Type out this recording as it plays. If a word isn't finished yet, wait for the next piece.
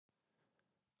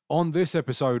On this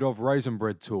episode of Raisin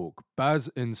Bread Talk, Baz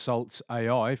insults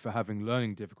AI for having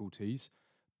learning difficulties.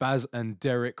 Baz and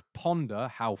Derek ponder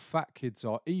how fat kids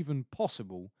are even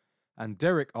possible. And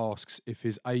Derek asks if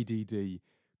his ADD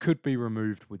could be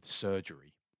removed with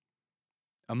surgery.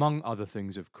 Among other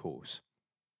things, of course.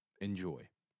 Enjoy.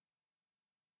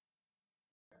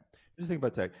 Here's the thing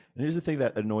about tech, and here's the thing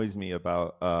that annoys me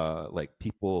about like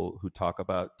people who talk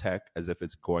about tech as if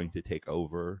it's going to take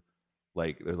over.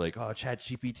 Like they're like, "Oh,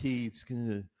 ChatGPT, it's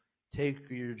gonna take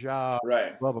your job,"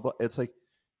 right? Blah blah blah. It's like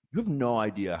you have no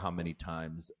idea how many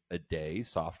times a day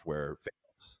software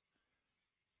fails,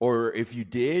 or if you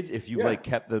like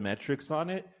kept the metrics on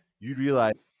it, you'd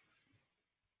realize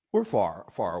we're far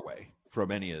away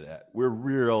from any of that. We're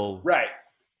real, right?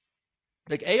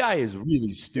 Like AI is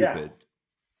really stupid. Yeah.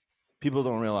 People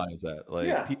don't realize that.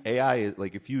 Like AI is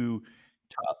like, if you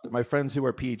talk to my friends who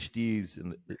are PhDs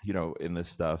in this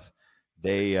stuff,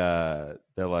 they're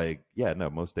like, yeah, no,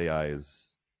 most AI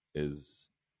is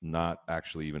not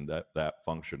actually even that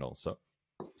functional. So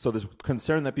this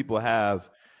concern that people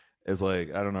have is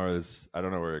like, I don't know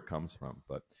where it comes from.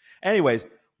 But anyways,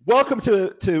 welcome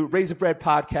to Raisin Bread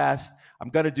Podcast. I'm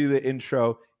gonna do the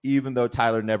intro, even though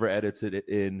Tyler never edits it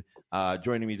in.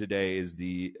 Joining me today is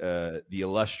the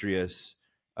illustrious,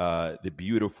 the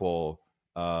beautiful,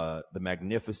 the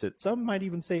magnificent, some might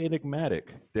even say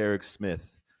enigmatic, Derek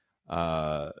Smith.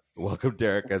 Welcome,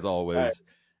 Derek, as always. Hi.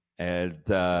 And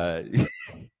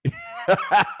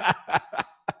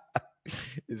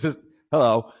it's just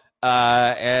hello.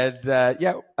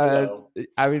 Hello.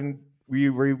 I mean,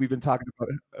 we've been talking about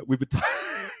we've been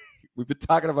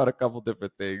talking about a couple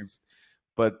different things.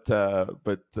 But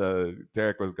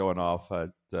Derek was going off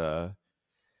on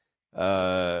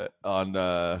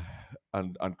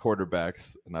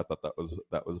quarterbacks, and I thought that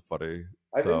was funny.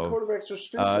 I think quarterbacks are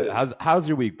stupid. How's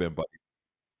your week been, buddy?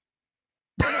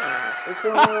 It's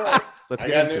going all right. Let's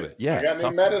get into it. Yeah, I got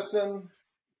new medicine.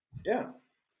 Yeah,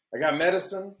 I got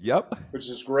medicine. Yep, which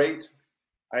is great.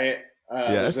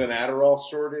 There's an Adderall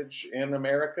shortage in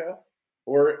America,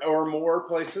 or more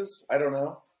places. I don't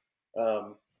know.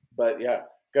 But yeah,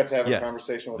 got to have a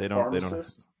conversation with a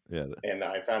pharmacist. And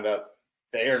I found out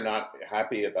they are not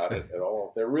happy about it at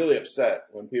all. They're really upset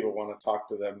when people want to talk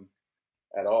to them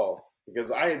at all,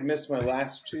 because I had missed my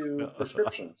last 2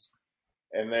 prescriptions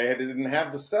and they didn't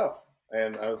have the stuff.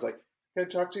 And I was like, "Can I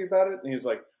talk to you about it?" And he's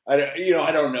like, I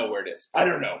don't know where it is. I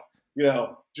don't know.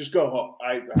 Just go home.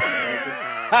 I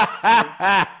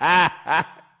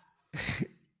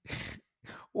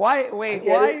Why? Wait,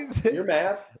 why is it? You're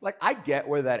mad? Like, I get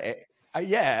where that.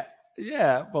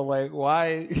 Yeah, but like,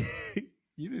 why?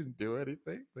 You didn't do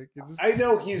anything. Like, I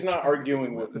know he's not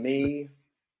arguing with me.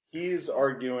 He's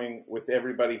arguing with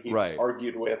everybody he's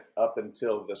argued with up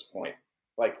until this point.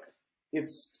 Like,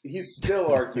 he's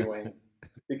still arguing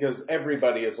because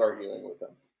everybody is arguing with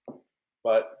him.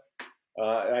 But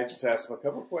I just asked him a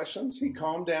couple of questions. He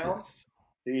calmed down. Yes.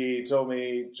 He told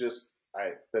me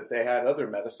that they had other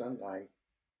medicine. I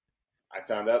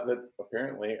found out that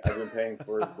apparently I've been paying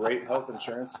for great health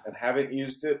insurance and haven't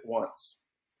used it once.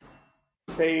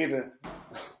 I've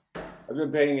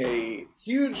been paying a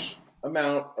huge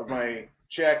amount of my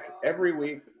check every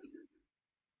week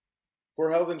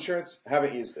for health insurance,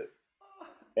 haven't used it.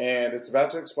 And it's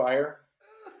about to expire,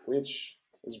 which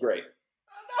is great.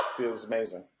 Feels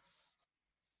amazing.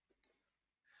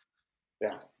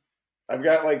 Yeah. I've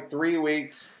got like 3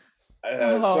 weeks.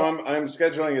 So I'm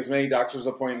scheduling as many doctor's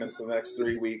appointments in the next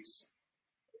 3 weeks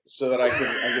so that I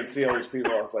can see all these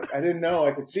people. I was like, I didn't know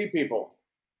I could see people.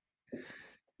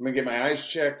 I'm gonna get my eyes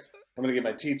checked. I'm gonna get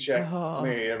my teeth checked. I'm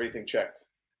gonna get everything checked.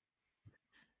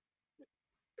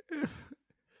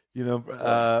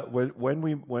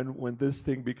 When this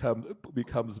thing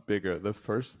becomes bigger, the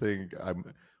first thing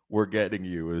we're getting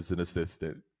you is an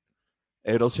assistant.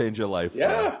 It'll change your life.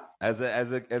 Yeah. As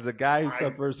a guy who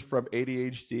suffers from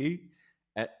ADHD,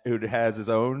 who has his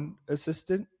own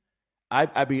assistant,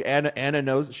 I mean, Anna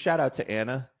knows. Shout out to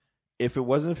Anna. If it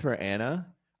wasn't for Anna,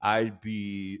 I'd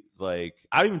be like,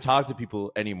 I don't even talk to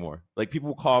people anymore. Like, people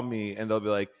will call me and they'll be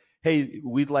like, "Hey,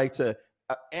 we'd like to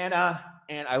Anna,"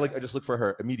 and I just look for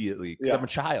her immediately because I'm a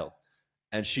child,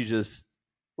 and she just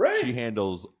she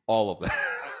handles all of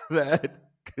that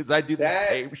because I do the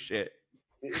same shit.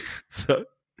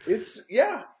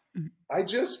 I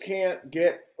just can't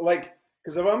get, like,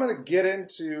 because if I'm going to get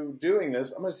into doing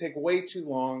this, I'm going to take way too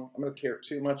long. I'm going to care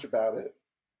too much about it.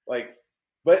 Like,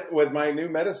 but with my new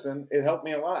medicine, it helped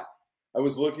me a lot. I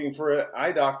was looking for an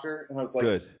eye doctor, and I was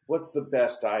like, what's the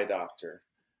best eye doctor?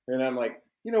 And I'm like,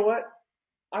 you know what?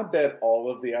 I bet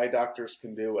all of the eye doctors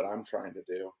can do what I'm trying to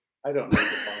do. I don't need to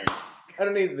find I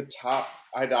don't need the top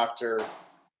eye doctor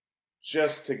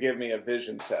just to give me a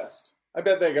vision test. I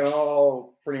bet they can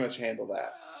all pretty much handle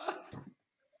that.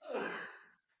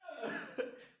 I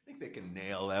think they can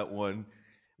nail that one.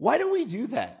 Why don't we do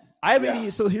that? I have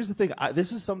ADHD. So here's the thing.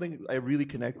 This is something I really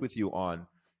connect with you on,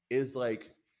 is like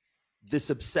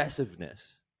this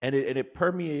obsessiveness, and it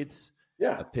permeates.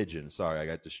 Yeah. A pigeon. Sorry, I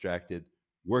got distracted.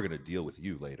 We're gonna deal with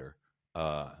you later.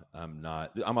 I'm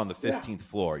on the 15th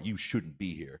floor. You shouldn't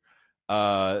be here.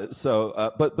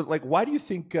 But like, why do you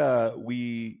think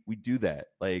we do that?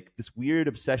 Like this weird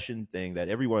obsession thing that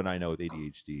everyone I know with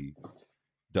ADHD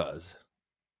does.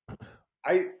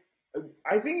 I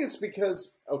think it's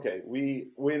because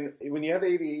when you have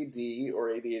ADD or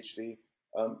ADHD,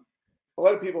 a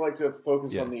lot of people like to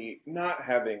focus on the not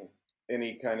having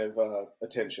any kind of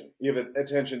attention. You have an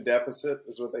attention deficit,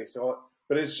 is what they call it,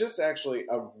 but it's just actually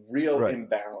a real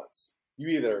imbalance. You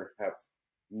either have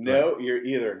you're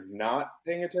either not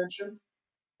paying attention,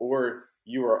 or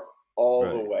you are all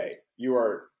the way. You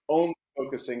are only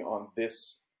focusing on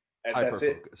this, and that's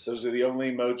it. Those are the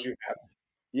only modes you have.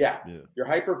 Yeah. You're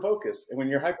hyper-focused. And when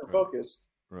you're hyper-focused,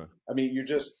 I mean,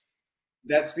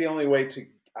 that's the only way to,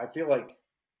 I feel like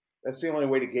that's the only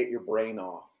way to get your brain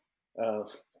off,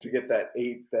 to get that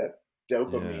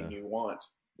dopamine you want.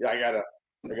 Yeah, I gotta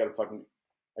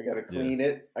clean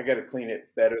it. I gotta clean it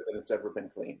better than it's ever been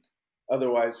cleaned.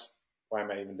 Otherwise, why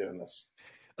am I even doing this?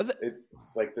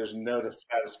 There's no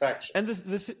satisfaction. And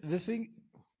the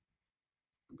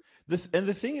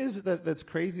thing is that's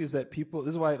crazy is that people.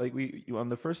 This is why, like you on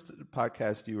the first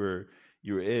podcast you were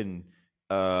in,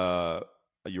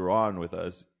 you were on with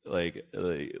us. Like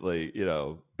you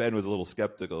know, Ben was a little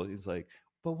skeptical. He's like,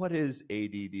 "But what is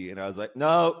ADD?" And I was like,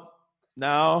 "No,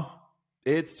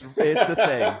 it's a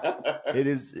thing. It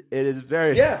is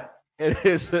very It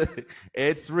is.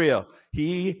 It's real.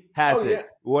 He has it. Yeah.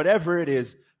 Whatever it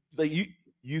is, like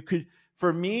you could.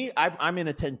 For me, I'm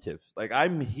inattentive. Like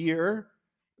I'm here.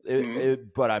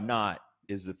 But I'm not,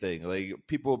 is the thing. Like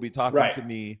people will be talking to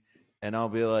me and I'll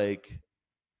be like,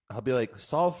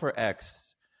 solve for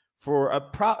X for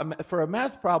a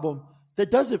math problem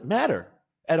that doesn't matter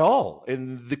at all.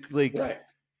 In the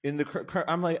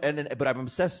I'm like, but I'm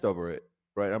obsessed over it.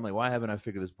 Right. I'm like, why haven't I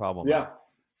figured this problem out?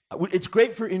 It's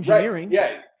great for engineering. Right.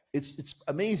 Yeah. It's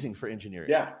amazing for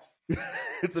engineering. Yeah.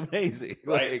 It's amazing.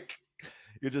 Right. Like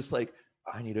you're just like,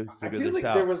 I need to figure this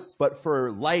out. But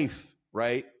for life,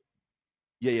 right?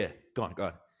 Yeah. Go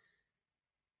on.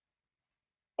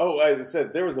 Oh, I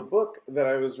said there was a book that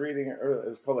I was reading.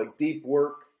 It's called like Deep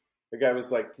Work. The guy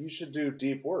was like, "You should do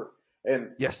deep work."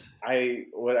 And yes,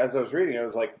 as I was reading, I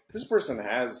was like, "This person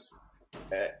has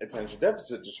attention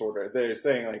deficit disorder." They're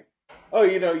saying like, "Oh,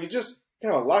 you just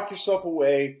kind of lock yourself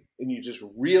away and you just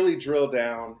really drill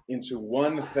down into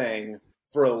one thing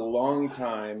for a long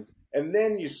time, and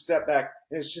then you step back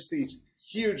and it's just these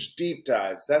huge deep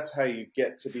dives. That's how you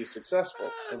get to be successful."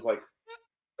 I was like,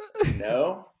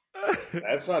 no,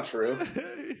 that's not true.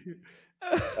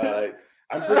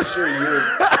 I'm pretty sure you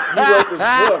wrote this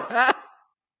book,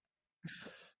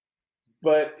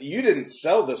 but you didn't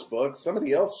sell this book.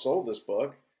 Somebody else sold this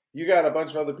book. You got a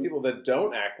bunch of other people that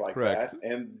don't act like that,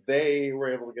 and they were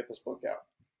able to get this book out.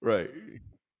 Right.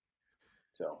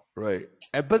 So. Right.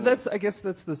 But that's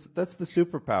the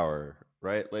superpower.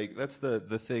 Right, like that's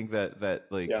the thing that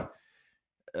like,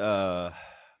 I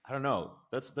don't know.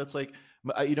 That's like,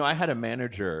 I had a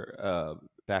manager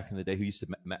back in the day who used to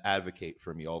advocate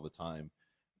for me all the time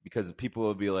because people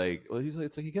would be like, "Well, it's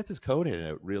like he gets his code in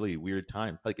at really weird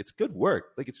time. Like it's good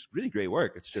work. Like it's really great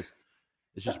work. It's just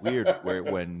weird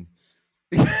when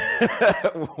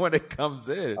when it comes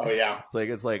in. Oh yeah, it's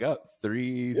like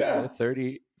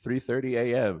 3:30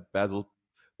 a.m. Basil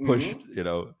pushed,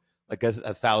 like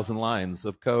 1,000 lines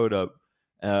of code up,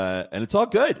 and it's all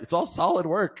good. It's all solid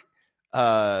work.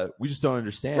 We just don't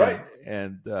understand. Right.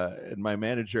 And my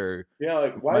manager,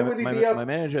 like why would he be up? My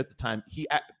manager at the time,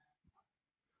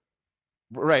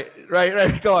 right.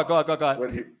 Go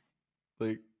on.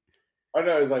 I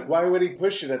know. It's like, why would he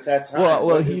push it at that time?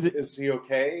 Well, is he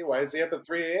okay? Why is he up at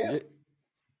 3 a.m.?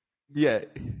 Yeah.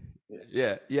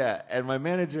 And my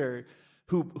manager,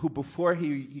 who before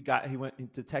he went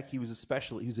into tech, he was a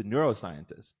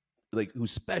neuroscientist, like who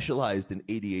specialized in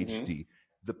ADHD. Mm-hmm.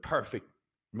 The perfect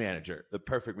manager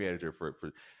for,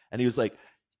 and he was like,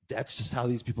 that's just how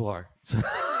these people are. So,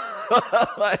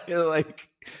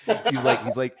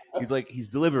 he's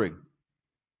delivering,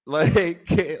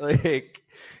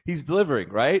 he's delivering,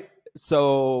 right?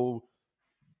 So,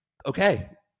 okay,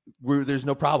 there's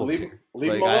no problem. Leave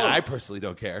him alone. I personally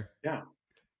don't care.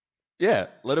 Yeah,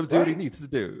 let him do what he needs to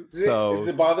do. Does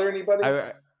it bother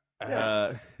anybody?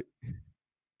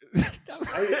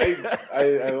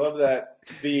 I love that.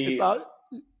 He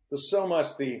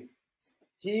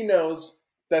knows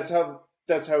that's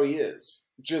how he is.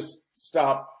 Just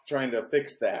stop trying to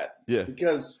fix that. Yeah.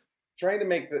 Because trying to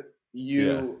make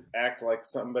you act like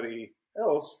somebody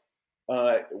else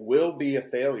will be a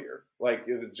failure. Like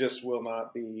it just will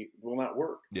not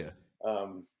work. Yeah.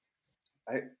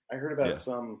 I heard about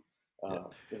some.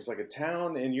 It was like a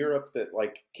town in Europe that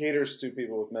like caters to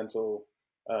people with mental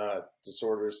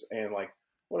disorders, and like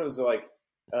what is it like?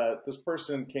 This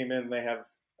person came in. They have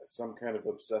some kind of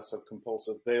obsessive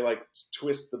compulsive. They like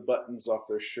twist the buttons off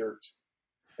their shirt,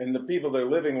 and the people they're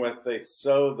living with, they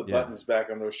sew the buttons back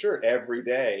onto a shirt every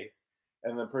day.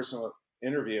 And the person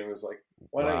interviewing was like,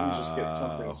 "Why don't you just get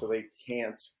something so they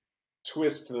can't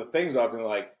twist the things off?" And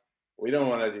like, we don't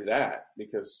want to do that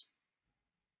because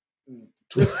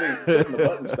putting the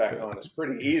buttons back on is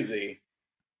pretty easy.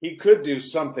 He could do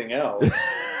something else,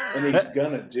 and he's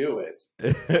gonna do it.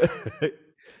 He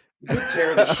could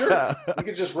tear the shirt. He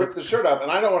could just rip the shirt up,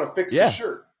 and I don't want to fix the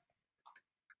shirt.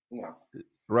 No.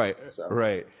 Right.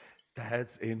 Right.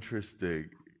 That's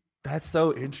interesting. That's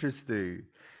so interesting.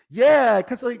 Yeah,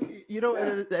 because like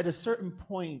at a certain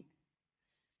point,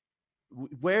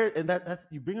 that's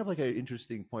you bring up like an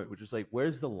interesting point, which is like,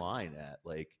 where's the line at?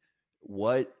 Like,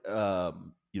 what where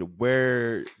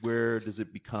does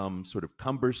it become sort of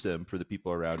cumbersome for the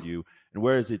people around you, and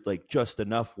where is it like just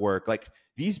enough work? Like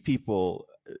these people,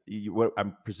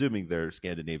 I'm presuming they're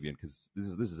Scandinavian because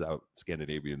this is how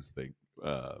Scandinavians think.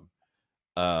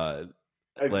 Could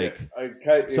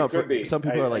be. Some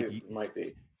people are like, it might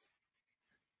be.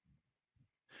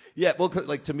 Yeah, well,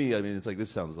 like to me, I mean, it's like this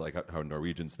sounds like how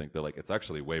Norwegians think. They're like, it's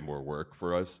actually way more work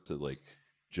for us to like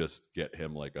just get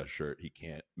him like a shirt he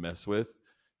can't mess with.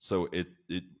 So it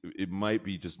might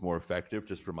be just more effective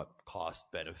just from a cost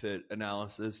benefit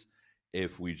analysis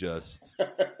if we just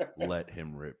let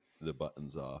him rip the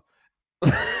buttons off.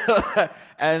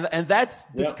 and that's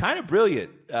kind of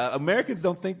brilliant. Americans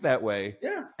don't think that way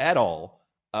at all.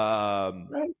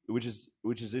 Right. Which is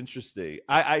interesting.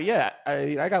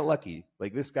 I got lucky.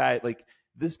 Like this guy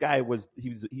was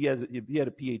he had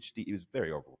a PhD. He was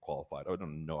very overqualified. I have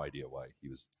no idea why he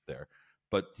was there,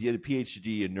 but he had a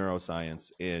PhD in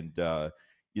neuroscience, and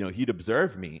he'd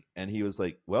observed me, and he was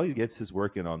like, well, he gets his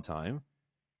work in on time.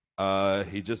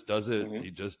 He just does it. Mm-hmm.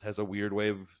 He just has a weird way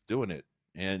of doing it,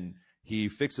 and he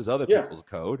fixes other people's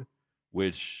code,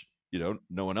 which no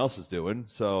one else is doing.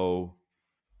 So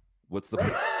what's the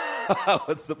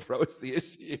what's the pros, the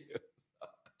issue?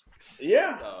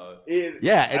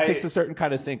 It takes a certain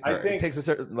kind of thinker. It takes a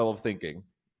certain level of thinking.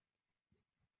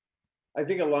 I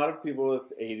think a lot of people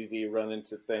with ADD run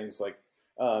into things like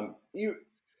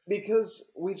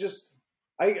because we just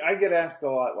I get asked a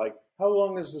lot like, how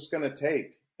long is this going to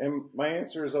take? And my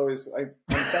answer is always I'm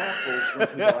baffled when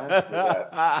people ask me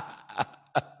that,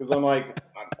 because I'm like,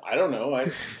 I don't know.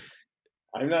 I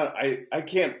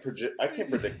can't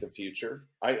predict the future.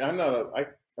 I'm not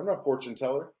a fortune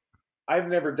teller. I've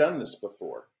never done this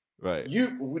before. Right.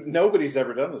 Nobody's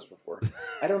ever done this before.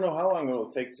 I don't know how long it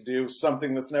will take to do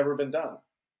something that's never been done.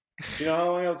 You know how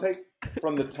long it'll take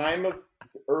from the time of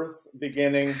Earth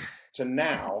beginning to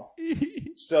now?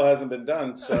 It still hasn't been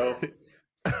done. So,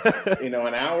 an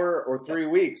hour or 3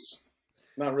 weeks,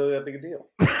 not really that big a deal.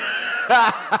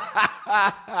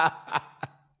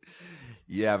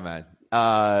 Yeah, man.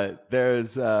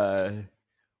 There's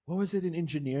what was it in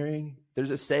engineering? There's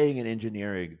a saying in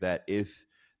engineering that if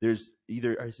there's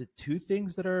is it two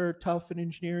things that are tough in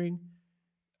engineering,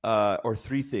 or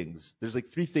three things? There's like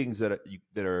three things that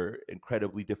are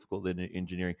incredibly difficult in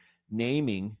engineering: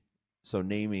 naming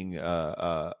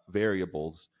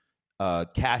variables,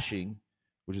 caching,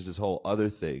 which is this whole other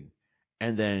thing,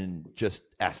 and then just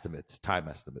time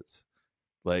estimates.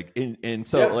 Like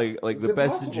the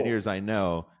best engineers I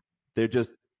know, they're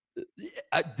just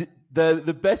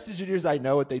the best engineers I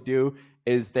know. What they do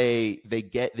is they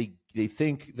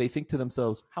think to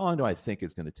themselves, how long do I think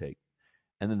it's going to take,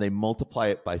 and then they multiply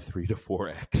it by 3 to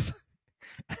 4x,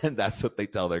 and that's what they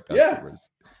tell their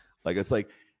customers. Like it's like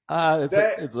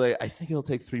it's like I think it'll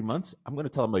take 3 months. I'm going to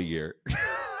tell them a year.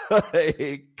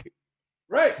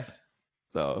 Right.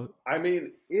 So I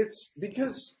mean, it's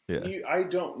because I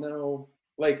don't know.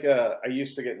 Like I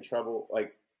used to get in trouble,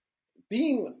 like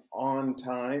being on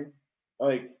time.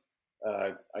 Like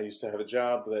I used to have a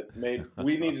job that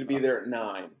we needed to be there at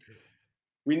 9.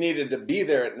 We needed to be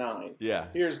there at 9. Yeah.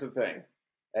 Here's the thing: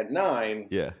 at 9,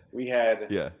 we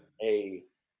had a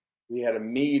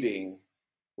meeting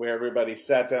where everybody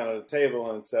sat down at a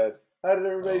table and said, "How did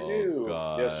everybody do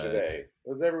yesterday?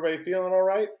 Was everybody feeling all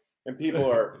right?" And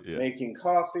people are making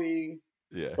coffee.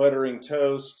 buttering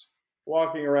toast,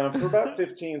 walking around for about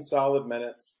 15 solid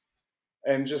minutes,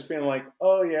 and just being like,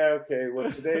 oh, yeah, okay,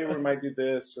 well, today we might do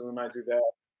this and we might do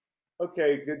that.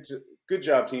 Okay, good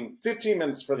job, team. 15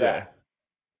 minutes for that.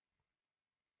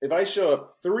 If I show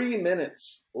up 3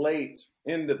 minutes late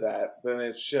into that, then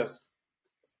it's just,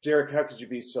 Derek, how could you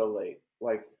be so late?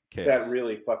 Like, that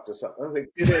really fucked us up. I was like,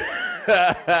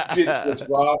 was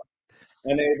Rob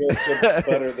unable to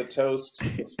butter the toast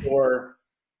before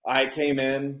I came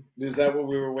in? Is that what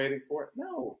we were waiting for?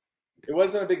 No, it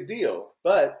wasn't a big deal,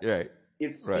 but it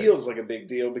feels like a big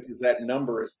deal because that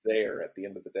number is there at the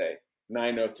end of the day.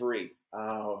 9:03.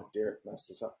 Oh, Derek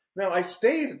messed us up. No, I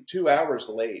stayed 2 hours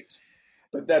late,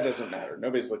 but that doesn't matter.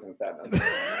 Nobody's looking at that number.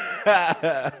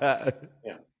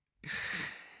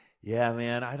 Yeah,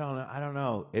 man. I don't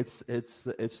know. It's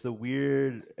the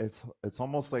weird. It's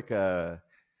almost like a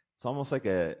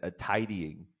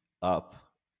tidying up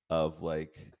of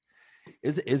like.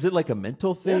 Is it like a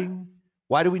mental thing? Yeah.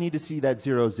 Why do we need to see that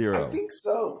 0-0? I think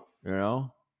so. You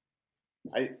know,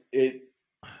 it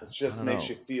just makes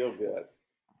you feel good.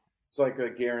 It's like a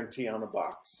guarantee on a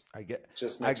box.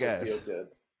 Just makes you feel good.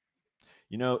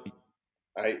 You know,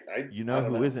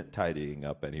 who isn't tidying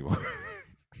up anymore?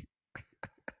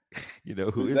 You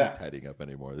know who isn't tidying up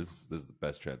anymore? This is the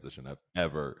best transition I've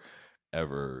ever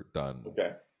done.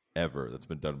 Okay. Ever that's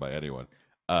been done by anyone.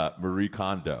 Marie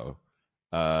Kondo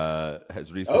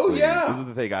has recently. Oh yeah. This is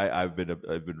the thing I've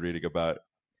been reading about.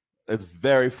 It's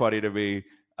very funny to me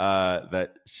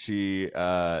that she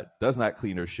does not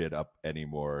clean her shit up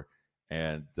anymore,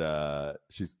 and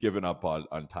she's given up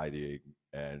on tidying,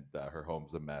 and her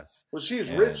home's a mess. Well, she's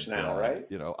rich now, right?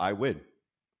 You know, I win.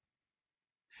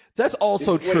 That's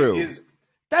also true.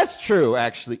 That's true,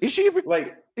 actually. Is she even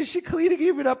is she cleaning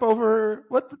even up over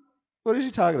what is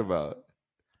she talking about?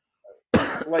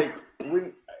 What?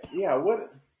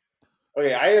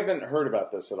 Okay, I haven't heard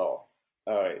about this at all.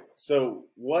 All right. So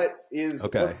what's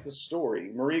the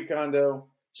story? Marie Kondo,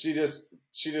 she just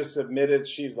admitted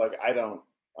she's like,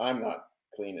 I'm not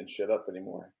cleaning shit up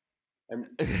anymore. And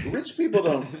rich people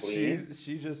don't clean.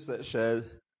 She just said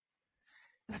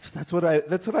that's what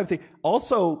I'm thinking.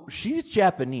 Also, she's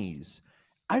Japanese.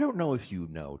 I don't know if you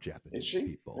know Japanese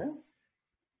people. Yeah.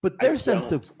 But their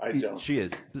sense of she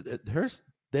is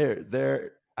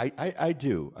I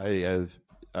do. I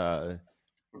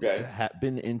have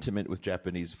been intimate with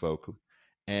Japanese folk,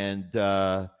 and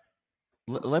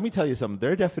let me tell you something.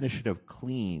 Their definition of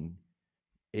clean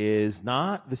is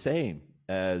not the same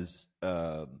as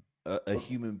a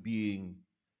human being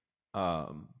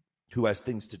who has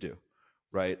things to do.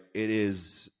 Right? It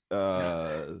is.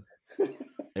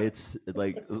 It's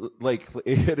like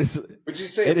it is. Would you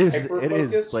say it's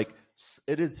hyper-focused?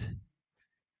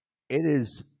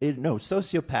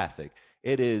 Sociopathic.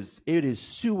 It is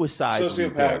suicide.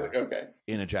 Sociopathic. Okay.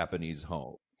 In a Japanese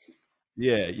home.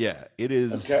 Yeah. It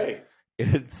is. Okay.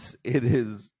 It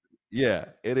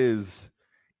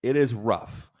is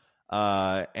rough.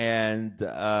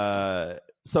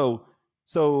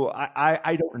 So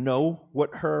I don't know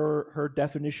what her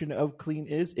definition of clean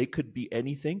is. It could be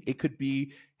anything. It could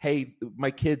be, hey,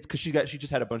 my kids, because she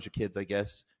just had a bunch of kids. I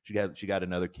guess she got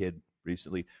another kid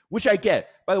recently, which I get.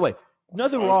 By the way,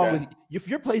 nothing wrong with if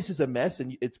your place is a mess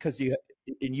and it's because you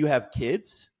have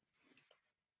kids.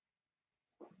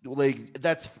 Like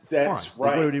that's fine.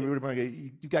 Right.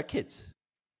 You got kids.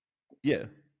 Yeah,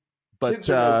 but kids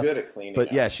are no good at cleaning.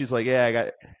 But yeah, she's like, yeah, I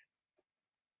got.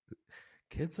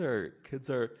 Kids are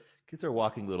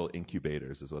walking little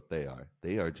incubators, is what they are.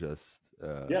 They are just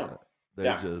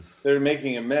they're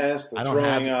making a mess. They're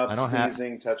throwing up,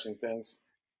 sneezing, touching things.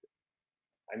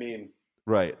 I mean,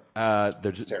 right?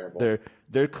 They're just terrible.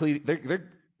 They're cleaning.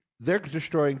 They're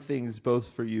destroying things both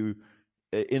for you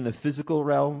in the physical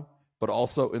realm, but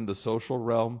also in the social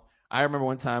realm. I remember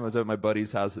one time I was at my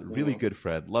buddy's house, a really good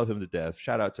friend, love him to death.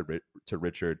 Shout out to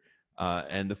Richard.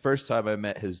 And the first time I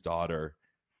met his daughter.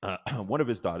 One of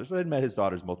his daughters. I had met his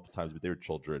daughters multiple times, but they were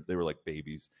children. They were like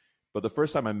babies. But the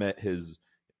first time I met his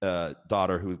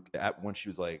daughter, when she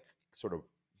was like sort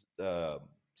of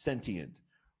sentient,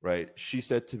 right? She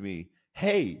said to me,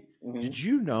 "Hey, did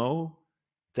you know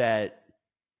that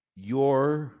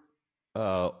you're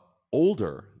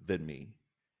older than me?"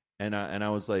 And I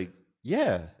was like,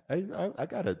 "Yeah, I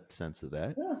got a sense of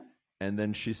that." Yeah. And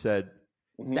then she said,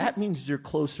 "That means you're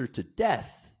closer to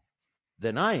death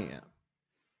than I am."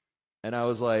 And I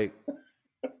was like,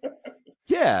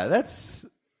 yeah, it's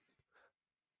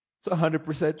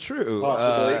 100% true.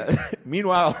 Possibly.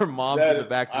 Meanwhile, her mom's in the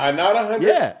back. Not 100.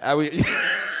 Yeah.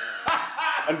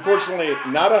 Unfortunately,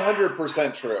 not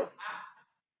 100% true.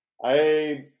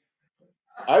 I've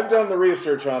done the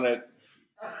research on it.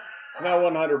 It's not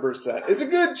 100%. It's a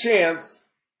good chance.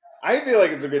 I feel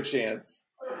like it's a good chance.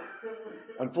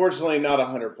 Unfortunately, not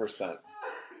 100%.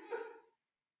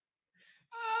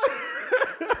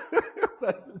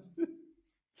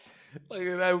 Like,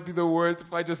 that would be the worst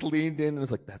if I just leaned in and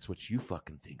was like, "That's what you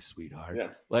fucking think, sweetheart." Yeah.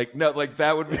 Like, no, like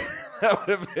that would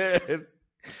have been.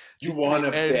 You want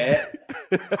to bet?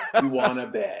 You want to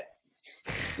bet?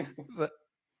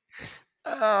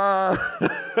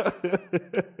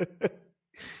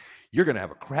 You're gonna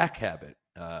have a crack habit.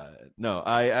 No,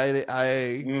 I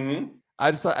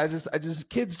just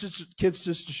kids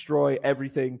just destroy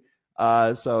everything.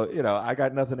 So I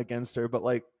got nothing against her, but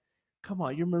like, come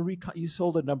on, you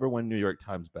sold a #1 New York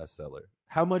Times bestseller.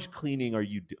 How much cleaning are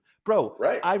you doing, bro?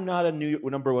 Right. I'm not a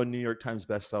 #1 New York Times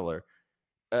bestseller,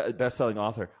 best-selling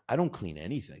author. I don't clean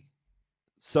anything.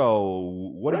 So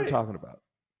what are you talking about?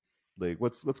 Like,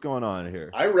 what's going on here?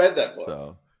 I read that book.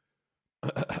 So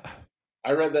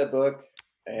I read that book.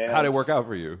 And how did it work out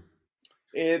for you?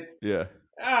 I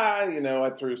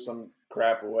threw some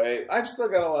crap away. I've still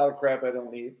got a lot of crap I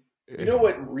don't need. You know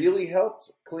what really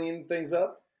helped clean things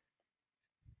up?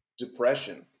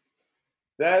 Depression.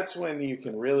 That's when you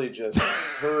can really just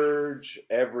purge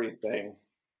everything.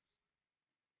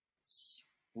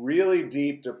 Really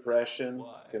deep depression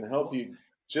can help you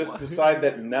just decide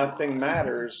that nothing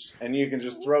matters and you can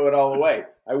just throw it all away.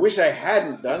 I wish I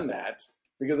hadn't done that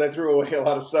because I threw away a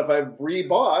lot of stuff I've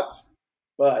rebought,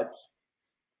 but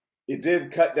it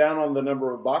did cut down on the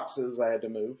number of boxes I had to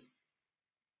move,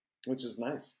 which is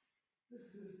nice.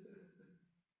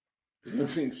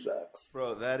 Moving sucks.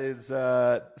 Bro, that is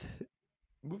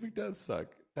moving does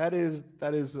suck. That is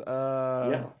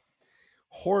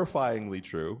horrifyingly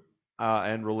true.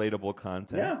 And relatable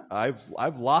content. Yeah.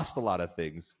 I've lost a lot of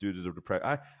things due to the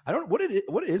depression. I don't. What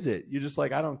is it? You're just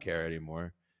like, I don't care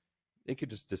anymore. It could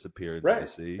just disappear into the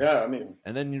sea. Yeah, I mean,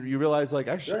 and then you realize, like,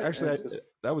 actually,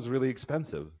 that was really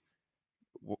expensive.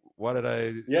 Why did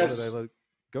I? Yes. Why did I let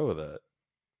go of that?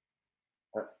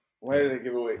 Why did I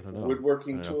give away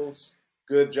woodworking tools?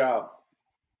 Good job.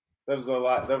 That was a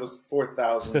lot. That was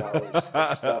 $4,000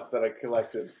 of stuff that I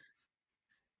collected.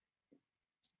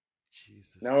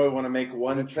 Jesus. Now I want to make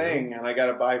one thing, and I got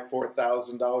to buy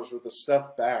 $4,000 worth of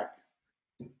stuff back.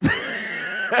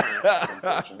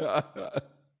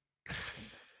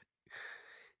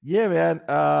 Yeah, man.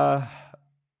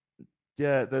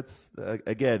 That's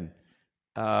again.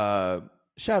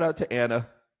 Shout out to Anna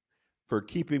for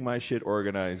keeping my shit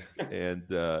organized and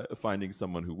finding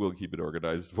someone who will keep it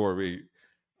organized for me,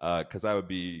 because I would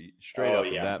be straight up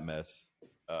in that mess.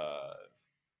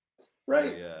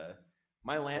 Right.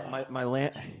 My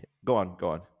land. Go on.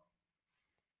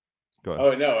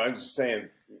 Oh no, I'm just saying.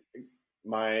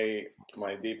 My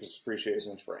deepest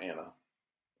appreciation is for Anna,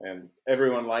 and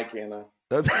everyone like Anna.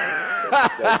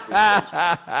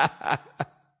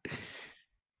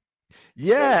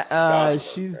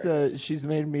 She's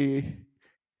made me.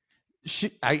 She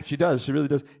does. She really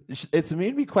does. It's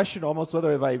made me question almost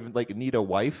whether I even need a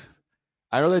wife.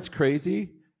 I know that's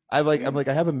crazy. I'm like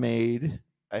I have a maid.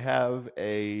 I have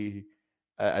a.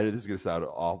 This is gonna sound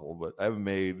awful, but I have a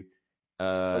maid,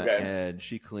 and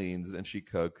she cleans and she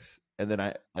cooks, and then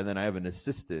I have an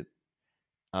assistant,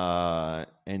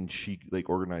 and she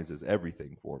organizes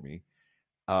everything for me,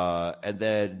 and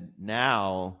then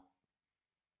now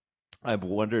I've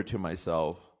wondered to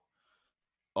myself,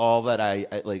 all that I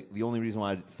the only reason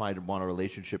why I want a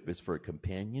relationship is for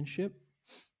companionship,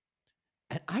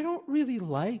 and I don't really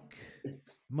like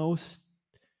most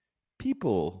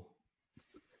people.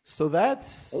 So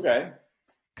that's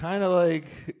kind of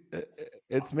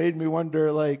it's made me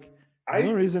wonder, the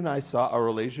only reason I saw a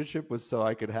relationship was so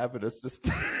I could have an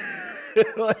assistant.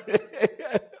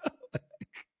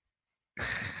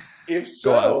 If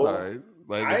so, go on, sorry.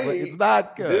 It's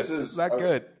not good. It's not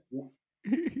good.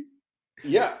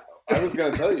 Yeah, I was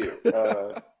going to tell you,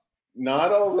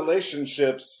 not all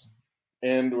relationships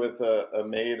end with a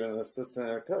maid, an assistant,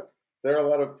 and a cook. There are a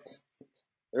lot of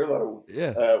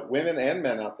women and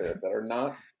men out there that are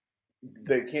not.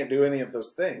 They can't do any of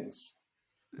those things.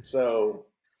 So,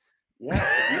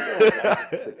 if you don't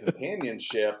like the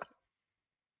companionship,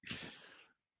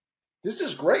 this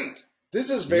is great. This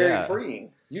is very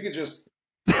freeing. You could just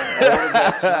all of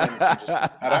that time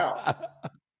just cut out.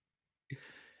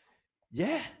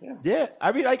 Yeah.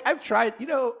 I mean, I've tried.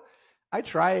 I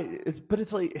try, but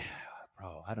it's like,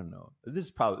 bro, I don't know.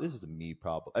 This is a me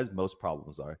problem, as most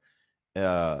problems are.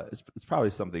 It's probably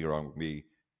something wrong with me,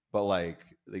 but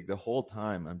the whole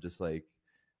time I'm just I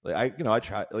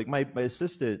try, my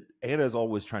assistant Anna is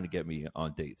always trying to get me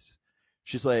on dates.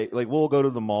 She's like we'll go to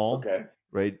the mall, okay,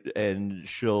 right, and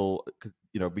she'll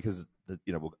because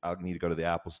I'll need to go to the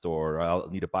Apple store, or I'll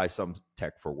need to buy some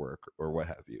tech for work or what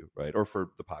have you, right? Or for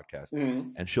the podcast.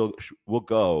 Mm-hmm. And we'll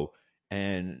go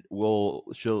and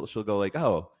she'll go like,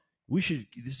 oh,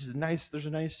 there's a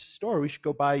nice store. We should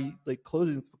go buy like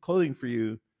clothing for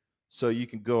you so you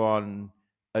can go on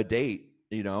a date,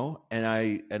 and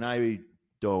I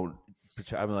don't,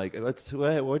 I'm like,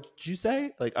 what did you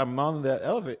say? Like, I'm on the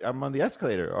elevator, I'm on the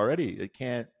escalator already. I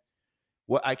can't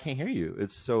hear you.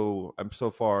 I'm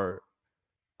so far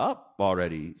up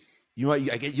already.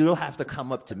 You'll have to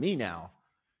come up to me now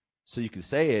so you can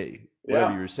say it,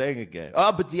 whatever you were saying again.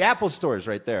 Oh, but the Apple store is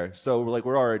right there. So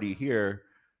we're already here.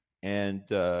 And,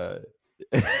 she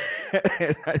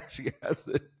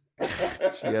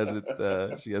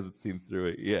hasn't seen through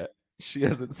it yet.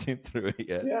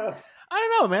 Yeah. I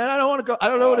don't know, man. I don't want to go. I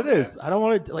don't know what it is. I don't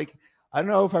want to I don't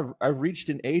know if I've reached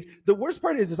an age. The worst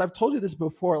part is I've told you this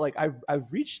before. Like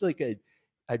I've reached like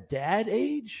a dad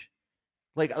age.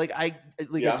 I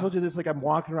told you this. Like, I'm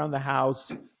walking around the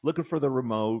house looking for the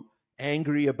remote,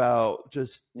 angry about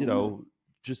just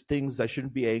just things I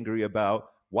shouldn't be angry about.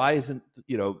 Why isn't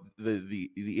the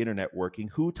internet working?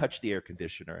 Who touched the air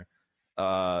conditioner?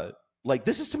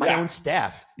 This is to my own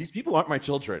staff. These people aren't my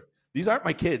children. These aren't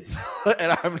my kids.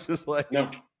 And I'm just like,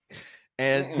 no.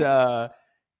 And I'm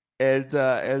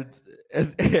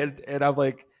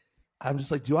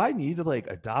just like, do I need to like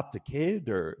adopt a kid?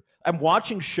 Or I'm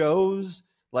watching shows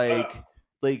like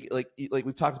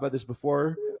we've talked about this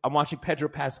before. I'm watching Pedro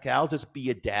Pascal just be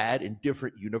a dad in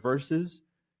different universes.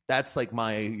 That's like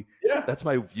that's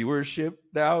my viewership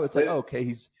now. It's like, okay,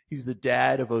 he's the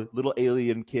dad of a little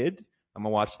alien kid. I'm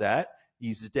gonna watch that.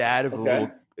 He's the dad of a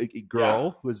little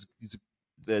girl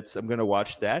I'm gonna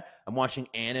watch that. I'm watching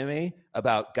anime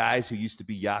about guys who used to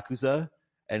be yakuza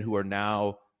and who are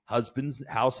now house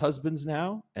husbands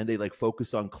now, and they like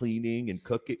focus on cleaning and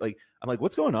cooking. Like, I'm like,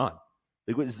 what's going on?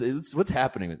 Like, what's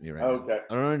happening with me right now?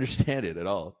 I don't understand it at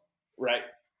all. Right.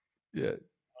 Yeah.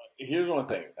 Here's one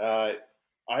thing. I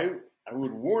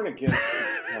would warn against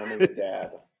becoming a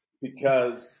dad,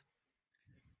 because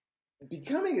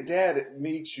becoming a dad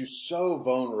makes you so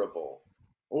vulnerable,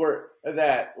 or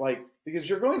that because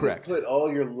you're going to put all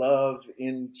your love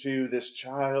into this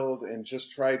child and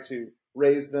just try to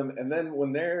raise them. And then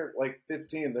when they're like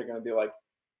 15, they're going to be like,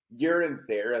 you're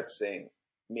embarrassing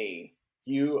me.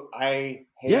 I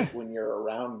hate when you're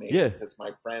around me because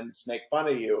my friends make fun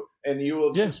of you. And you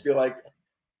will just be like,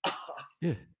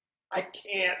 I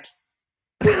can't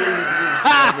believe you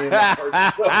stabbed me in the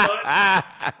heart so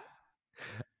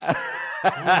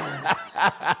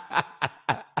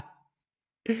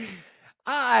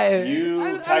much.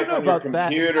 You type on your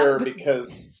computer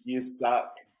because you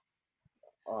suck.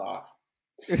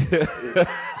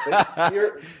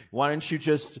 Why don't you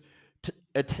just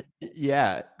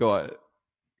go on.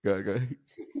 Go.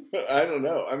 I don't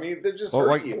know. I mean, they're just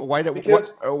hurt you. Why don't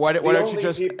you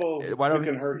just people who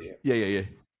can hurt you? Yeah.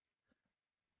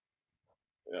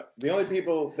 The only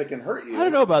people that can hurt you, I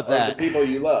don't know about are that. the people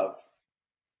you love.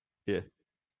 Yeah.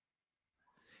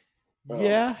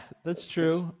 Yeah, that's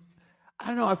true. I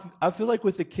don't know. I feel like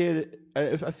with a kid,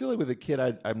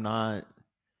 I'm not.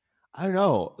 I don't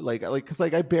know. Because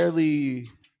I barely.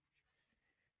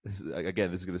 This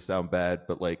is going to sound bad,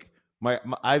 but like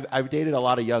I've dated a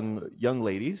lot of young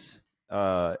ladies,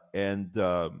 and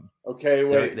okay,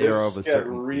 wait, they are of a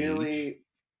certain really. age.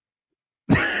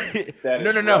 That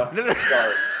is No.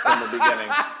 Start from the beginning.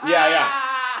 Yeah.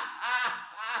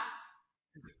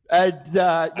 And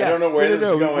I don't know where this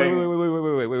is going.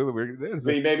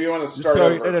 Wait. Maybe you want to start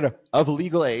over. No. Of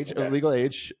legal age. Well,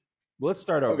 let's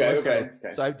start over. Okay.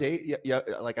 So I date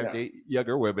date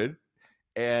younger women,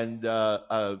 and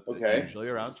usually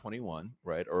around 21,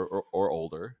 right, or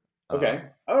older. Okay.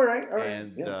 All right.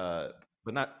 And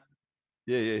but not.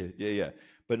 Yeah.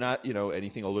 But not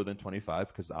anything older than 25,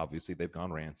 because obviously they've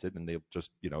gone rancid and they've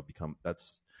just become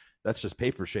that's just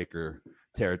paper shaker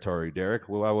territory, Derek.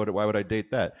 Well, why would I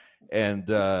date that? And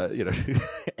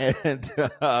and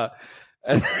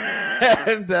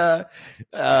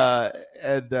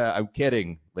I'm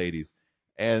kidding, ladies.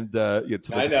 And it's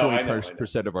like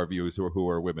 20% of our viewers who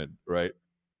are women, right?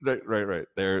 Right.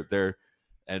 They're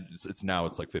and it's now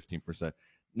it's like 15%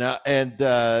 now, and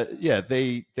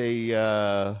they.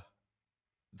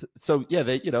 So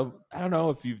they I don't know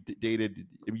if you've dated.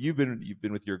 You've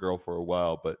been with your girl for a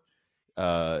while, but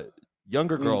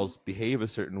younger girls behave a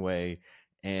certain way,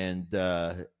 and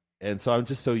so I'm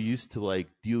just so used to like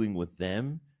dealing with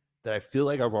them that I feel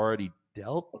like I've already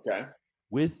dealt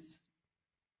with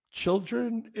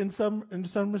children in some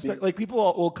respect. Like, people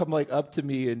will come like up to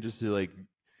me and just be like,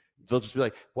 they'll just be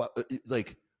like, what,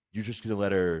 like, you're just gonna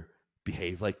let her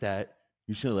behave like that?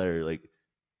 You're just gonna let her like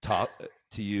talk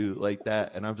to you like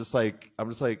that? And I'm just like,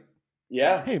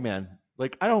 yeah. Hey man,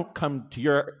 like I don't come to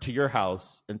your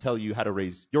house and tell you how to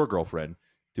raise your girlfriend,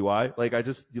 do I? Like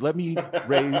you let me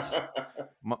raise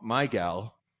my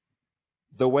gal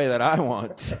the way that I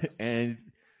want, and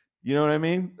you know what I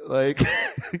mean? Like,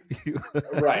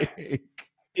 right.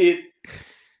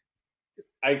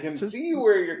 I can see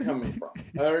where you're coming from,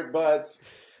 but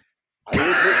I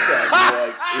would respect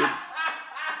it's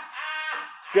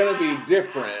gonna be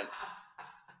different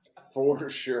for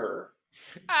sure.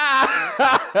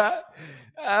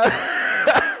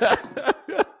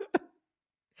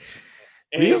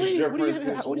 Age difference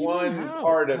is one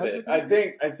part of it. I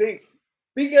think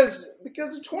because a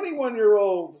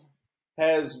 21-year-old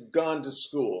has gone to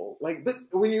school. Like, but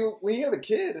when you have a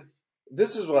kid,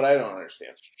 this is what I don't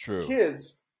understand. True.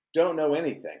 Kids don't know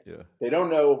anything. Yeah. They don't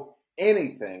know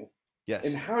anything. Yes.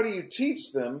 And how do you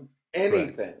teach them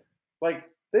anything? Correct. Like,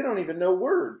 they don't even know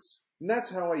words. And that's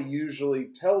how I usually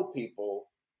tell people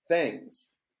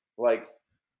things. Like,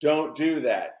 don't do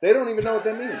that. They don't even know what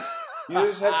that means. You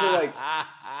just have to like,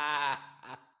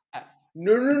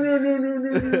 no.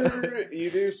 You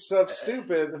do stuff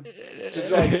stupid to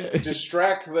like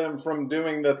distract them from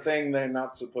doing the thing they're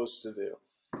not supposed to do.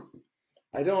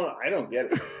 I don't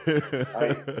get it.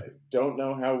 I don't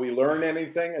know how we learn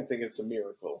anything. I think it's a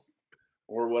miracle,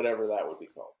 or whatever that would be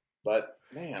called. But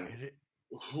man,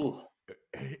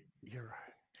 you're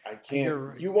right. I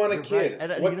can't. You want a kid?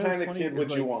 Right. What kind of kid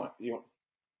would you want?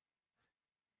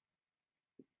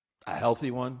 A healthy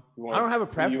one. I don't have a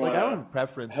preference. Like, I don't have a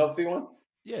preference. Healthy one?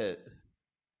 Yeah.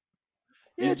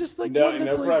 Yeah, just like no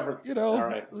like, preference. You know. All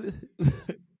right. When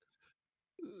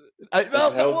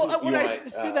I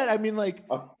see that, I mean, like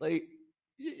I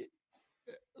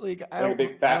don't,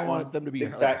 big fat I don't want them to be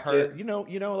like, hurt. You know,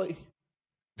 like.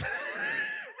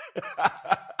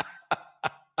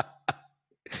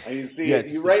 You see it.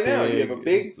 You right now. You have a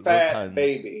big fat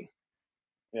baby.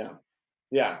 Yeah.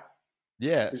 Yeah.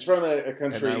 He's from a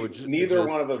country neither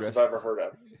one of us have ever heard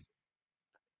of.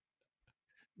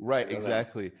 Right,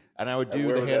 exactly. And I would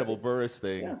do the Hannibal Buress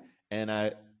thing, and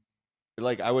I'd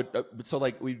go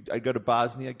to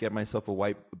Bosnia, get myself a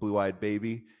white, blue-eyed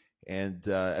baby, and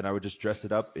I would just dress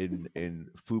it up in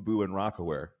FUBU and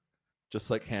Rocawear,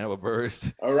 just like Hannibal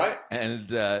Buress. All right.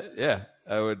 And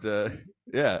I would I'd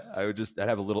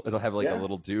have it'll have like a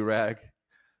little do-rag,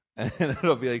 and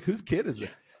it'll be like, whose kid is that?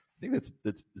 I think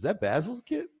is that Basil's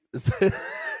kid? Is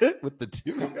that with the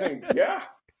do-rag? Yeah.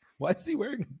 Why is he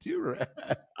wearing a do-rag?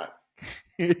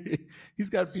 He's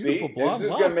got beautiful blonde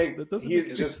locks. That doesn't make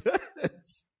any sense.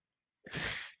 This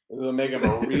will make him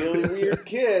a really weird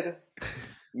kid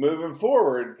moving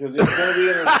forward, because he's going to be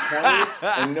in his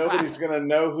 20s and nobody's going to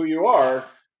know who you are.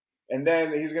 And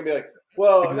then he's going to be like,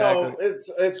 well, no,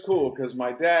 it's cool because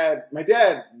my dad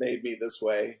made me this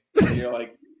way. And you're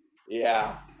like,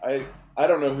 yeah, I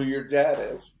don't know who your dad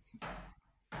is.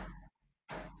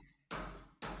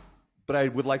 But I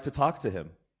would like to talk to him.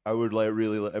 I would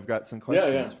I've got some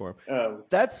questions for him.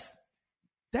 Dads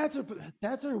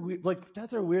are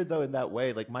weird though in that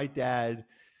way. Like my dad,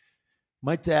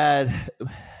 I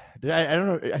don't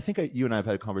know. I think you and I have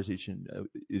had a conversation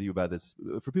with you about this.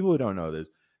 For people who don't know this,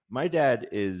 my dad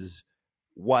is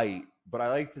white, but I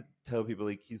like to tell people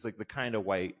like he's like the kind of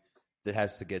white that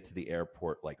has to get to the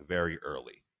airport like very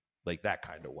early, like that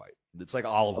kind of white. It's like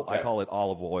olive. Okay. I call it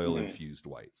olive oil infused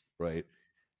white, right?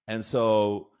 And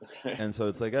so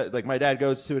it's like my dad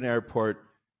goes to an airport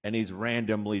and he's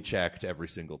randomly checked every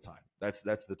single time. That's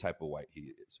the type of white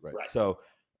he is, right? So,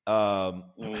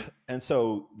 and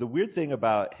so the weird thing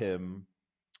about him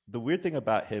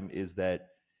is that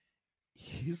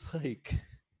he's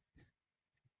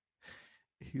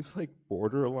like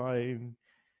borderline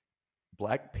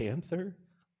Black Panther.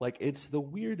 Like it's the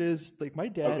weirdest. Like my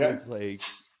dad is like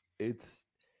it's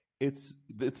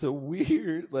a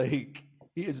weird like.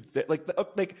 He is like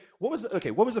what was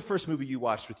the first movie you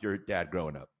watched with your dad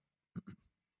growing up?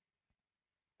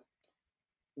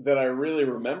 That I really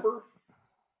remember?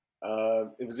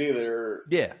 It was either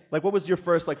like what was your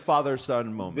first like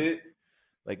father-son moment?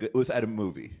 Like at a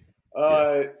movie?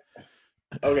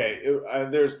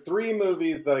 There's 3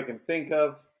 movies that I can think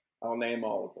of. I'll name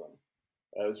all of them.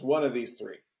 It's one of these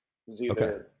 3. It's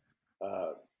either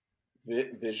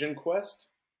Vision Quest,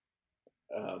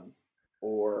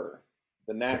 or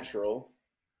The Natural,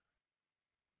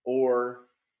 or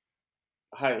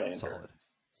Highlander. Solid.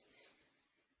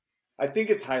 I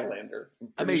think it's Highlander.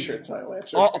 I'm pretty sure it's Highlander.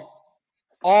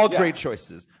 All great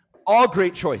choices. All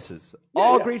great choices.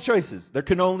 Great choices. There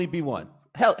can only be one.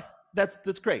 Hell,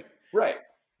 that's great. Right.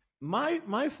 My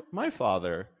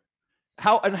father.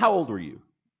 How old were you?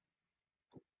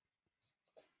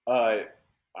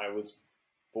 I was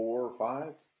 4 or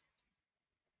 5.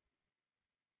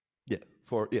 Yeah,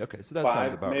 4. Yeah, okay. So that 5,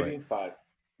 sounds about maybe right. 5.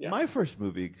 Yeah. My first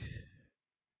movie.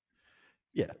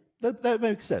 Yeah, that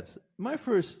makes sense. My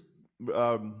first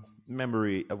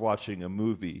memory of watching a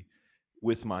movie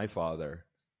with my father,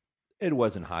 it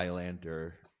wasn't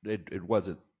Highlander. It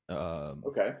wasn't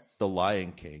Okay. The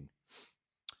Lion King.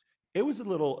 It was a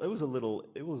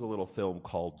little film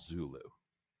called Zulu.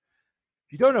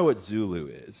 If you don't know what Zulu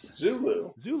is,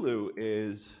 Zulu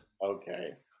is okay.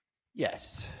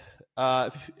 Yes.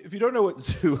 If you don't know what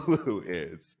Zulu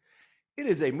is, it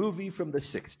is a movie from the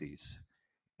 60s.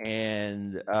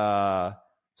 And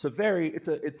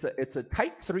it's a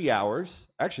tight 3 hours.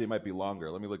 Actually, it might be longer.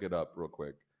 Let me look it up real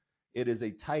quick. It is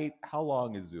a tight. How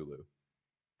long is Zulu?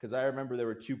 Because I remember there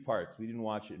were 2 parts. We didn't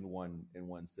watch it in one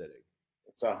sitting.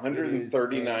 It's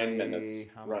 139 minutes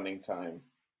running time.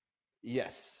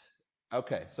 Yes.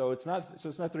 Okay. So it's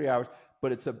not 3 hours,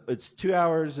 but it's 2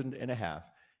 hours and a half.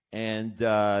 And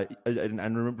I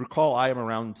recall I am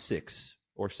around 6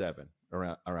 or 7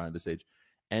 around this age.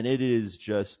 And it is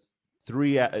just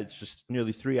it's just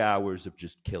nearly 3 hours of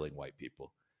just killing white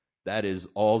people. That is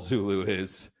all Zulu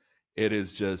is.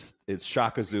 It's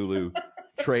Shaka Zulu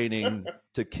training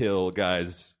to kill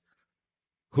guys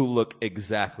who look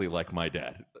exactly like my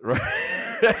dad.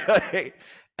 Right.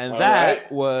 And that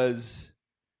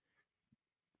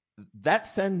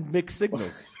send mixed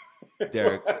signals,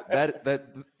 Derek.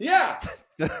 Yeah.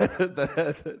 This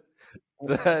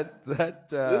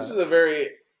is a very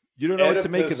you don't know what to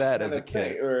make of that as a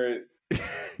kid,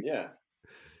 yeah,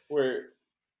 where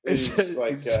it's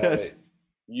just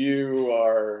you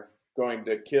are going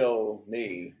to kill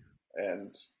me,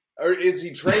 or is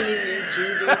he training you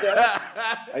to do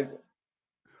that?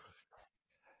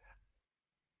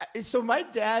 So my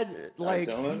dad,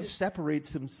 he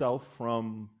separates himself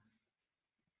from.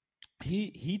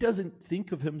 He doesn't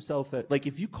think of himself as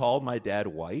if you call my dad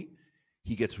white,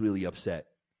 he gets really upset.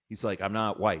 He's like, I'm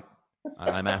not white.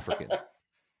 I'm African.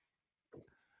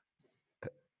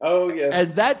 Oh, yes.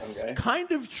 And that's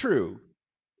kind of true.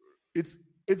 It's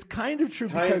kind of true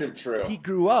because he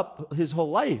grew up his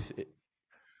whole life.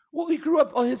 Well, he grew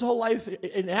up his whole life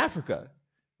in Africa,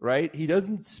 right? He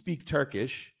doesn't speak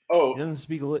Turkish. Oh. He doesn't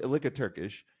speak a lick of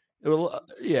Turkish. Well,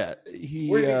 yeah.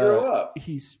 Where did he grow up?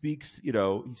 He speaks, he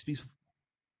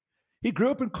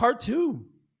grew up in Khartoum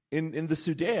in the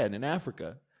Sudan in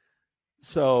Africa.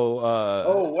 So,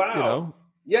 oh, wow.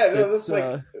 That's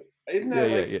isn't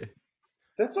that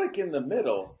that's in the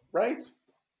middle, right?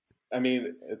 I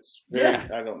mean, it's very,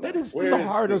 I don't know. That is in the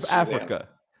heart of Africa.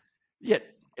 It's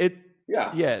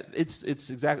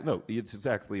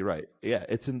exactly right. Yeah,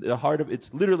 it's in the heart of,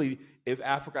 it's literally, if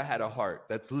Africa had a heart,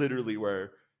 that's literally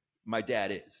where my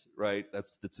dad is, right?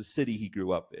 That's a city he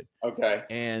grew up in. Okay.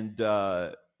 And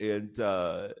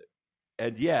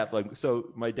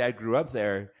so my dad grew up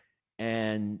there.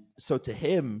 And so to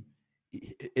him,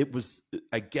 it was,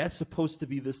 I guess, supposed to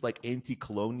be this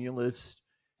anti-colonialist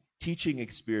teaching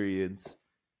experience.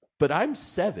 But I'm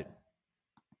 7,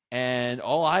 and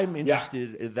all I'm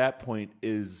interested at that point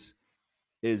is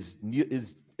Neil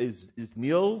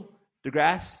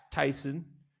deGrasse Tyson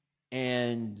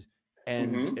and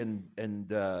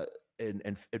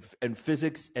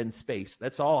physics and space.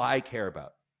 That's all I care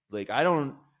about. I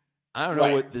don't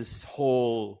know what this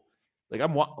whole.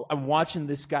 I'm watching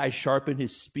this guy sharpen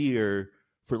his spear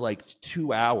for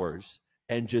 2 hours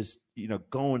and just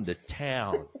going to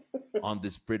town on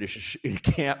this British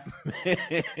encampment. I'm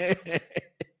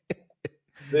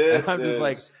just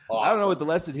awesome. I don't know what the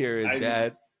lesson here is,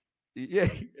 Dad. Yeah.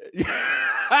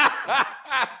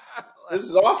 This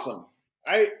is awesome.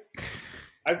 I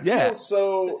feel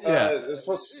so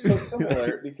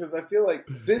similar because I feel like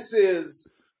this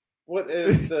is. What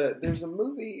is there's a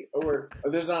movie, or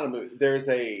there's not a movie, there's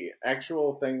a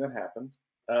actual thing that happened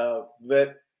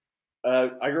that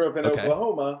I grew up in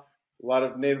Oklahoma, a lot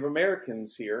of Native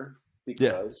Americans here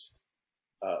because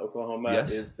Oklahoma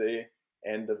is the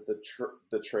end of the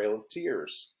Trail of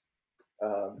Tears.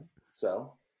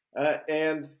 So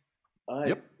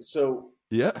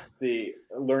the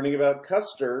learning about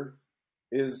Custer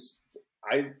is,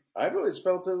 I've always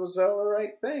felt it was all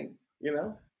right thing,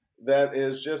 That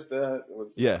is just a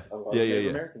lot of Native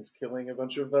Americans killing a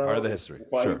bunch of part of the history.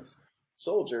 White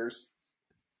soldiers.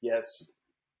 Yes,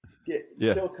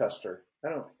 kill Custer.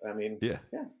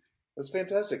 That's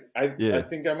fantastic. I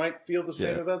think I might feel the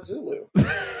same about Zulu.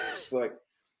 It's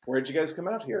where'd you guys come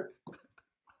out here?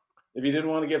 If you didn't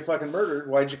want to get fucking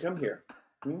murdered, why'd you come here?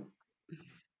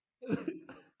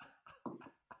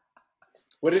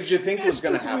 What did you think was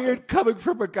going to happen? Weird coming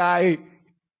from a guy.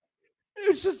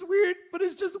 It's just weird, but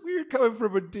it's just weird coming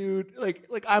from a dude. Like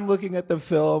I'm looking at the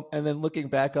film and then looking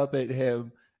back up at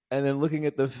him and then looking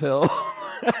at the film.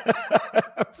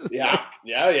 Yeah.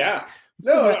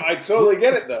 No, I totally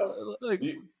get it though. Like,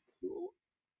 you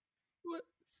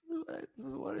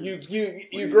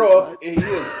grow up. He's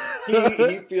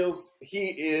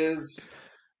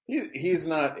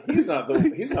not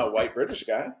a white British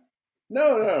guy.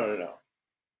 No.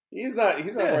 He's not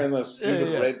wearing those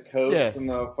stupid red coats and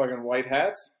the fucking white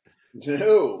hats.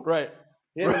 No. Right.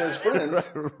 Him and his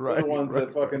friends are the ones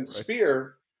that fucking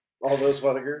spear all those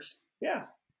fuckers. Yeah.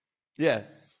 Yeah.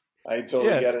 I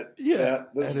totally get it. Yeah.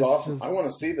 This is awesome. I want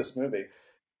to see this movie.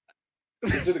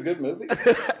 Is it a good movie?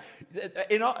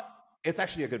 It's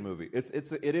actually a good movie.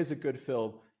 It is a good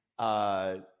film.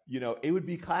 It would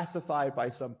be classified by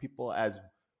some people as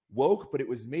woke, but it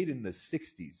was made in the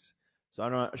 60s. So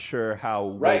I'm not sure how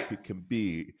woke it can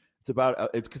be. It's about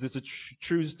it's because it's a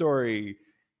true story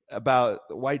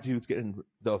about white dudes getting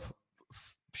the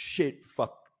shit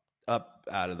fucked up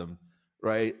out of them,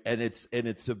 right? And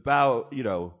it's about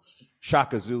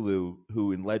Shaka Zulu,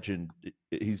 who in legend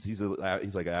he's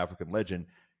like an African legend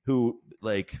who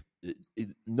like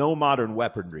no modern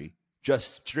weaponry,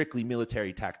 just strictly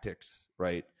military tactics,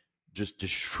 right? Just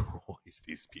destroys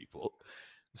these people.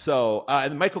 So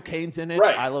and Michael Caine's in it.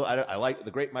 Right. I like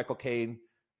the great Michael Caine.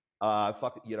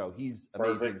 He's amazing.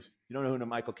 Perfect. You don't know who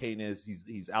Michael Caine is?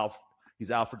 He's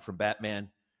Alfred from Batman,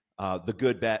 the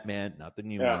good Batman, not the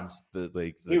new ones.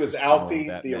 He was Alfie,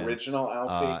 the original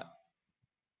Alfie.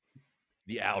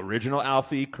 The original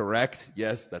Alfie, correct?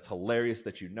 Yes, that's hilarious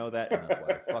that you know that, and that's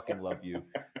why I fucking love you.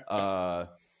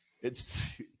 It's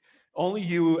only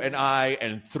you and I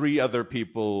and 3 other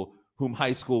people whom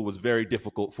high school was very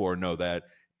difficult for know that.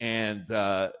 And,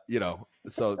 so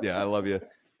yeah, I love you.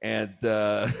 And,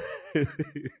 and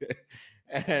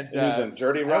he was in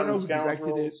Dirty Rotten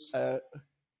Scoundrels.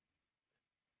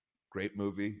 Great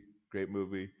movie.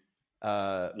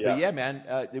 But yeah, man,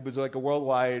 it was like a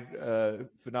worldwide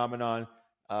phenomenon.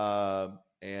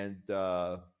 And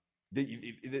the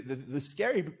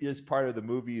scariest part of the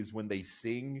movie is when they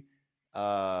sing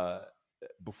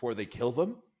before they kill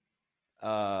them.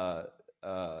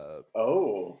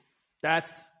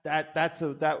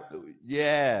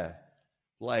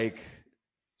 Like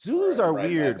Zulus are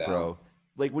weird, bro.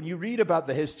 Like when you read about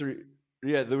the history,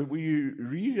 when you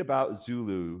read about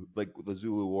Zulu, like the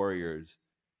Zulu warriors,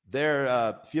 they're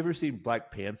if you ever seen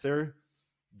Black Panther,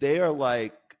 they are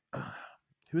like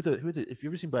who are the if you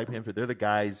ever seen Black Panther, they're the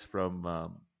guys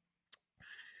from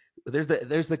there's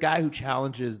the guy who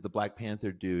challenges the Black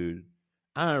Panther dude.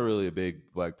 I'm not really a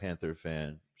big Black Panther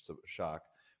fan, so shock.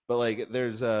 But like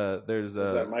there's is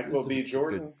that Michael B.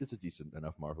 Jordan? It's a decent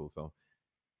enough Marvel film.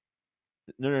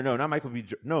 No, not Michael B.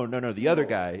 No. The other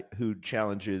guy who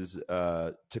challenges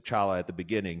T'Challa at the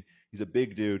beginning. He's a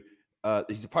big dude.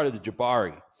 He's a part of the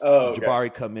Jabari. Oh, the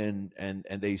Jabari come in and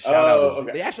they shout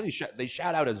out. They actually they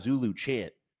shout out a Zulu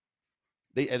chant.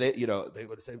 They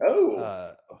would say,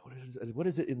 what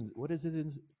is it in?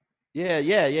 Yeah.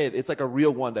 It's like a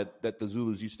real one that the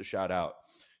Zulus used to shout out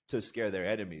to scare their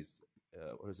enemies.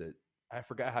 What is it? I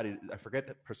forget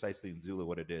that precisely in Zulu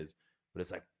what it is, but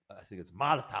it's like I think it's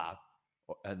Malata,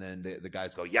 and then the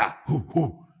guys go yeah, hoo,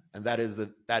 hoo. And that is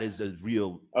a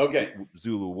real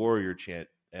Zulu warrior chant.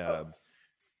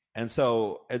 And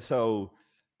so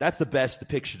that's the best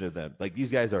depiction of them. Like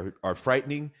these guys are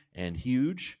frightening and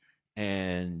huge,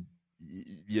 and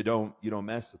you don't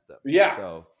mess with them. Yeah.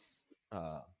 So,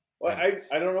 I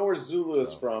don't know where Zulu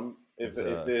is from. If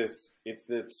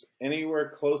it's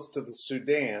anywhere close to the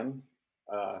Sudan,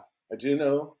 I do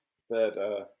know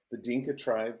that the Dinka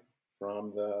tribe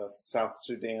from the South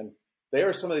Sudan, they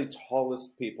are some of the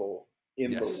tallest people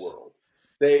in the world.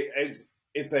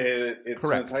 It's an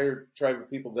entire tribe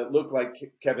of people that look like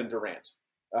Kevin Durant.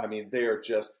 I mean, they are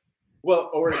just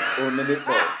or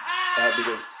Manipur,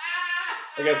 because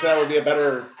I guess that would be a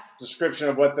better description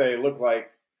of what they look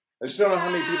like. I just don't know how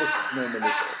many people know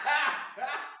Manipur.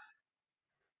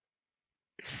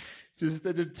 Just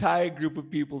an entire group of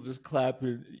people just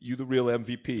clapping. You the real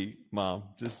MVP, Mom.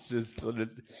 Just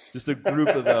a group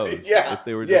of those. Yeah. If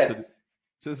they were just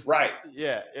right.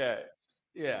 Yeah. Yeah,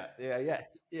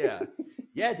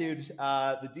 dude.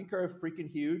 The Dinka are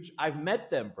freaking huge. I've met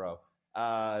them, bro.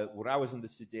 When I was in the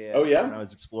Sudan. Oh yeah. When I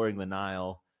was exploring the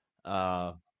Nile.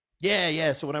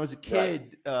 Yeah. So when I was a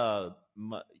kid, around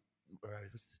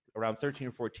 13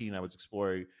 or 14, I was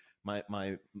exploring.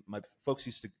 My folks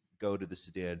used to go to the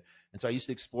Sudan, and so I used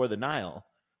to explore the Nile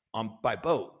by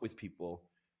boat with people.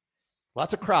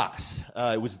 Lots of crocs.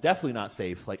 It was definitely not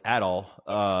safe, like at all.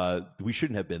 We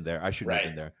shouldn't have been there. I shouldn't have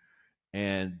been there.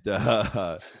 and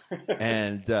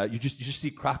you just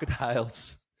see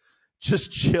crocodiles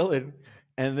just chilling,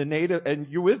 and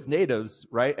you're with natives,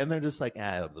 right? And they're just like,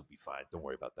 they'll be fine. Don't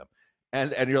worry about them.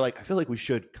 And you're like, I feel like we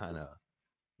should kind of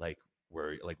like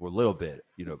we're a little bit,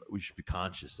 we should be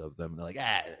conscious of them. And they're like,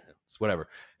 it's whatever.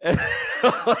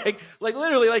 like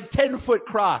literally like 10-foot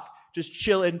croc just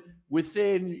chilling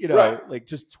within, like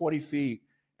just 20 feet.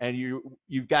 And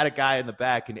you've got a guy in the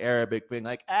back in Arabic being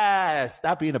like,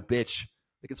 stop being a bitch.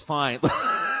 Like, it's fine.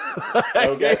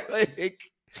 Okay.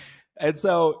 And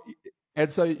so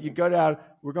you go down,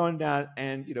 we're going down,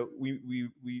 and,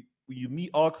 you meet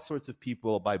all sorts of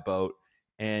people by boat,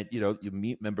 and, you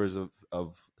meet members of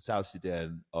South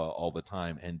Sudan all the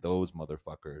time. And those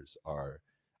motherfuckers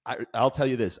I'll tell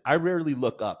you this, I rarely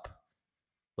look up.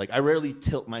 Like, I rarely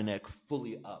tilt my neck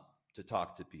fully up to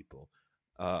talk to people.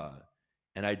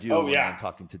 And I do when I'm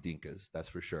talking to Dinkas, that's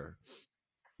for sure.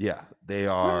 Yeah, they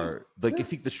are. Like, I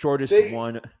think the shortest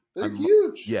one. They're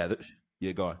huge. Yeah,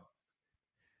 go on.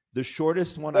 The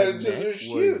shortest one I met was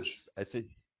huge. I think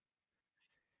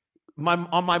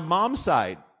on my mom's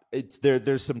side,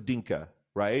 there's some Dinka,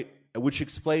 right? Which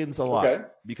explains a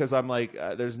lot, because I'm like,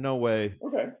 there's no way.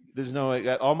 Okay. There's no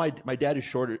way. All my dad is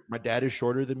shorter. My dad is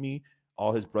shorter than me.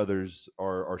 All his brothers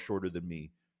are shorter than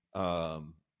me.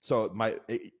 So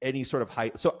any sort of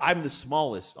height. So I'm the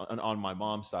smallest on my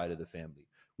mom's side of the family,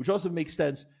 which also makes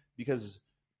sense because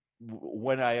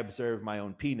when I observe my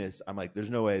own penis, I'm like, there's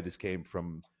no way this came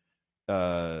from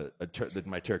my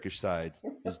Turkish side.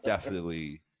 Is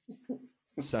definitely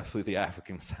the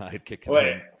African side kicking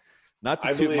in. Not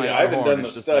to toot my own horn. I haven't done the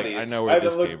studies. Like, I know where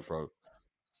this came from.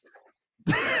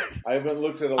 I haven't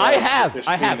looked at a lot. I have.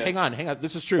 Hang on.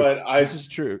 This is true. This is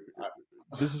true.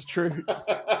 This is true.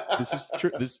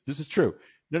 This is true.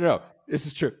 No. This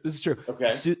is true.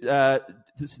 Okay.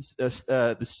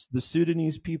 The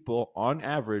Sudanese people, on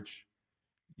average,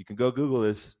 you can go Google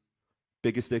this,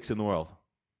 biggest dicks in the world.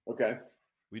 Okay.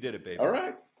 We did it, baby. All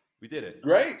right. We did it.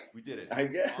 Great. We did it. I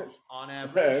guess. On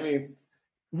average. I mean,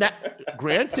 now,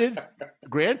 granted.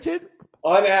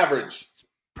 On average.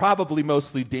 Probably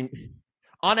mostly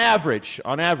on average.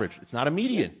 It's not a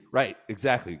median. Right.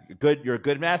 Exactly. You're a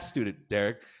good math student,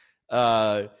 Derek.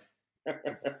 And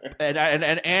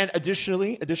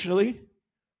additionally,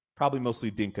 probably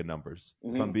mostly Dinka numbers,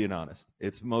 if I'm being honest.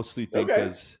 It's mostly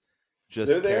Dinkas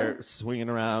just swinging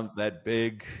around that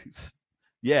big.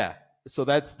 Yeah. So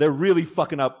they're really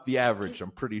fucking up the average,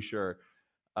 I'm pretty sure.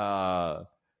 I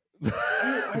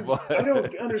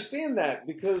don't understand that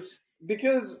because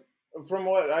from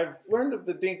what I've learned of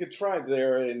the Dinka tribe,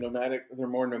 they're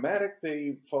more nomadic.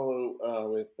 They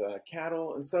follow with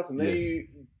cattle and stuff, and they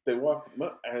walk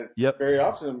very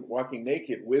often walking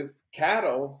naked with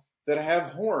cattle that have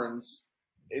horns.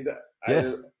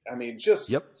 I mean,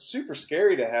 just super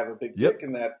scary to have a big dick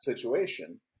in that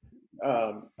situation,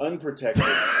 unprotected.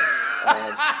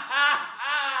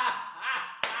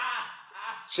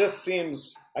 Just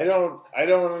seems I don't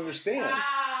understand.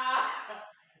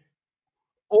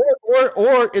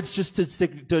 Or it's just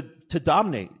to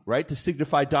dominate, right? To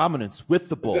signify dominance with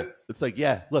the bull. It's like,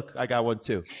 look, I got one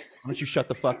too. Why don't you shut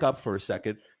the fuck up for a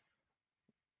second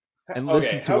and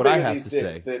listen to what I have to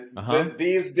say?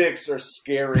 These dicks are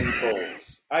scaring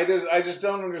bulls. I just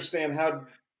don't understand how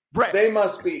they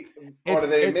must be. What are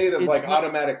they made of? Like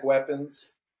automatic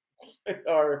weapons?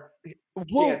 Or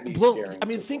can't be scaring. I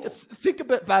mean, think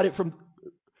about it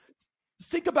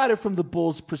from the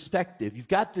bull's perspective. You've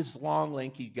got this long,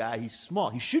 lanky guy. He's small.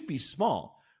 He should be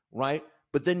small, right?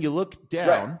 But then you look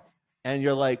down and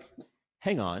you're like,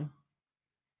 hang on.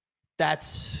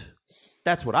 That's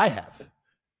what I have.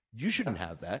 You shouldn't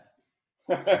have that.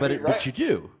 But you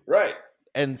do. Right.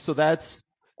 And so that's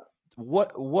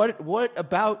what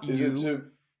about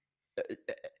you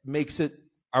makes it,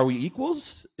 are we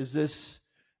equals? Is this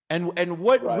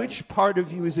which part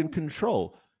of you is in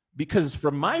control? Because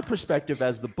from my perspective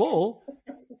as the bull,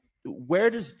 where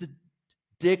does the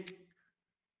dick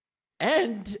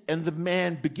end and the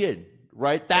man begin?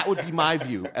 Right? That would be my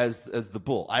view as the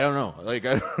bull. I don't know. Like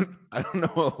I don't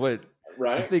know what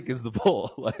I think is the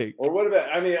bull. Like, or what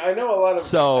about? I mean, I know a lot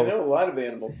of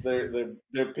animals.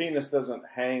 Their penis doesn't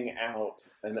hang out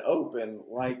and open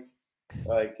like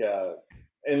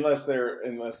unless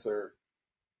they're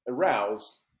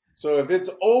aroused. So if it's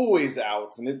always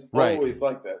out and it's always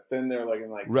like that, then they're like,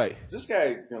 is this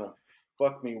guy gonna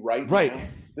fuck me right now?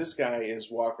 This guy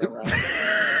is walking around.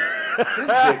 His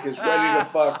dick is ready to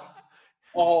fuck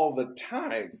all the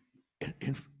time.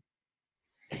 And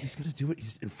he's gonna do it.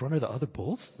 He's in front of the other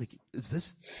bulls. Like, is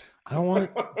this? I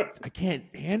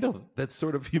can't handle that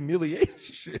sort of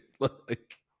humiliation.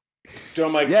 Like,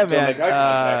 Don't make eye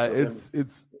contact with him.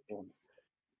 It's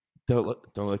don't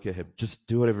look at him. Just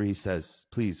do whatever he says,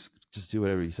 please. Just do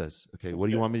whatever he says. Okay. What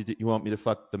do you want me to do? You want me to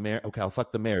fuck the mayor? Okay, I'll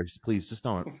fuck the mayor. Please, just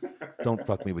don't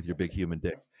fuck me with your big human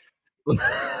dick.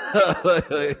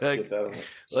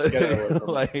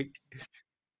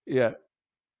 Yeah.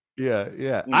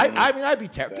 Mm-hmm. I mean, I'd be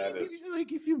terrified.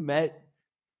 Like if you met,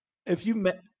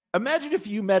 imagine if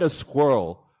you met a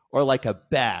squirrel or like a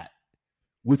bat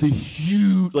with a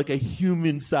huge, like a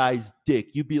human-sized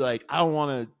dick. You'd be like, I don't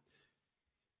want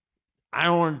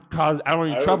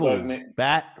any trouble.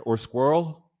 Bat or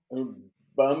squirrel? It would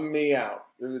bum me out.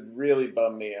 It would really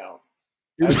bum me out.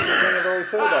 That's the thing I've always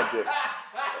said about dicks.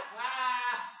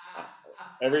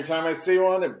 Every time I see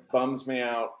one, it bums me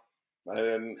out. I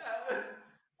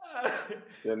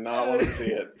did not want to see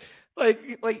it. Like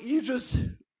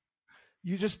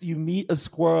you meet a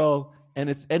squirrel and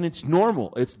it's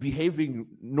normal. It's behaving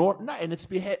and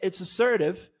it's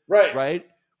assertive, right?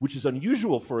 Which is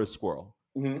unusual for a squirrel,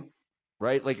 mm-hmm.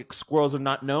 right? Like squirrels are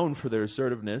not known for their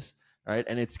assertiveness, right?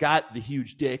 And it's got the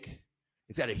huge dick.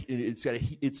 It's got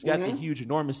mm-hmm. the huge,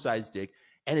 enormous sized dick,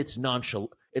 and it's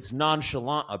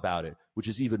nonchalant about it, which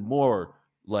is even more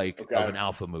like of an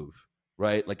alpha move.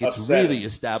 Right, like it's really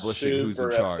establishing who's in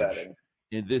charge.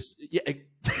 In this, yeah,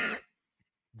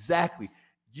 exactly.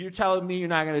 You're telling me you're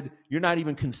not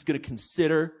even gonna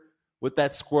consider what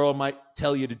that squirrel might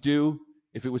tell you to do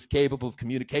if it was capable of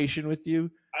communication with you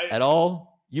at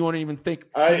all. You won't even think.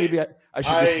 Maybe I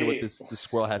should listen to what this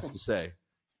squirrel has to say.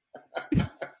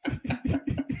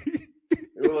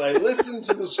 Well, I listened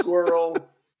to the squirrel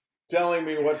telling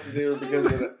me what to do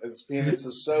because its penis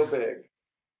is so big.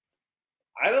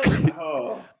 I don't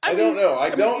know. I know that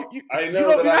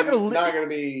I'm not going to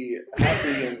be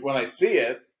happy when I see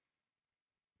it.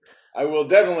 I will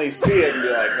definitely see it and be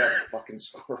like, that fucking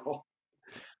squirrel.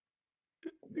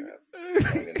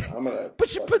 I'm going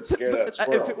to scare that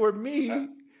squirrel. If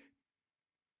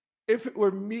it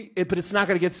were me, but it's not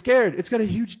going to get scared. It's got a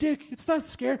huge dick. It's not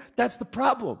scared. That's the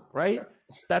problem, right?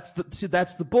 That's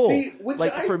the bull. See,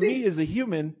 me as a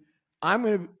human, I'm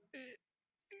going to,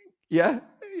 yeah.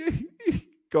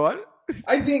 Go on.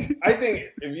 I think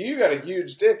if you got a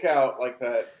huge dick out like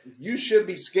that, you should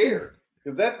be scared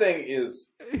because that thing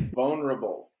is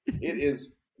vulnerable. It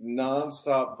is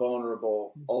nonstop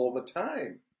vulnerable all the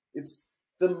time. It's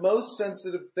the most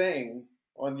sensitive thing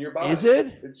on your body. Is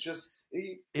it? It's just.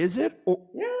 Is it?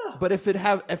 Yeah. But if it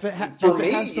has so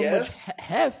much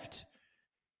heft,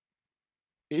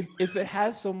 if it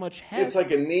has so much heft, it's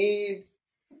like a knee.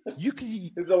 You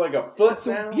can. Is it like a foot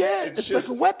now? Yeah, it's just,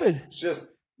 like a weapon. It's just.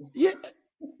 Yeah,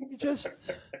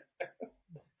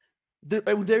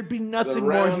 there'd be nothing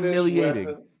more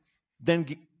humiliating than.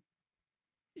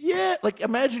 Yeah, like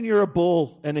imagine you're a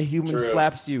bull and a human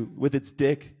slaps you with its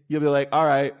dick. You'll be like, all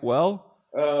right, well,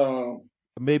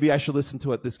 maybe I should listen to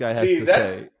what this guy has to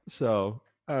say. So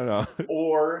I don't know.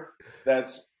 Or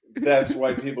that's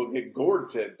why people get gored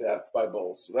to death by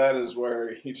bulls. That is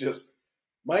where he just.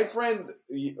 My friend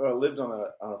lived on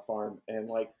a farm, and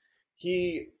like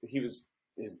he was.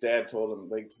 His dad told him,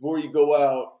 like, before you go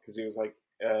out, because he was like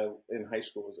in high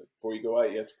school, was like, before you go out,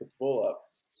 you have to put the bull up.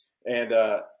 And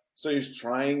so he's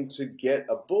trying to get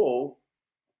a bull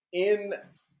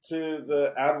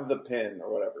out of the pen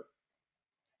or whatever.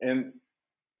 And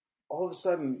all of a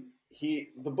sudden,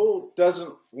 the bull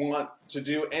doesn't want to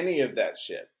do any of that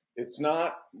shit. It's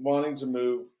not wanting to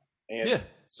move. And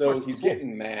so he's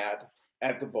getting mad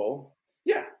at the bull.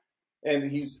 Yeah. And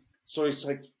he's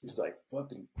like,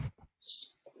 fucking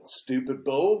stupid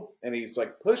bull, and he's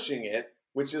like pushing it,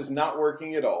 which is not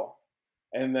working at all.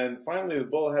 And then finally the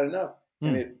bull had enough,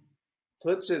 and it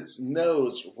puts its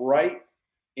nose right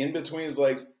in between his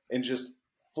legs and just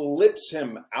flips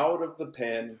him out of the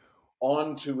pen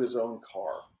onto his own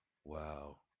car.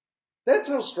 Wow. That's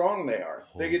how strong they are.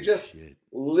 Holy they could just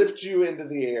lift you into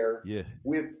the air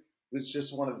with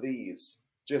just one of these.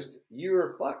 Just,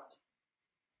 you're fucked.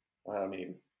 I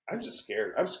mean, I'm just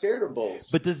scared. I'm scared of bulls.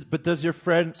 But does your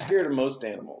friend I'm scared of most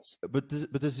animals? But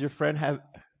does your friend have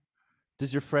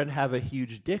a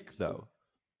huge dick though?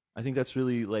 I think that's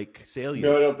really like salient.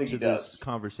 No, I don't think to he this does.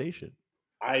 Conversation.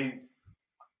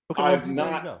 I've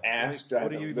not asked. I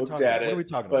haven't looked at it. What are we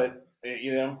talking about?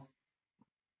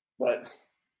 But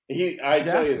I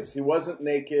tell you this, he wasn't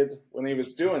naked when he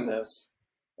was doing this.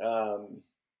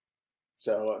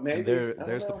 So maybe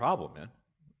there's the problem, man.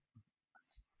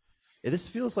 This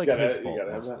feels like his fault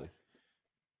mostly.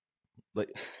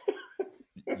 Like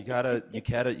you gotta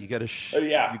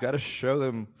show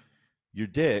them your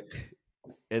dick,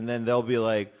 and then they'll be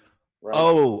like, right.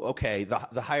 "Oh, okay,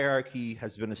 the hierarchy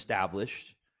has been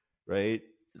established, right?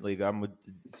 like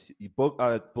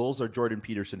Bulls are Jordan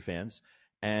Peterson fans,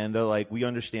 and they're like, we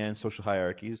understand social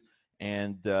hierarchies,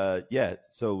 and yeah,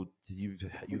 so you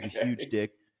have a huge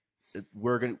dick.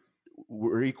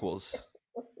 We're equals.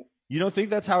 You don't think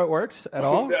that's how it works at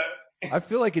all? I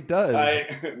feel like it does.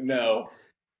 No.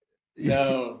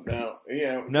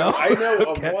 Yeah, no. I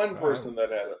know of one person that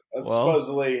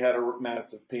supposedly had a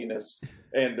massive penis,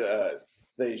 and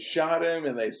they shot him,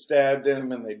 and they stabbed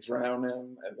him, and they drowned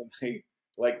him, and then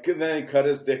they cut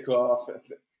his dick off.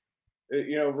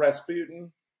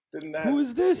 Rasputin. Who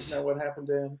is this? Isn't that what happened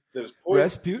to him? There's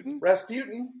Rasputin.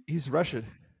 Rasputin. He's Russian.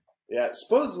 Yeah,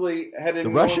 supposedly had an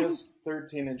enormous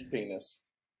 13-inch penis.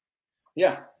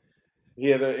 Yeah, he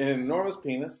had an enormous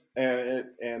penis, and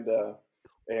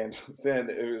then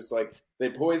it was like they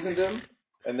poisoned him,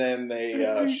 and then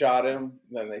they shot him,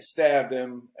 then they stabbed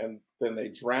him, and then they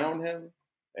drowned him,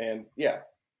 and yeah,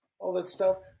 all that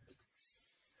stuff.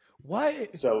 Why?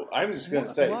 So I'm just going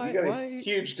to say, if you got a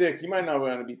huge dick, you might not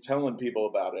want to be telling people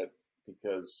about it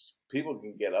because people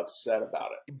can get upset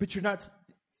about it. But you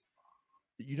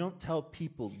don't tell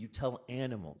people, you tell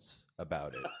animals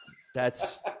about it.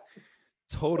 That's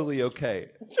totally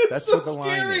okay. That's so what the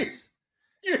line is.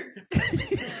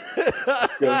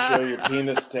 Go show your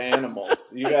penis to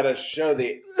animals. You got to show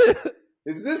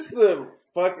Is this the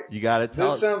fuck? You got to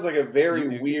tell. This sounds like a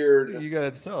very weird. You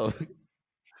got to tell.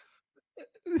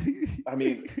 I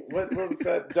mean, what was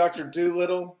that? Dr.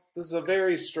 Doolittle? This is a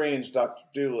very strange Dr.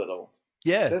 Doolittle.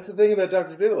 Yeah. That's the thing about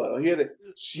Dr. Doolittle. He had a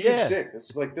huge dick.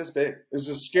 It's like this big. It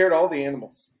just scared all the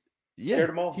animals. Scared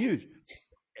them all. Huge.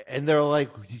 And they're like,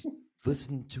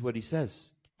 listen to what he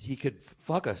says. He could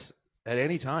fuck us at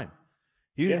any time.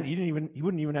 He wouldn't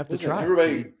even have to try.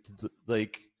 Everybody,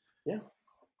 yeah.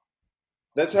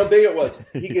 That's how big it was.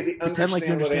 He could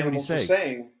understand what animals were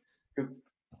saying. Because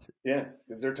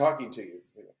they're talking to you.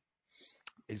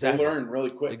 Exactly. They learn really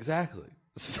quick. Exactly.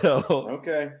 So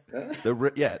okay.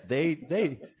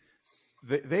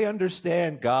 They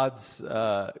understand God's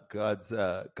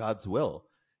will.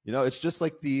 It's just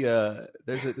like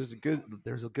there's a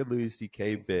good Louis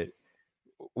C.K. bit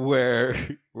where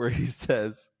he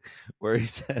says what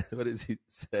does he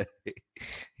say?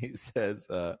 He says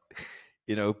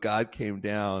God came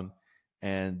down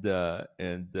and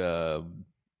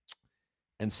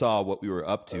saw what we were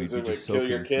up to. He'd be just so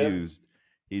confused.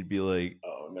 He'd be like,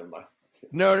 "Oh, never mind."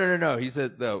 No. He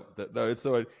said no. It's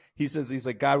so. He says he's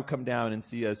like, God would come down and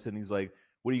see us, and he's like,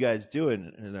 "What are you guys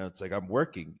doing?" And it's like, "I'm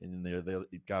working." And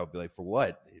God would be like, "For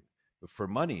what?" "For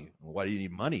money." "Why do you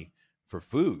need money?" "For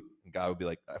food." And God would be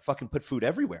like, "I fucking put food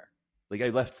everywhere. Like I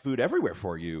left food everywhere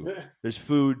for you. There's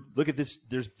food. Look at this.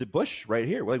 There's the bush right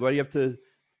here. Like why do you have to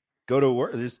go to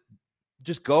work?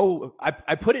 Just go.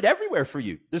 I put it everywhere for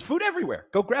you. There's food everywhere.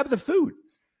 Go grab the food.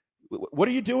 What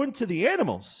are you doing to the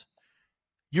animals?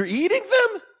 You're eating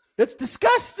them? That's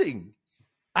disgusting.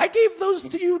 I gave those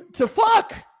to you to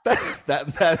fuck."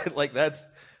 That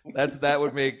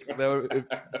would make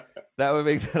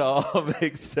that all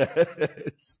make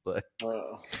sense. Like,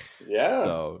 yeah.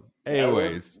 So,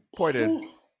 anyways, point is,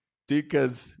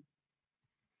 because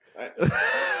I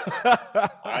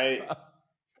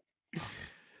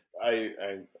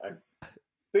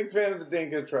big fan of the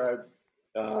Dinka tribe.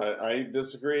 I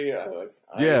disagree. I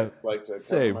like to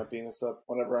cover my penis up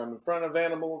whenever I'm in front of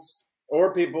animals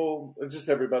or people, or just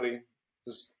everybody.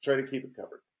 Just try to keep it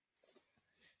covered.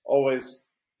 Always.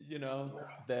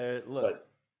 Look.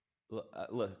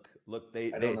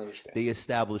 They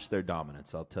established their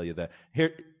dominance. I'll tell you that.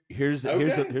 Here's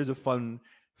a fun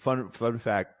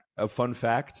fact. A fun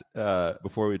fact.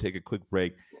 Before we take a quick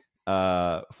break.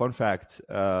 Fun fact.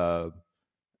 My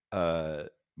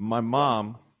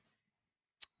mom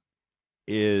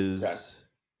is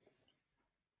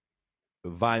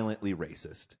violently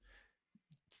racist.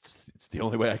 It's the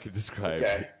only way I can describe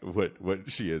what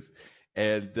she is.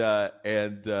 And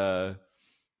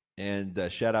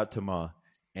shout out to Ma.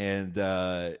 And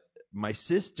my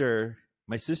sister's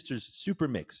super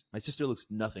mixed. My sister looks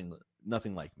nothing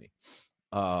like me.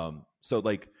 So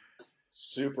like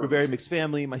we're a very mixed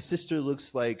family. My sister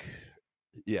looks like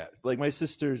my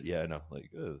sister's I know, like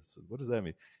what does that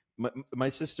mean? My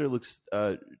sister looks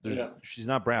she's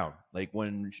not brown. Like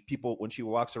when she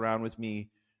walks around with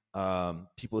me,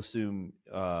 people assume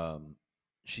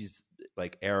she's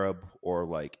like Arab or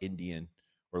like Indian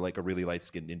or like a really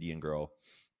light-skinned Indian girl.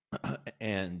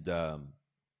 and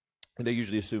they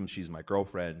usually assume she's my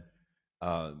girlfriend,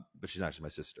 but she's not. She's my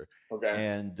sister. Okay.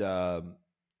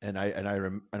 And I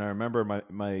remember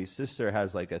my sister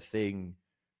has like a thing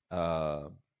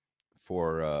for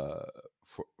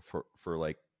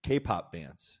like K-pop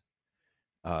bands,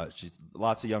 She's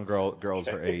lots of young girls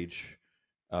her age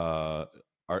are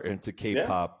into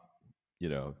K-pop,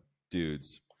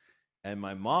 dudes. And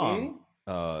my mom,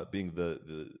 being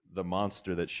the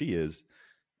monster that she is,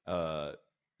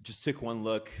 just took one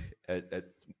look at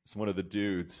one of the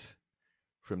dudes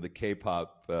from the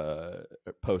K-pop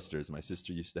posters my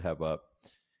sister used to have up,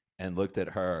 and looked at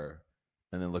her,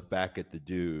 and then looked back at the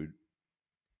dude,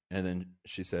 and then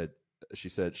she said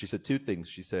two things.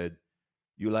 She said,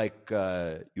 "You like,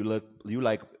 and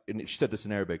she said this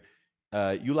in Arabic.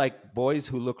 You like boys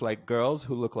who look like girls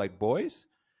who look like boys?"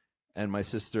 And my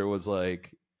sister was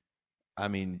like, "I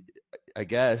mean, I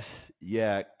guess,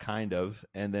 yeah, kind of."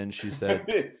 And then she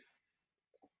said,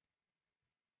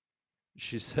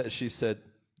 she said,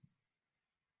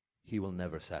 "He will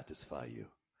never satisfy you."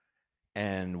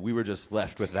 And we were just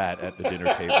left with that at the dinner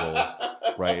table,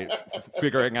 right?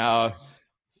 Figuring out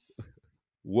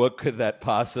what could that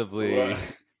possibly.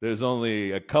 Right. There's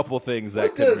only a couple things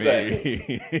that could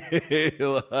be.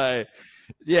 Like,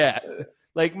 yeah.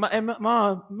 Like,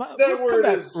 mom, that word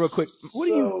is real quick.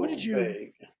 What did you?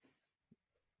 Vague.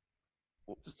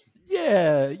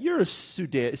 Yeah, you're a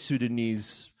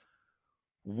Sudanese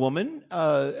woman,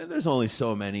 and there's only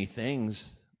so many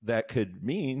things that could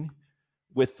mean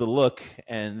with the look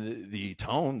and the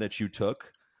tone that you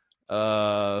took.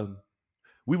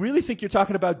 We really think you're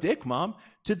talking about dick, Mom.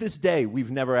 To this day,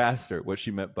 we've never asked her what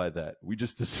she meant by that. We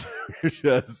just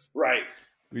right.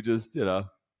 We just,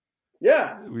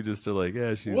 yeah. We just are like,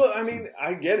 yeah, she's. Well, I mean,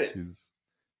 I get it.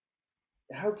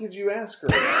 How could you ask her?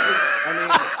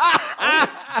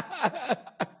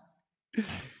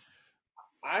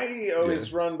 I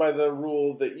always run by the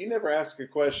rule that you never ask a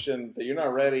question that you're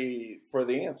not ready for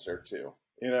the answer to.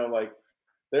 Like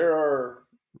there are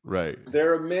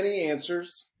many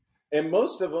answers, and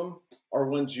most of them are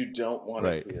ones you don't want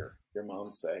to hear your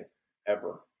mom say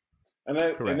ever. And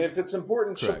if it's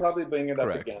important, she'll probably bring it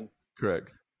up again.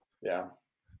 Correct. Yeah.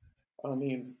 I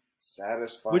mean,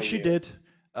 satisfy. Which she did.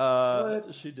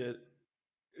 What? She did.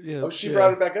 Yeah. Oh, she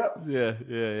brought it back up. Yeah.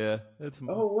 That's.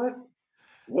 Oh, what?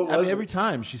 Every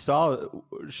time she saw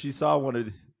one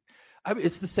of.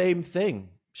 It's the same thing.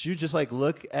 She would just like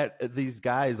look at these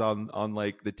guys on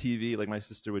like the TV. Like my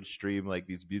sister would stream like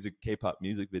these K-pop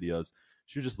music videos.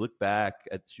 She would just look back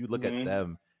at. She would look at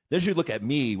them. Then she would look at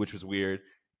me, which was weird.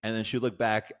 And then she would look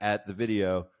back at the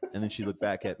video, and then she'd look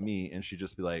back at me, and she'd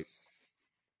just be like.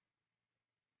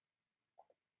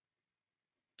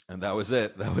 And that was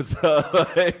it. That was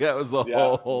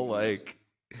the whole like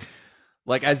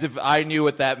as if I knew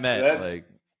what that meant. Like,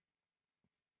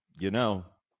 Your mom's.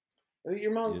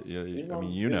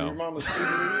 Your mom is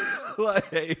Sudanese.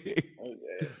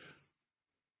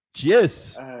 She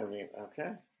is. I mean,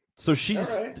 okay. So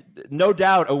she's no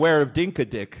doubt aware of Dinka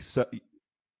Dick. So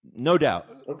no doubt.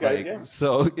 Okay.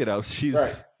 So she's.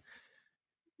 Right.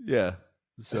 Yeah.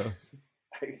 So.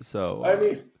 I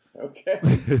mean. Okay.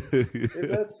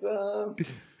 That's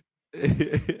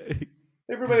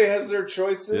everybody has their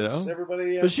choices.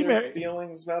 Everybody has their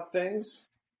feelings about things.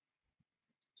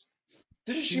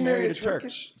 Didn't she marry a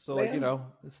Turkish? So man?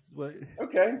 that's what.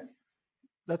 Okay.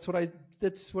 That's what I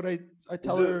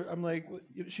tell her. I'm like,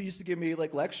 she used to give me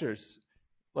like lectures.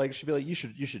 Like she'd be like, you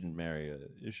shouldn't marry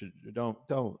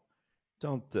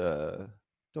don't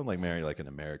like marry like an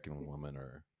American woman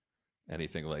or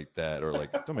anything like that, or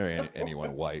like don't marry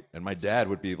anyone white. And my dad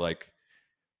would be like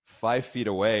 5 feet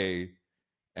away,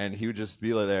 and he would just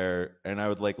be there, and I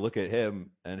would like look at him,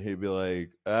 and he'd be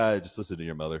like, just listen to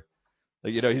your mother.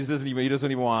 Like he doesn't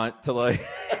even want to like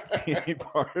be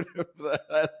part of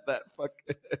that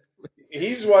fucking.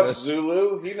 He's watched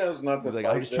Zulu. He knows not to. Like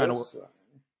I'm just trying to.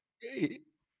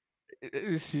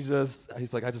 He's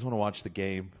like, I just want to watch the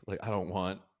game. Like I don't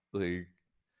want like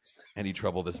any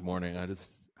trouble this morning. I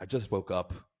just woke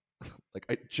up. Like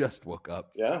I just woke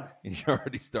up. Yeah. And you're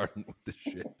already starting with the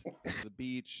shit. The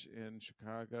beach in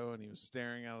Chicago, and he was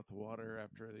staring out at the water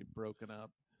after they'd broken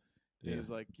up. Yeah. He was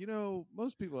like,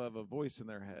 most people have a voice in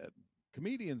their head.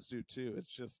 Comedians do too.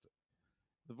 It's just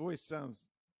the voice sounds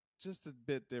just a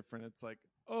bit different. It's like,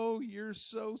 oh, you're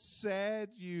so sad,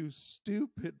 you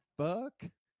stupid fuck.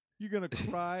 You're going to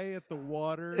cry at the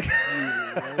water, you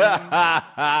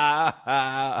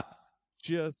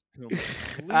just completely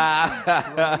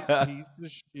right piece of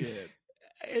shit.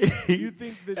 You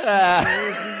think that she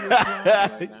knows that you're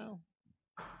crying right now?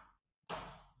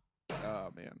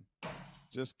 Oh, man.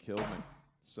 Just killed me.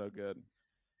 So good.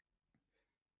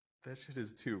 That shit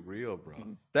is too real,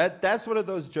 bro. That's one of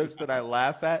those jokes that I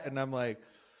laugh at, and I'm like,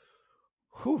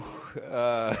 whew.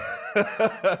 You're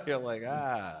like,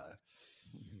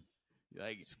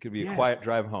 Like, it's gonna be a quiet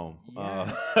drive home.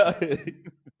 Yes.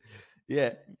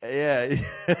 Yeah.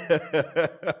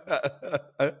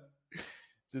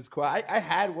 Just quiet. I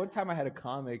had one time. I had a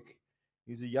comic.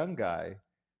 He's a young guy.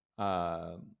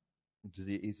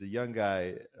 He's a young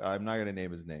guy. I'm not going to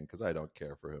name his name because I don't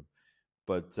care for him.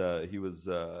 But he was.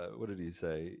 What did he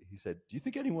say? He said, "Do you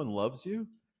think anyone loves you?"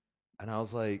 And I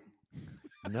was like,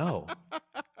 "No."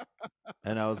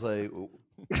 And I was like,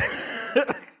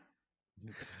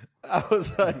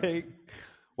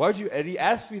 "Why'd you?" And he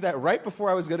asked me that right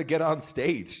before I was going to get on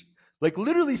stage, like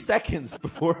literally seconds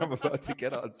before I'm about to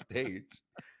get on stage.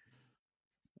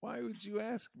 Why would you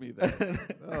ask me that?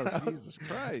 Oh, Jesus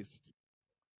Christ!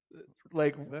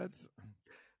 Like that's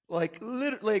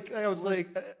literally. I was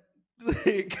like,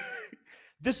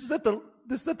 this is at the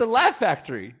Laugh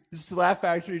Factory. This is the Laugh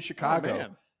Factory in Chicago. Oh,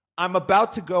 man. I'm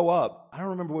about to go up. I don't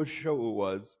remember what show it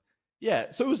was. Yeah,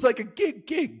 so it was like a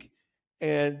gig,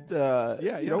 and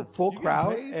full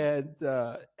crowd, and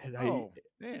the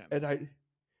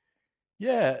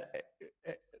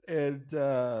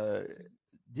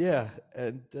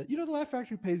Laugh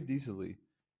Factory pays decently.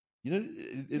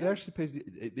 It actually pays.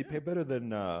 They pay better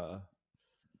than a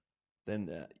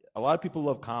lot of people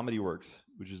love Comedy Works,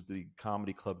 which is the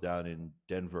comedy club down in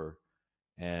Denver,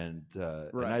 and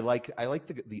I like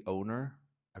the owner.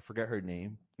 I forget her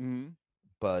name,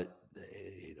 but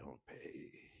they don't pay.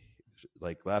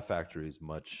 Like Laugh Factory is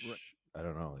much. I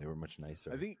don't know. They were much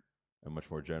nicer. I think. And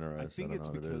much more generous. I think it's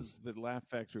because the Laugh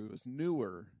Factory was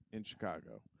newer in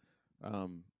Chicago.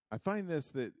 I find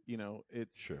that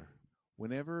it's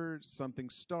whenever something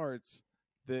starts,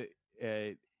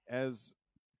 it's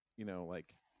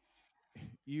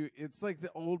like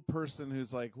the old person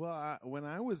who's like, well, when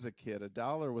I was a kid,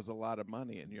 $1 was a lot of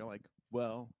money, and you're like,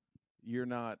 well, you're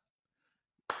not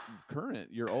current,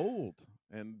 you're old,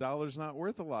 and $1's not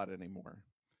worth a lot anymore.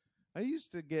 I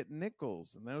used to get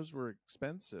nickels, and those were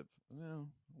expensive.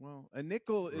 Well, a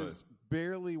nickel is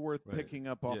barely worth picking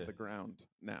up off the ground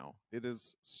now. It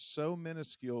is so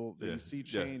minuscule that you see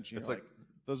change. It's like,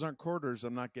 those aren't quarters.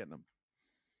 I'm not getting them.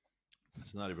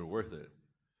 It's not even worth it.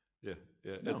 Yeah.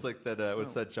 No. It's like that.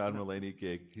 What's that John Mulaney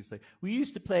gig? He's like, we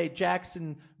used to play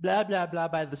Jackson, blah, blah, blah,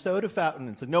 by the soda fountain.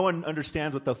 It's like, no one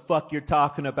understands what the fuck you're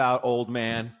talking about, old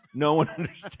man. No one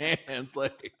understands. So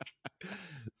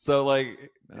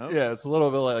it's a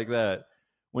little bit like that.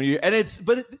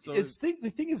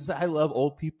 The thing is, I love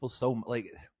old people so much.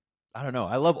 I don't know.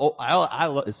 I love.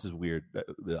 This is weird.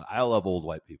 I love old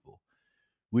white people,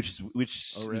 which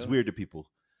is weird to people.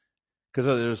 Because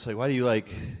they're just like, why do you like?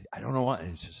 I don't know why.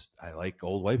 It's just I like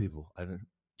old white people.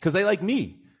 Because they like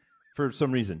me for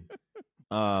some reason,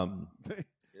 and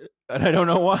I don't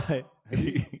know why.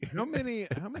 How many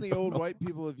old white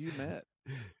people have you met?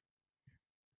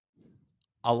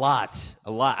 A lot.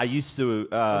 I used to.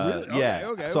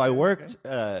 Really? So I worked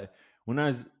when I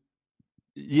was.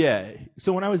 Yeah.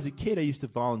 So when I was a kid, I used to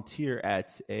volunteer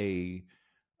at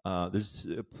there's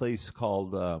a place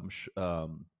called what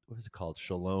is it called?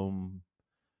 Shalom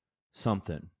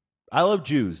something. I love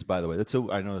Jews, by the way.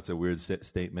 I know that's a weird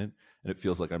statement, and it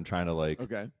feels like I'm trying to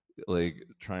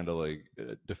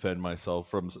defend myself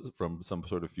from some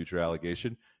sort of future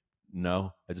allegation.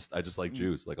 No, I just like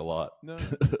Jews a lot. No.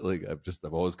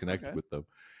 I've always connected with them,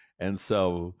 and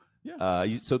so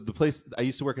so the place I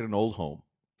used to work at an old home.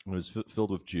 It was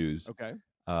filled with Jews. Okay,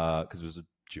 because it was a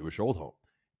Jewish old home,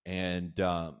 and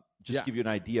just to give you an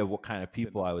idea of what kind of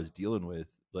people I was dealing with,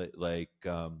 the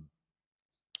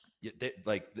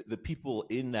people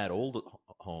in that old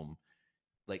home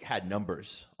had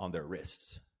numbers on their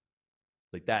wrists.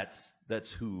 That's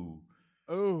who.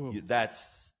 Oh,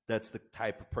 that's the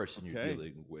type of person you're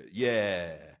dealing with.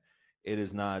 Yeah, it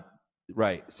is not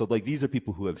right. So these are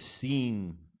people who have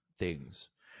seen things,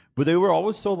 but they were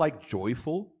always so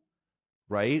joyful,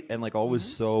 right? And always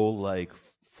so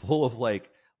full of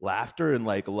laughter and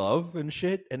love and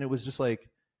shit. And it was just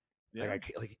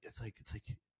it's like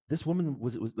this woman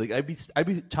was I'd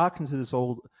be talking to this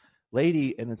old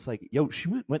lady, and it's like, yo, she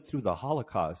went through the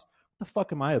Holocaust. What the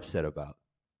fuck am I upset about?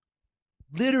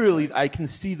 Literally, I can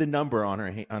see the number on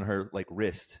her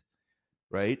wrist,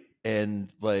 right? And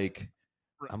I'm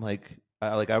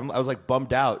I was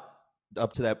bummed out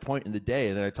up to that point in the day,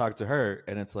 and then I talked to her,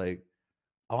 and it's like,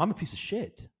 oh, I'm a piece of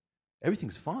shit.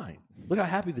 Everything's fine. Look how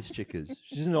happy this chick is.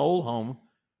 She's in an old home,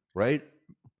 right?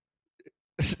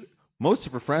 Most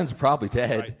of her friends are probably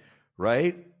dead,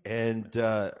 right? And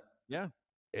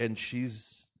and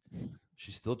she's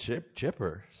still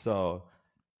chipper. So.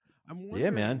 Yeah,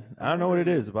 man. I don't know what it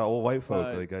is about old white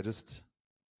folk.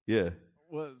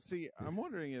 Well, see, I'm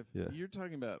wondering if you're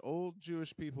talking about old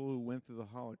Jewish people who went through the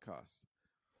Holocaust.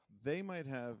 They might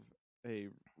have a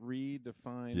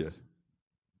redefined,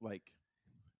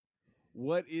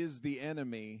 what is the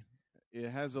enemy? It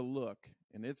has a look,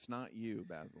 and it's not you,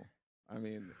 Basil. I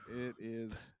mean, it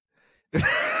is.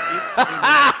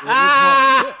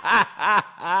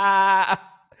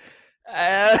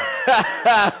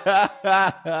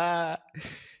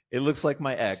 It looks like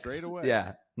my ex. Straight away.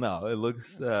 Yeah. No, it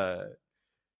looks.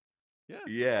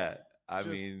 Yeah. I Just,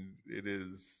 mean, it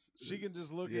is. She can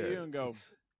just look at you and go,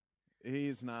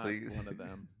 "He's not one of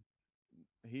them.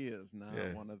 He is not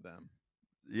one of them."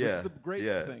 Yeah. Which is the great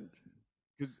thing.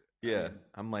 Because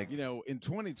I'm like, in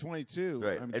 2022,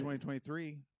 right.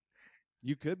 2023,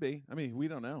 you could be. I mean, we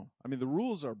don't know. I mean, the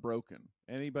rules are broken.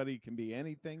 Anybody can be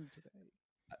anything today.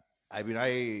 I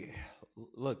mean,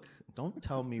 look. Don't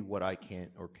tell me what I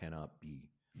can't or cannot be,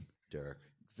 Derek.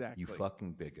 Exactly. You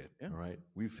fucking bigot. Yeah. All right.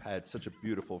 We've had such a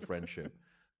beautiful friendship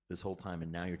this whole time,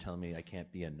 and now you're telling me I can't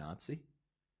be a Nazi?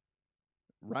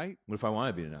 Right? What if I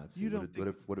want to be a Nazi? You don't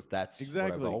what if that's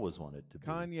exactly what I've always wanted to be?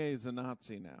 Kanye is a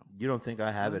Nazi now. You don't think I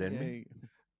have it in me?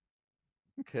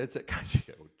 Oh,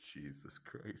 Jesus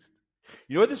Christ.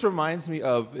 You know what this reminds me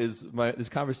of is this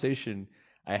conversation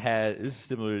I had. This is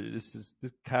similar. This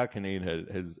Kyle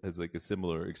Kinane has like a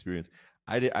similar experience.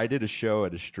 I did a show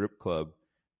at a strip club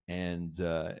and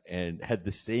had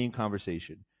the same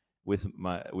conversation with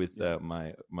my I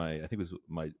think it was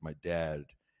my dad,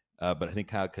 but I think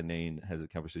Kyle Kinane has a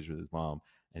conversation with his mom,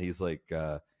 and he's like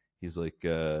I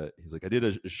did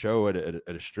a show at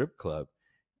a strip club,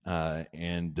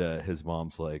 and his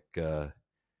mom's like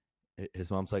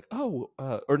oh,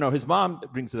 or no, his mom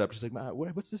brings it up. She's like,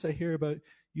 what's this I hear about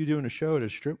you doing a show at a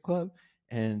strip club?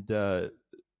 And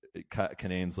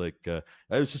Kanane's like, it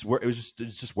was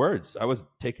just words. I was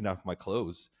taking off my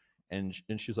clothes, and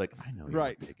she was like, I know you're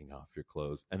not taking off your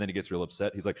clothes. And then he gets real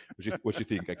upset. He's like, what you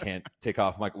think? I can't take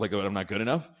off I'm not good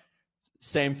enough?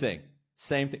 Same thing.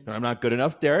 I'm not good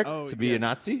enough, Derek, to be a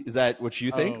Nazi. Is that what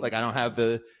you think? Like I don't have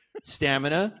the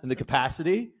stamina and the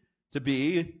capacity to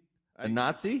be a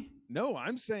Nazi? No,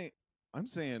 I'm saying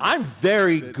I'm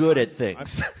very good at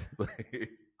things.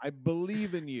 I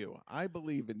believe in you.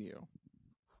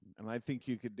 And I think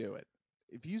you could do it.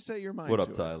 If you set your mind to it. What up,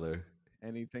 it, Tyler?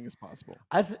 Anything is possible.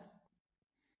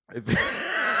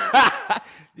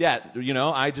 Yeah,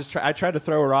 I tried to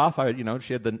throw her off.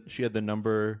 She had the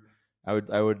number. I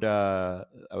would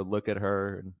look at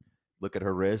her and look at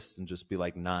her wrists and just be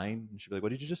like 9, and she'd be like,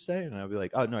 "What did you just say?" And I'd be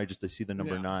like, "Oh no, I see the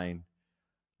number 9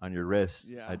 on your wrist."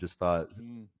 Yeah. I just thought,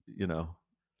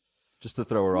 just to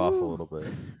throw her off a little bit.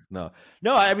 No.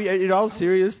 I mean, in all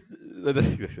serious,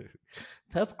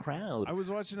 tough crowd. I was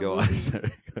watching a movie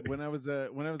when I was a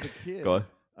kid. Go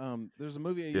on. There's a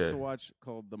movie I used to watch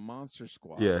called The Monster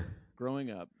Squad. Yeah.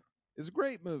 Growing up, it's a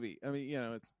great movie. I mean,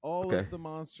 it's all of the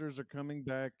monsters are coming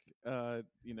back.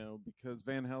 Because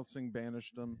Van Helsing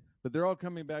banished them, but they're all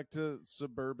coming back to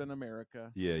suburban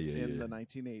America. In the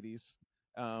 1980s.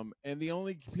 And the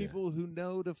only people who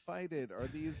know to fight it are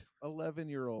these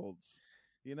 11-year-olds,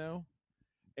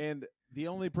 and the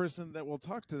only person that will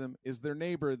talk to them is their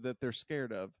neighbor that they're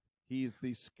scared of. He's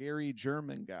the scary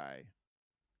German guy.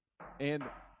 And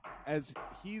as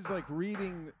he's like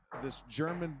reading this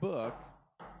German book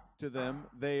to them,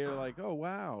 they are like, "Oh,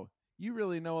 wow, you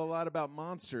really know a lot about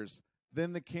monsters."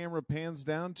 Then the camera pans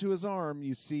down to his arm.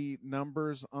 You see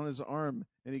numbers on his arm,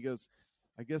 and he goes,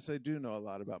 "I guess I do know a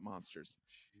lot about monsters."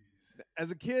 Jeez.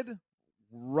 As a kid,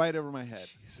 right over my head.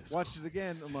 Jesus Watched Christ. It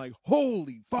again. I'm like,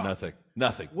 holy fuck.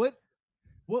 Nothing. What?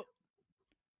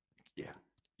 Yeah.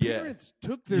 Parents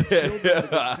took their children to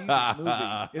go see this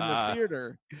movie in the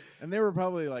theater, and they were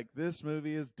probably like, "This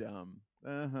movie is dumb.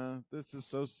 This is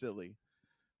so silly."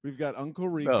 We've got Uncle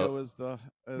Rico as the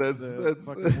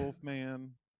fucking wolf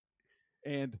man,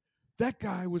 and that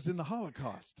guy was in the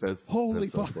Holocaust. Holy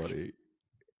fuck. So funny.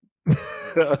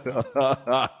 Scared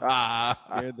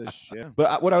the shit.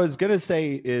 But what I was gonna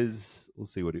say is, we'll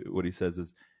see what he says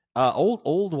is,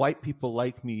 old white people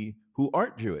like me who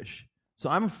aren't Jewish. So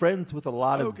I'm friends with a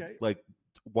lot of like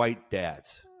white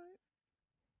dads.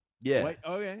 Yeah. White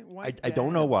I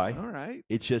don't know why. All right.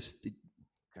 It's just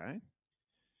okay.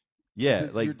 Yeah,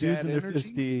 like dudes in their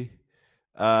 50s.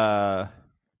 I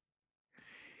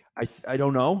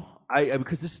don't know. I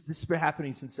because this has been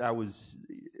happening since I was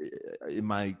in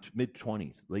my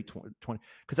mid-20s, late 20.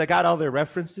 Because I got all their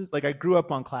references. Like I grew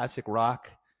up on classic rock,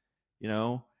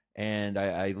 and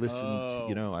I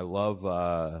listened. I love.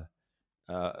 I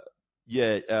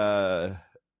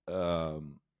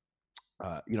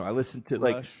listened to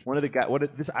like Rush. One of the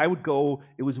guys. I would go.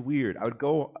 It was weird. I would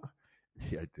go.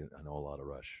 Yeah, I know a lot of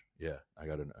Rush. Yeah, I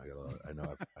know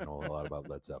a lot about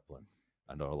Led Zeppelin.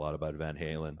 I know a lot about Van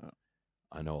Halen.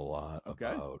 I know a lot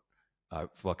about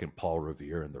fucking Paul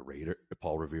Revere and the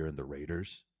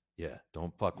Raiders. Yeah,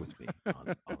 don't fuck with me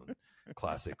on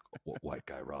classic white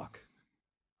guy rock.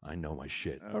 I know my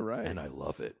shit. All right. And I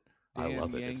love it. Damn, I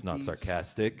love it. Yankees. It's not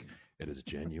sarcastic. It is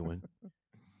genuine.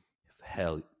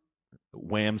 Hell,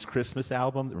 Wham's Christmas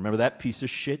album. Remember that piece of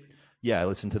shit? Yeah, I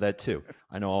listened to that too.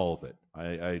 I know all of it.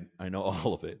 I know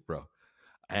all of it, bro.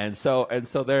 And so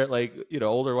they're like,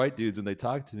 older white dudes, when they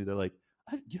talk to me, they're like,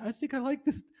 I think I like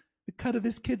the cut of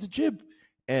this kid's jib.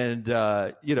 And,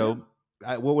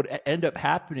 what would end up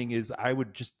happening is I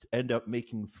would just end up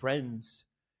making friends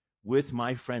with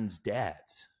my friends'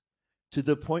 dads to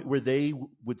the point where they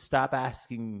would stop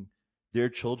asking their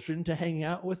children to hang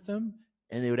out with them.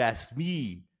 And they would ask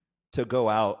me to go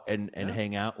out and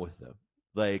hang out with them.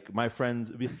 Like my friend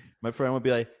would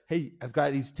be like, "Hey, I've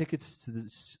got these tickets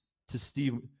to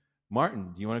Steve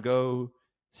Martin. Do you want to go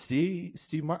see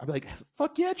Steve Martin?" I'd be like,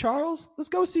 "Fuck yeah, Charles. Let's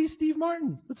go see Steve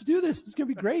Martin. Let's do this. It's going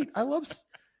to be great. I love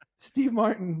Steve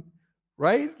Martin."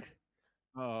 Right?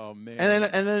 Oh man.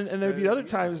 And then there'd be other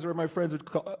times where my friends would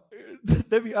call.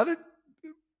 There'd be other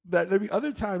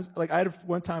times, like I had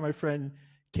one time my friend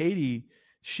Katie,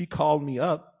 she called me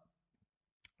up.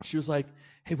 She was like,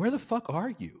 "Hey, where the fuck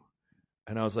are you?"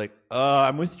 And I was like,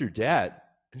 "I'm with your dad."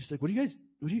 And she's like, what are you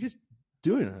guys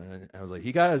doing?" And I was like,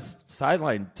 "He got us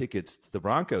sideline tickets to the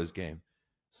Broncos game."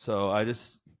 So I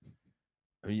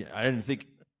didn't think,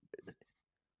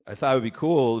 I thought it would be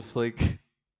cool if like,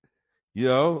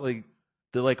 like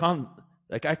they're like on,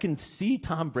 like I can see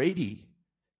Tom Brady,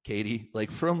 Katie,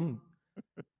 like from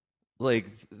like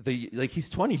he's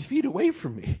 20 feet away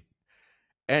from me.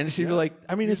 And she'd be like,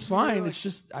 "I mean, it's fine. It's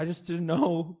just, I just didn't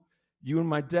know you and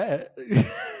my dad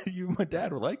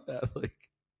were like that." Like,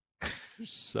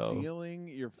 stealing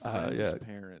your friend's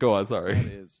parents. Go on, sorry. That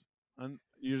is,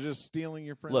 you're just stealing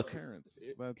your friend's parents.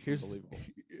 That's unbelievable.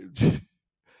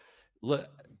 Look,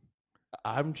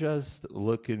 I'm just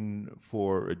looking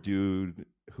for a dude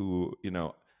who,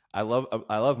 I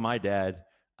love my dad,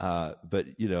 but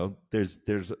there's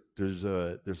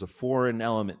a foreign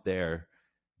element there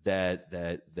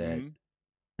that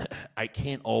I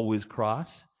can't always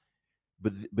cross.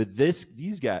 But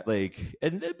these guys, like,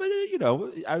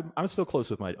 I'm still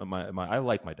close with my I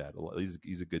like my dad a lot.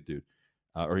 He's a good dude,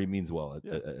 or he means well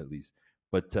at least.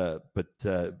 But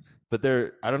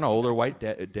they're, I don't know, older white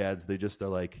dads. They just are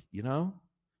like,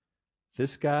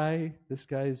 this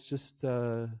guy's just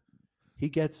he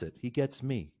gets it. He gets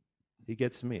me.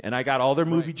 And I got all their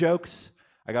movie jokes.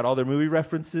 I got all their movie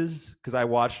references because I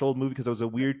watched old movies because I was a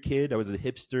weird kid. I was a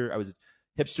hipster. I was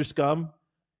hipster scum,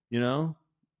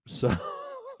 So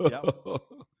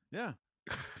yeah.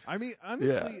 I mean,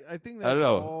 honestly, I think that's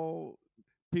all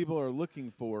people are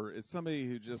looking for is somebody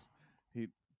who just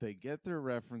they get their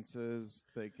references.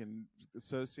 They can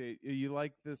associate. You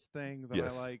like this thing that I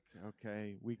like?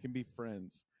 Okay, we can be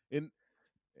friends.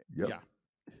 Yeah,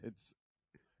 it's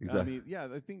exactly. I mean, yeah,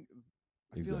 I think.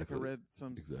 I feel like I read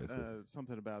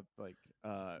something about like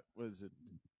what is it?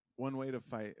 One way to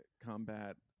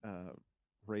combat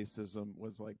racism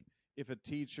was like if a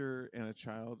teacher and a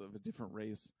child of a different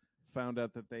race found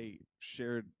out that they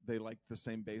liked the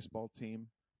same baseball team,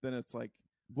 then it's like,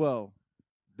 well,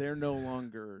 they're no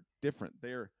longer different.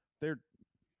 They're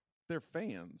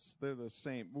fans. They're the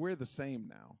same. We're the same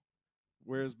now.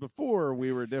 Whereas before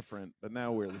we were different, but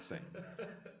now we're the same.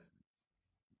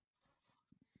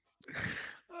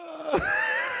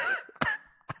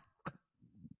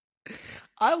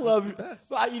 I love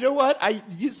you know what?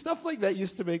 Stuff like that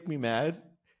used to make me mad.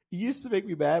 It used to make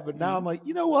me mad, but now I'm like,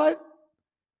 you know what?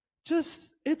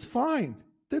 Just it's fine.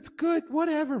 That's good.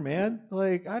 Whatever, man.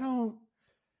 Like I don't,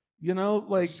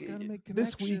 like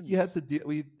this week you had to deal.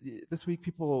 This week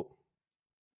people.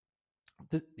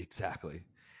 Exactly.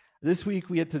 This week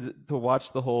we had to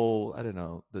watch the whole. I don't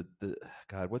know the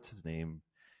God. What's his name?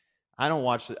 I didn't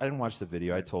watch the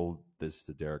video. I told this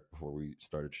to Derek before we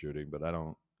started shooting, but I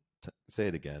don't say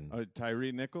it again.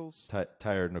 Tyree Nichols.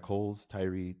 Tyree Nichols.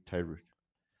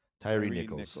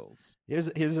 Here's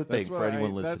the thing for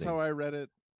anyone listening. That's how I read it.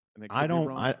 And it could be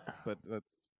wrong, but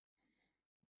that's.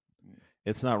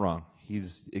 It's not wrong.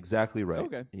 He's exactly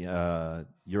right. Okay.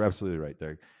 You're absolutely right,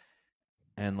 Derek.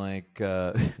 And like,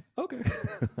 okay,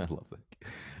 I love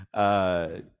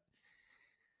that.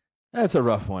 That's a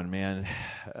rough one, man.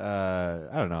 I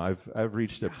don't know. I've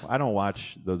reached it. I don't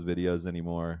watch those videos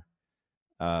anymore.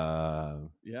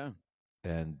 Yeah.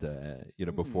 And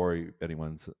before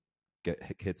anyone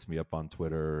hits me up on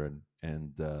Twitter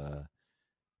and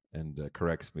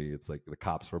corrects me, it's like the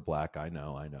cops were black. I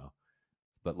know.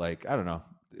 But like, I don't know.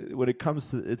 When it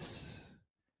comes to it's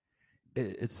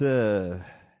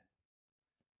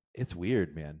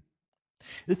weird, man.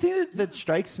 The thing that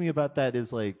strikes me about that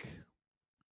is like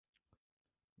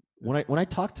when I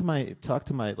talk to my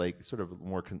like sort of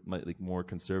more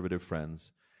conservative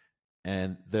friends,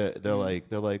 and they're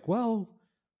like, well,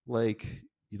 like,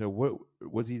 you know, what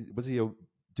was he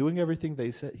doing everything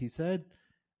he said?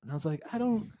 And I was like,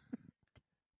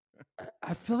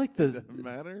 I feel like doesn't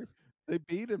matter. They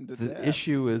beat him to death. The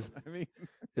issue is, I mean,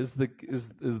 is the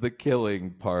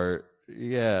killing part.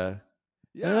 Yeah.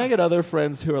 And then I get other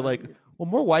friends who are like, well,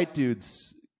 more white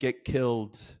dudes get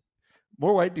killed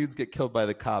by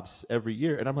the cops every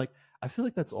year. And I'm like, I feel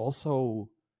like that's also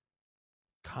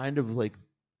kind of like,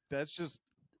 that's just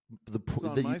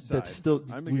on my side. That's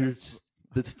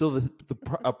still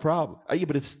a problem. Yeah,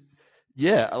 but it's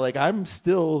like I'm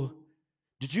still.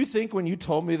 Did you think when you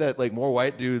told me that like more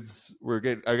white dudes are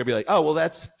gonna be like, oh well,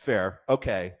 that's fair,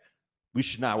 okay, we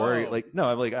should not worry? Like,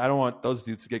 no, I'm like, I don't want those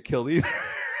dudes to get killed either.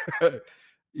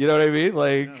 You know what I mean?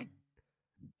 Like,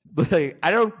 like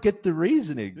I don't get the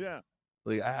reasoning. Yeah,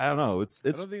 like I don't know. It's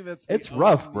I don't think that's it's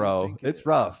rough, bro. It's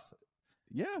rough.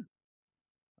 Yeah,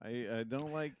 I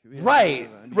don't like right.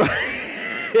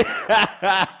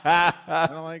 I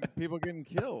don't like people getting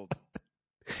killed.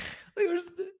 I'm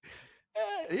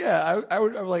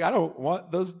like, I don't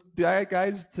want those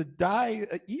guys to die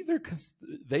either, because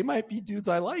they might be dudes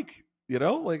I like, you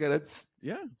know, like it's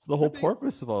the whole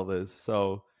purpose of all this.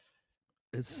 So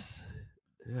it's.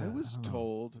 I was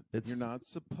told you're not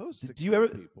supposed to kill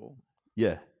people.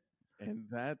 Yeah, and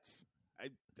that's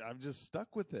I've just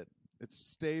stuck with it. It's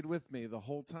stayed with me the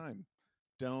whole time.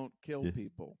 Don't kill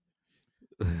people.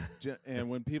 And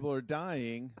when people are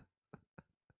dying,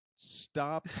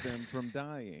 stop them from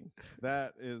dying.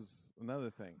 That is another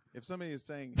thing. If somebody is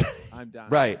saying, I'm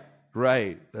dying.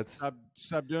 Right. That's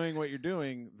stop doing what you're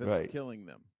doing. That's killing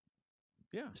them.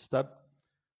 Yeah. Stop.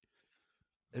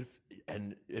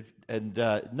 And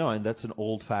that's an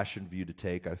old-fashioned view to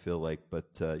take, I feel like.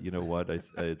 But you know what? I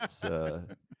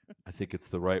think it's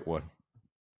the right one.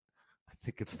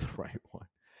 Because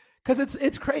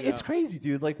it's crazy. It's crazy,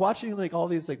 dude. Like watching like all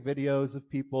these like videos of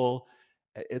people.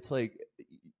 It's like,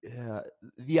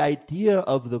 the idea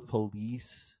of the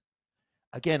police.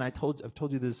 Again, I've told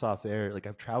you this off air. Like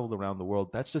I've traveled around the world.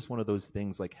 That's just one of those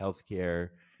things, like healthcare,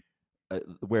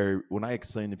 where when I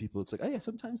explain to people, it's like, oh yeah,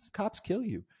 sometimes the cops kill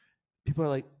you. People are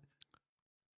like,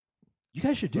 you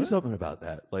guys should do something about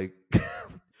that. Like,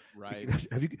 right?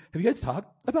 Have you guys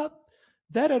talked about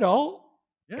that at all?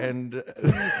 Yeah. And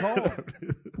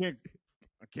I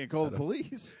can't call the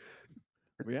police.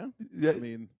 Yeah. I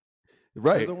mean,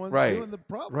 right. They're the ones doing the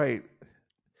problem. Right.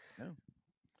 Yeah.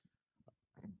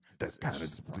 That's kind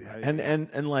of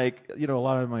and like, you know, a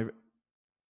lot of my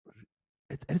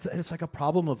it's like a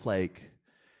problem of like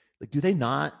do they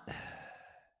not?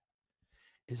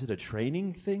 Is it a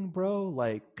training thing, bro?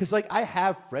 Like, because like I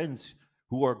have friends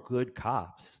who are good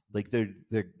cops. Like they're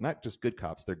not just good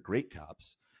cops; they're great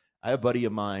cops. I have a buddy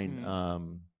of mine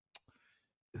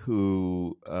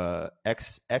who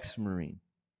ex-Marine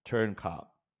turned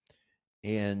cop,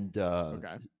 and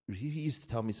he used to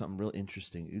tell me something real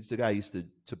interesting. He's the guy I used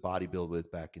to bodybuild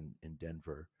with back in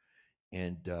Denver,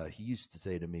 and he used to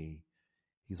say to me,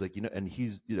 he's like, you know, and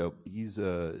he's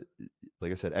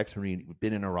like I said, ex-Marine,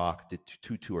 been in Iraq, did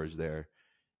two tours there,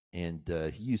 and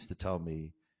he used to tell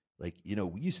me, like, you know,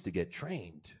 we used to get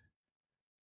trained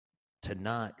to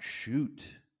not shoot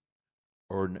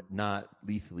or not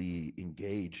lethally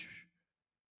engage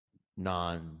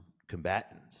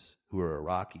non-combatants who are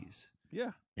Iraqis.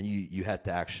 Yeah, and you had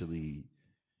to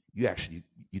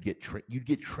you'd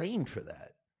get trained for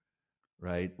that,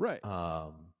 right? Right.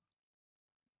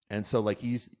 And so like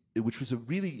which was a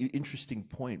really interesting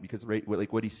point, because right,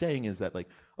 like what he's saying is that like,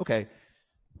 okay,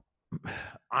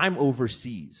 I'm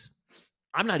overseas.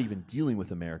 I'm not even dealing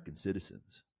with American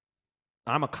citizens.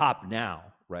 I'm a cop now,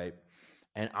 right?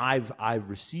 And I've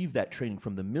received that training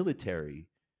from the military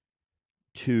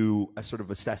to sort of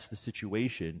assess the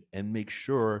situation and make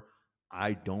sure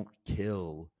I don't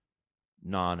kill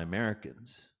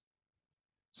non-Americans.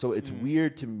 So it's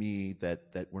weird to me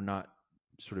that we're not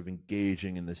sort of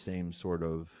engaging in the same sort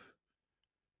of,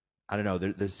 I don't know,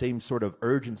 the same sort of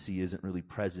urgency isn't really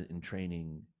present in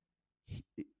training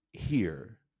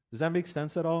here. Does that make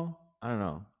sense at all? I don't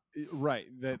know. Right.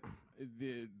 That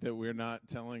we're not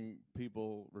telling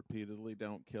people repeatedly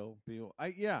don't kill people.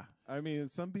 I mean,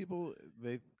 some people,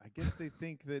 I guess they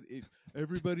think that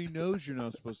everybody knows you're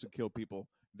not supposed to kill people.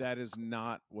 That is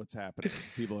not what's happening.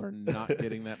 People are not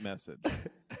getting that message.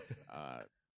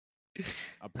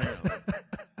 Apparently.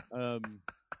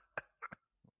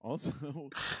 Also,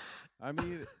 I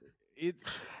mean, it's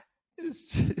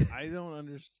I don't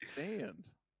understand.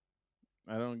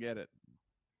 I don't get it.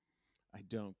 I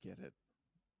don't get it.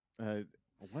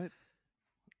 What?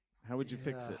 How would you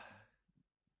fix it?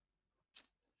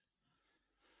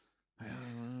 I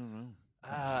don't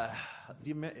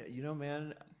know.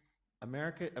 Man,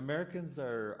 Americans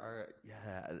are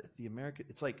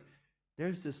it's like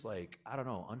there's this like, I don't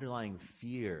know, underlying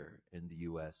fear in the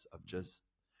US of just,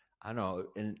 I don't know,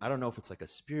 and I don't know if it's like a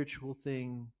spiritual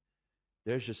thing.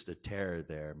 There's just a terror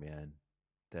there, man,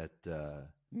 that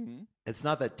it's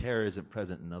not that terror isn't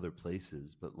present in other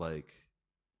places, but like,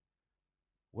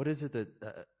 what is it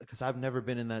that, because I've never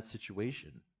been in that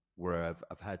situation where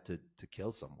I've had to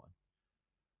kill someone.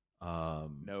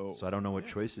 No. So I don't know what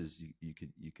choices you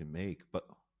can make, but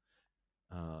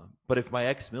if my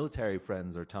ex-military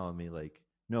friends are telling me like,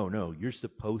 no, you're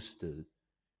supposed to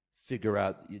figure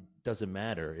out, it doesn't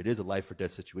matter. It is a life or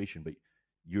death situation, but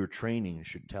your training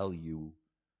should tell you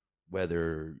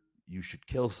whether you should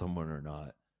kill someone or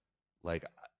not. Like,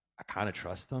 I kind of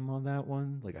trust them on that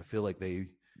one. Like, I feel like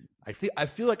I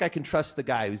feel like I can trust the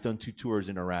guy who's done 2 tours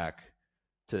in Iraq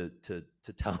to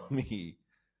tell me,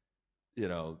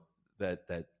 that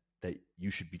you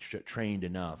should be trained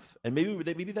enough. And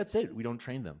maybe that's it. We don't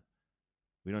train them.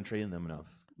 We don't train them enough.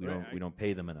 We don't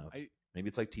pay them enough. Maybe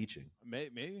it's like teaching.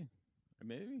 Maybe.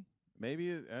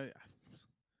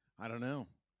 I don't know.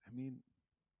 I mean,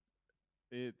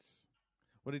 it's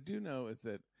what I do know is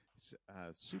that it's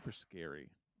super scary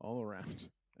all around.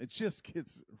 It just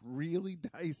gets really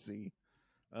dicey,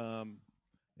 and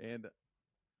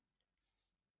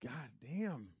god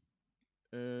damn,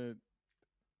 they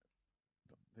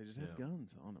just have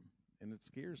guns on them, and it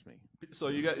scares me. So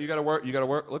you got to work.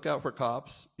 Look out for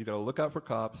cops. You got to look out for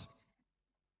cops.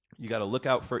 You got to look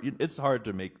out for. It's hard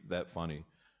to make that funny,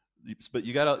 but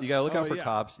you got to look out for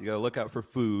cops. You got to look out for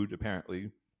food.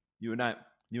 Apparently, you and I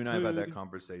have had that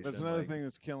conversation. That's another thing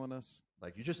that's killing us.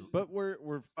 Like you just, but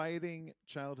we're fighting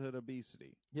childhood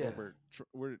obesity. Yeah,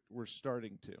 we're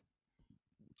starting to.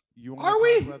 You want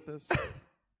to talk about this?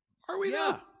 Are we?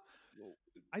 Yeah.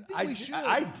 I think we should.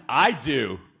 I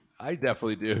do. I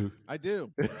definitely do. I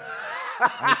do.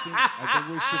 I think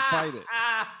we should fight it.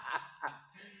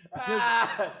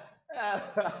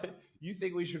 You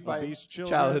think we should fight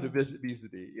childhood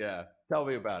obesity? Yeah. Tell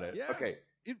me about it. Yeah. Okay.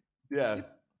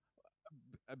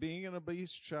 Being an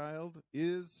obese child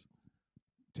is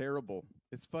terrible.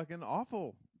 It's fucking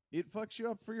awful. It fucks you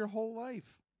up for your whole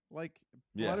life. Like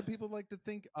a lot of people like to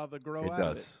think, they'll grow out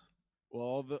of it.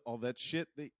 Well, all that shit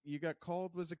that you got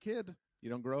called was a kid. You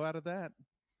don't grow out of that.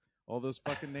 All those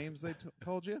fucking names they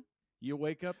called you. You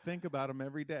wake up, think about them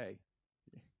every day.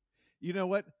 You know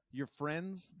what? Your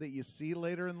friends that you see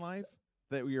later in life,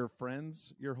 that were your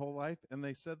friends your whole life, and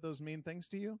they said those mean things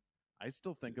to you, I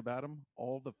still think about them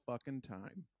all the fucking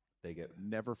time.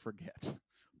 Never forget.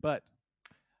 But,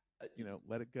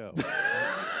 let it go.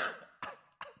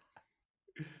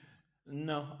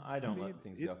 No, I don't let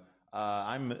things go.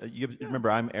 Remember,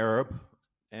 I'm Arab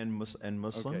and Muslim,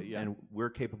 okay, and we're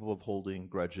capable of holding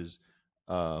grudges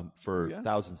for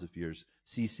thousands of years.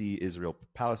 CC, Israel,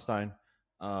 Palestine.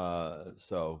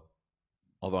 So,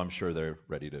 although I'm sure they're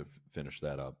ready to finish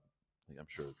that up, I'm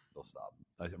sure they'll stop.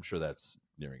 I'm sure that's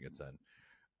nearing its end.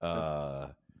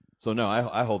 So no,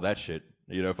 I hold that shit.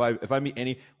 If I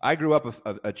meet I grew up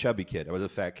a chubby kid. I was a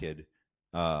fat kid.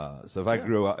 So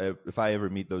if I ever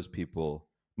meet those people,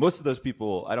 most of those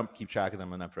people, I don't keep track of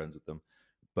them. I'm not friends with them,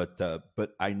 but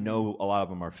I know a lot of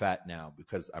them are fat now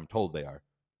because I'm told they are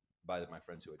by my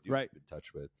friends who I do keep in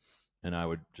touch with, and I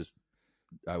would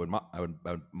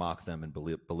mock them and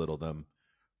belittle them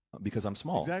because I'm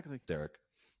small. Exactly, Derek.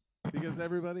 Because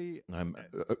everybody, I'm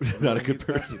not a good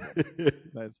person.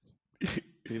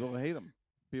 People hate them.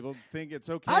 People think it's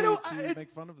okay to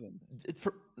make fun of them.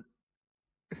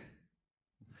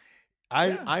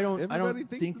 I don't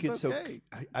think it's okay.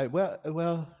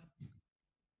 Well,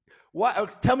 why?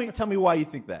 Tell me why you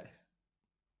think that.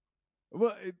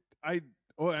 Well,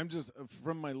 I'm just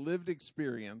from my lived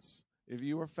experience. If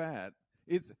you are fat,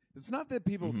 it's not that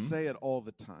people say it all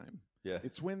the time. Yeah,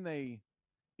 it's when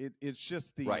it's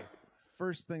just the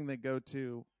first thing they go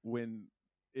to when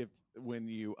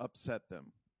you upset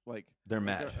them. Like they're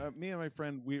mad. Me and my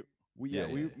friend, me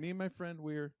and my friend,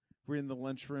 we're in the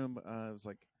lunchroom. It was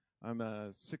like, I'm a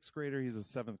 6th grader. He's a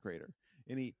 7th grader,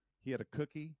 and he had a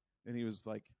cookie, and he was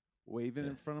like waving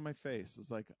in front of my face.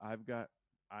 It's like I got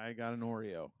an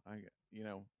Oreo.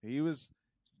 He was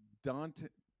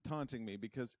taunting me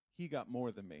because he got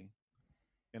more than me,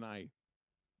 and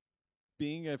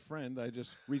being a friend, I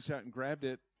just reached out and grabbed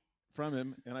it from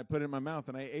him, and I put it in my mouth,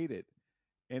 and I ate it,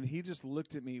 and he just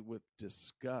looked at me with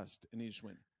disgust, and he just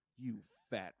went, "You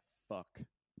fat fuck!"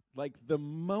 Like the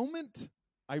moment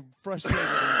I frustrated him.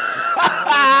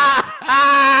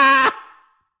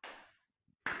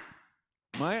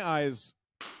 My eyes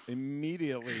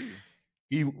immediately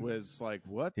he was like,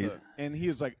 what the? And he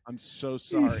was like, I'm so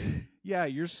sorry. Yeah,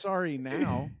 you're sorry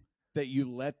now that you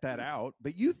let that out,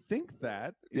 but you think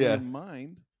that in your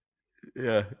mind.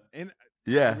 Yeah. And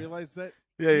I realized that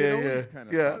he always kind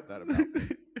of thought that about me.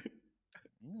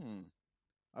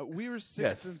 We were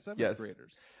 6th and 7th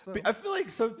graders. So, I feel like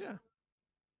so. Yeah.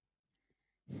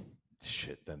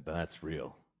 Shit, then that's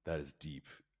real. That is deep.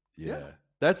 Yeah.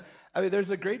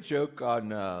 There's a great joke on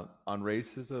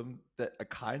racism that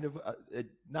kind of it's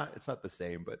not the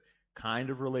same, but kind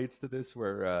of relates to this.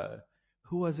 Where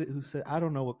who was it who said? I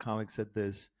don't know what comic said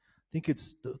this. I think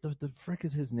it's the frick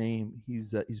is his name.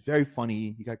 He's very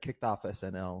funny. He got kicked off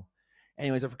SNL.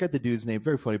 Anyways, I forget the dude's name.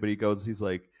 Very funny, but he's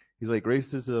like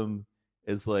racism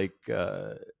is like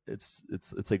it's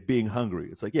like being hungry.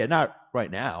 It's like, yeah, not right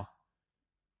now,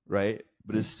 right?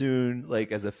 But as soon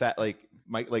as a fat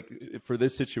for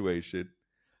this situation,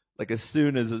 like as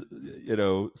soon as a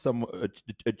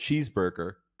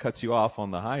cheeseburger cuts you off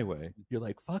on the highway, you're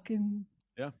like, fucking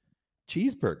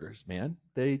cheeseburgers, man.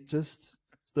 It's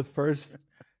the first.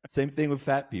 Same thing with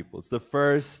fat people. It's the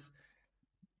first.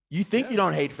 You think you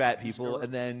don't hate fat people,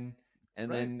 and then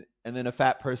a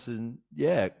fat person,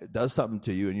 does something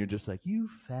to you, and you're just like, you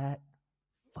fat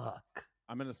fuck.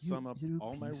 I'm gonna sum up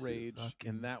all my rage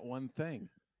in that one thing.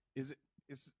 He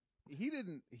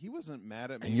wasn't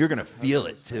mad at me, and you're gonna feel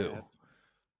it too. Fat.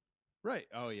 Right?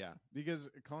 Oh yeah, because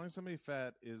calling somebody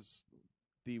fat is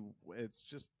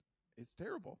it's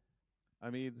terrible.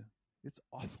 I mean, it's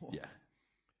awful.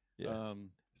 Yeah.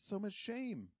 So much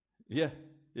shame. Yeah.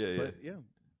 But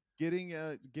getting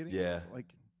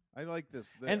like I like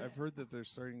this. And I've heard that they're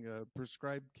starting to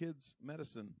prescribe kids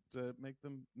medicine to make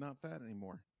them not fat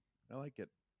anymore. I like it.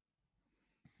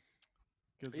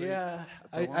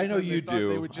 I know you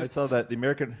do. I saw that the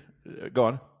American. Go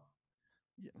on.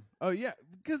 Yeah. Oh yeah,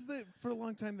 because for a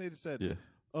long time they just said,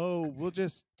 "Oh, we'll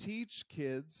just teach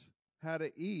kids how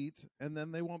to eat, and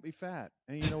then they won't be fat."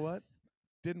 And you know what?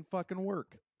 Didn't fucking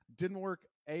work. Didn't work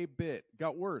a bit.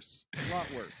 Got worse. A lot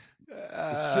worse.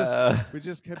 We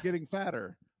just kept getting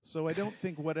fatter. So I don't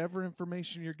think whatever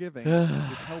information you're giving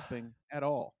is helping at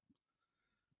all.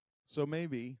 So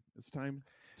maybe it's time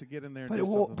to get in there and do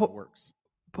something that works.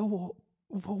 But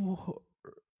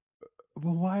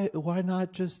why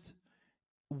not just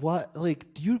what?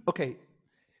 Like, do you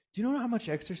know how much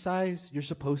exercise you're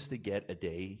supposed to get a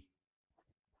day?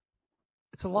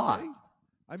 It's a lot.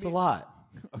 It's a lot.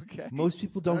 Okay. Most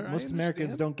people don't. Most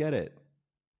Americans don't get it.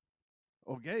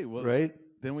 Okay. Well, right.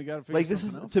 Then we got to figure this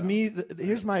is else to out. Me.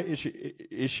 Here's my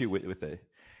issue with it.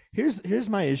 Here's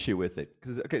my issue with it.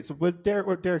 Because what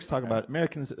Derek's talking about,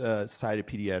 American Society of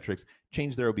Pediatrics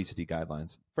changed their obesity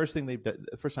guidelines. First time they've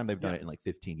done it in like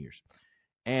 15 years,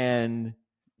 and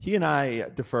he and I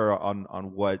differ on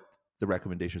what the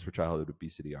recommendations for childhood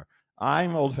obesity are.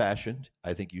 I'm old fashioned.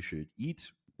 I think you should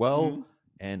eat well,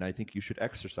 and I think you should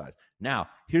exercise. Now,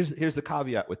 here's the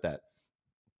caveat with that.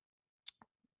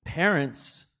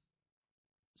 Parents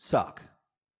suck.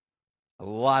 A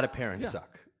lot of parents suck.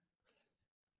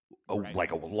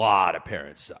 Like a lot of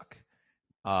parents suck.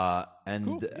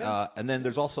 And then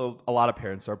there's also a lot of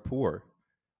parents are poor.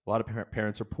 A lot of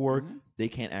parents are poor. Mm-hmm. They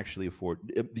can't actually afford.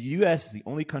 The U.S. is the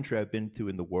only country I've been to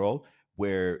in the world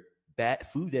where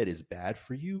food that is bad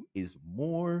for you is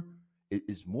more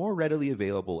readily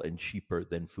available and cheaper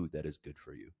than food that is good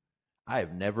for you. I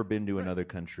have never been to another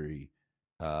country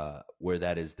where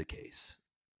that is the case.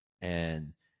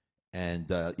 And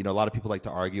a lot of people like to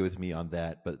argue with me on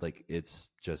that, but like it's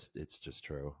just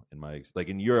true in my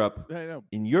in Europe.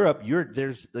 In Europe,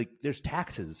 there's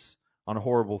taxes on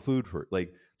horrible food for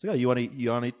like. So you want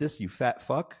to eat this, you fat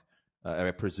fuck.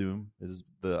 I presume is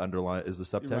the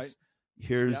subtext. Right.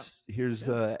 Here's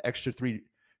extra $3.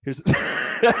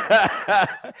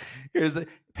 Here's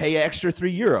pay extra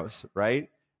 €3, right?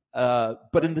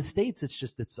 But in the States,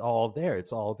 it's all there.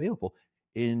 It's all available.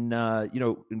 In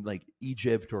in like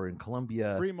Egypt or in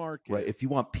Colombia, free market. Right? If you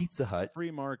want Pizza Hut, free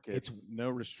market. It's no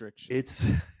restriction. It's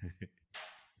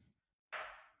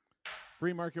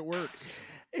free market works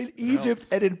in Egypt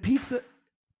and in pizza.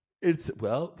 It's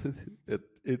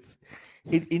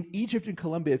in Egypt and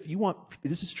Colombia. If you want,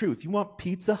 this is true. If you want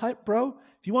Pizza Hut, bro,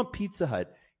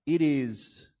 it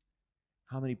is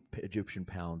how many Egyptian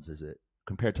pounds is it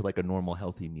compared to like a normal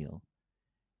healthy meal?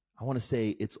 I want to say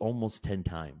it's almost 10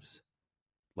 times.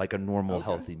 Like a normal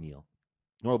healthy meal.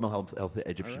 Normal healthy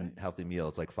Egyptian healthy meal,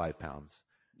 it's like 5 pounds.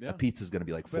 Yeah. A pizza is going to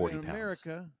be like 40 pounds. In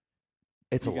America,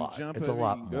 it's a lot. It's a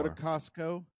lot more. Go to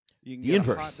Costco. You can get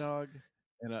a hot dog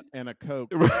and a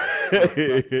Coke Right.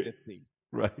 $1.50.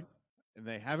 Right. And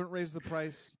they haven't raised the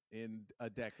price in a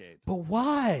decade. But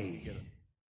why?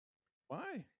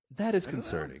 Why? That is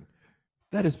concerning.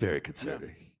 That is very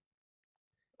concerning. Yeah.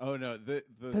 Oh no, the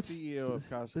CEO of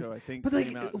Costco, I think,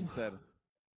 came out and said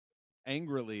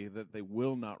angrily that they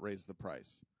will not raise the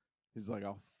price. He's like,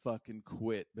 I'll fucking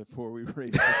quit before we raise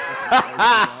the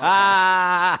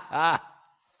price.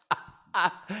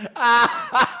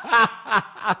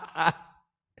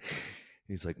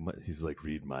 He's like,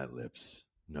 read my lips.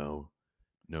 No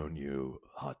new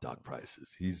hot dog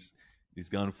prices. He's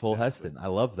gone full Heston. I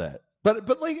love that. But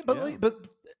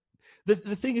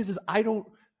the thing is I don't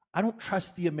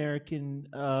trust the American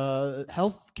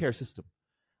healthcare system.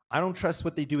 I don't trust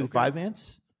what they do with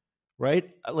Vyvanse, right?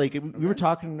 Like we were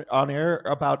talking on air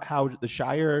about how the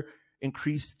Shire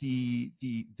increased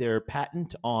their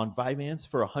patent on Vyvanse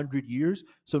for 100 years,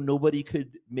 so nobody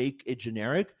could make a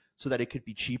generic, so that it could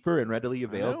be cheaper and readily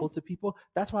available to people.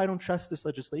 That's why I don't trust this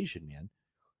legislation, man.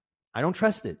 I don't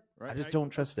trust it. Right. I just don't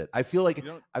trust it. I feel like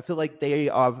they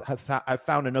have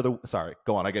found another. Sorry,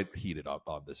 go on. I get heated up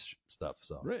on this stuff.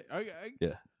 So right, I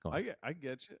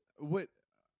get you. What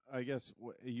I guess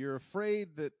you're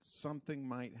afraid that something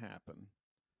might happen,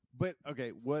 but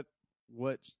okay, what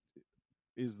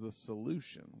is the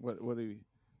solution? What do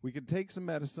we could take some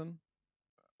medicine,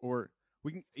 or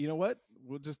we can. You know what?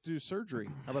 We'll just do surgery.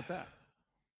 How about that?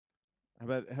 How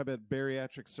about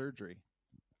bariatric surgery?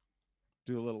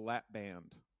 Do a little lap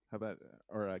band. How about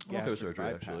or a gastric okay with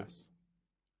surgery, bypass? Actually.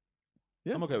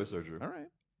 Yeah, I'm okay with surgery. All right,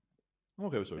 I'm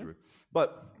okay with surgery,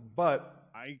 but I'm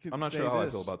not sure how I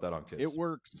feel about that on kids. It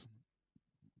works.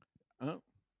 Oh,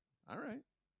 all right.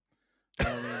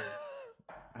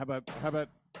 How about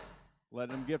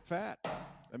letting them get fat?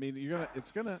 I mean, the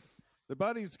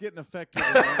body's getting affected.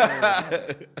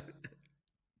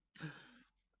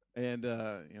 And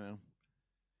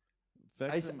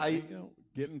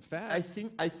getting fat. I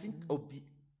think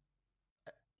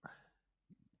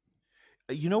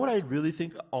you know what I really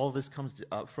think all this comes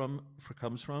from?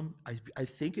 I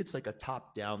think it's like a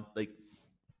top down. Like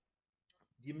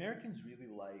the Americans really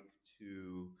like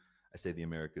to. I say the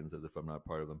Americans as if I'm not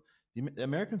part of them. The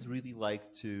Americans really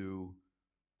like to.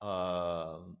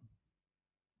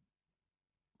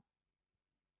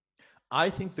 I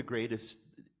think the greatest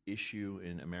issue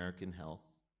in American health,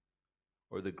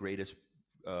 or the greatest,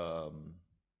 what's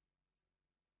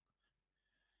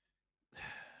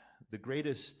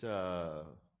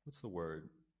the word?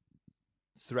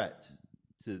 Threat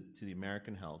to the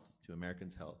American health, to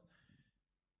Americans' health,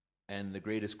 and the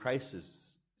greatest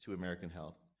crisis to American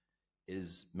health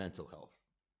is mental health.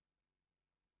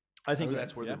 I think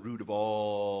that's where the root of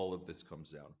all of this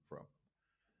comes down from.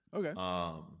 Okay.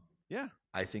 Yeah.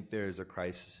 I think there's a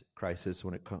crisis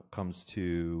when it comes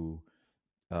to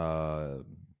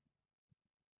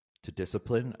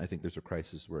discipline. I think there's a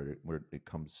crisis where it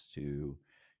comes to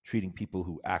treating people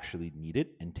who actually need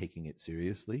it and taking it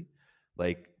seriously.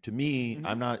 Like to me,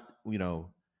 I'm not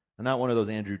one of those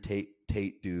Andrew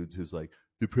Tate dudes who's like,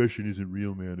 depression isn't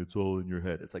real, man. It's all in your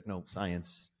head. It's like, no,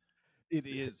 science. It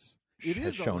is. It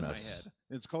is all in my head.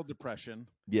 It's called depression.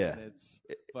 Yeah. And it's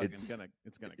gonna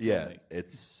kill me.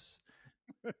 It's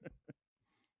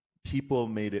people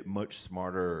made it much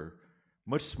smarter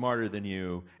than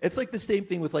you. It's like the same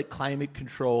thing with like climate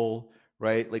control,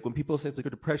 right? Like when people say it's like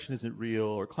depression isn't real,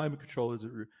 or climate control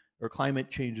isn't real, or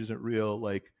climate change isn't real,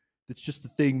 like it's just a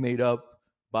thing made up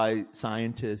by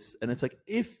scientists. And it's like,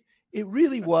 if it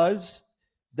really was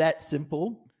that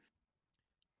simple,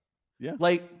 yeah,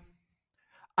 like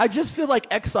I just feel like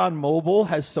ExxonMobil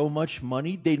has so much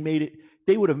money, they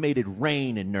would have made it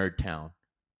rain in Nerd Town,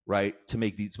 right? To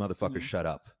make these motherfuckers shut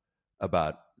up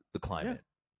about the climate.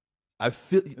 Yeah. I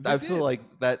feel like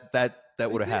that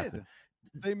would have happened.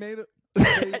 They made it.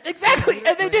 Exactly.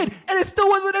 And they did. And it still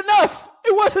wasn't enough.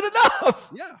 It wasn't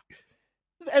enough. Yeah.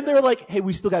 And they were like, hey,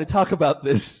 we still got to talk about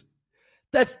this.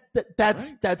 That's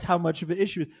how much of an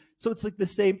issue. So it's like the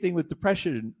same thing with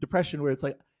depression, where it's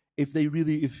like, if we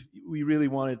really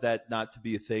wanted that not to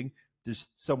be a thing, there's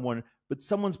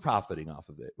someone's profiting off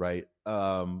of it, right?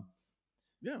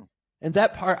 Yeah. And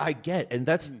that part I get, and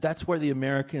that's where the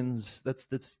Americans.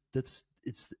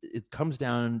 It comes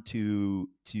down to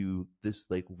this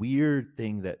like weird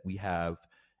thing that we have.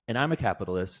 And I'm a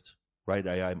capitalist, right?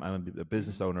 I'm a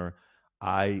business owner.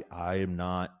 I am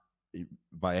not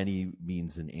by any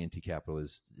means an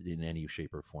anti-capitalist in any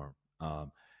shape or form.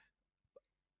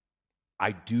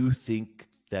 I do think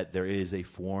that there is a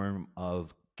form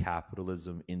of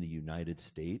capitalism in the United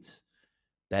States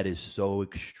that is so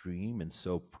extreme and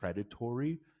so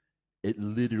predatory, it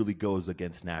literally goes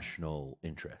against national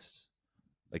interests.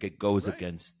 Like it goes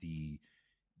against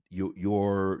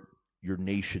your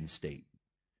nation state,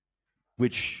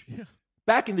 which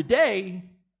back in the day,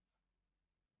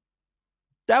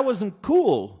 that wasn't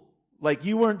cool. Like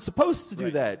you weren't supposed to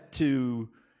do that to,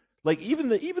 like even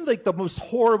like the most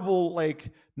horrible like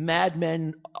Mad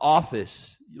Men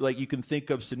office, like you can think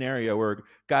of scenario where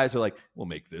guys are like, we'll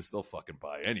make this, they'll fucking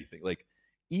buy anything. Like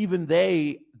even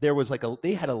they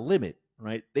had a limit,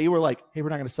 right? They were like, hey, we're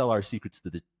not going to sell our secrets to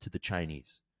the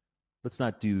Chinese. Let's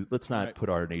not put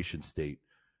our nation state.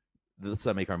 Let's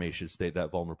not make our nation state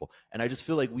that vulnerable. And I just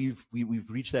feel like we've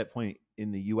reached that point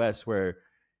in the U.S. where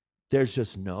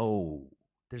there's no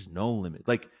limit.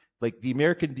 Like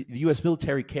the U.S.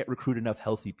 military can't recruit enough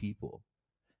healthy people.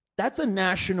 That's a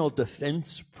national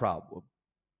defense problem.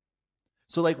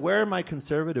 So like, where are my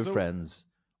conservative friends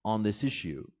on this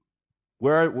issue?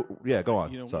 Go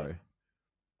on. Sorry.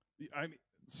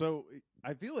 So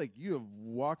I feel like you have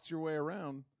walked your way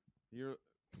around.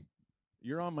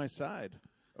 You're on my side.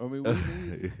 I mean,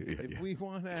 if we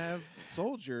want to have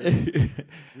soldiers,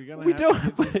 we're gonna have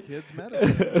to give these kids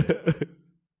medicine.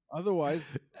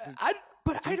 Otherwise, I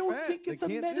don't think it's a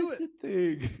medicine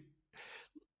thing.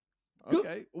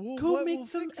 Okay, go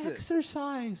make them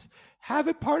exercise. Have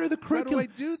it part of the curriculum.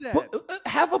 How do I do that?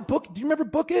 Have a book. Do you remember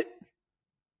Book It?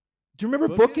 Do you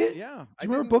remember Book It? Yeah. Do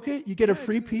you remember Book It? You get a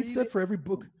free pizza for every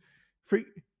book. Free.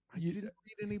 I didn't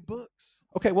read any books.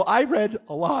 Okay, well, I read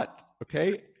a lot.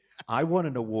 Okay, I won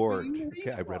an award.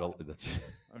 Okay, I read a lot. That's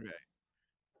okay.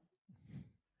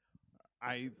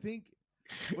 I think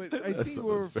what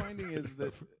we're finding is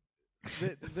that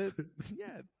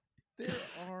there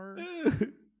are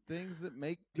things that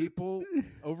make people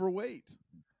overweight,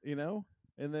 and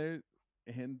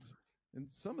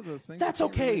some of those things. That's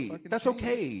okay. Really That's change.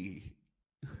 Okay.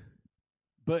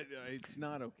 But it's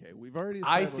not okay. We've already.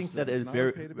 I think that is very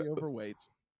okay to be overweight.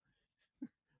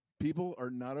 People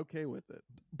are not okay with it.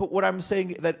 But what I'm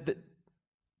saying that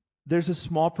there's a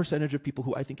small percentage of people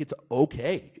who I think it's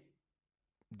okay.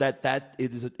 That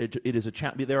it is a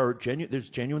challenge. There's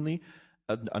genuinely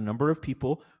a number of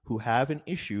people who have an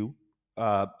issue,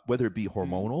 whether it be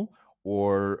hormonal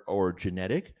or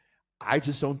genetic. I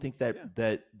just don't think that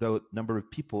the number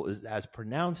of people is as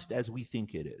pronounced as we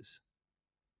think it is.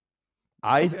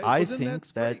 I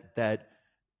think that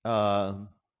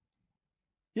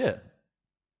yeah.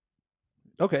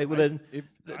 Okay, well then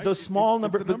the small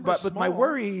number, but my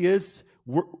worry is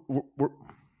we're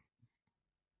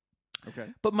okay.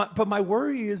 But my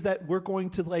worry is that we're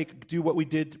going to like do what we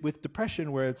did with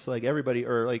depression, where it's like everybody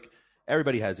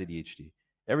has ADHD,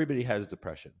 everybody has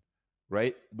depression,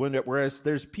 right? Whereas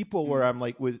there's people where I'm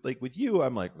like with you,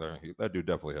 I'm like that dude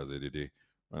definitely has ADD.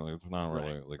 Right? Like, it's not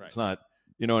really it's not.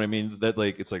 You know what I mean? That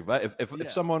like it's like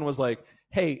if someone was like,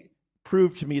 "Hey,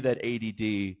 prove to me that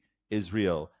ADD is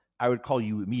real," I would call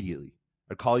you immediately.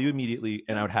 I'd call you immediately,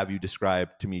 and I would have you describe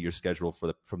to me your schedule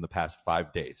from the past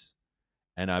 5 days,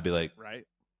 and I'd be like, "Right,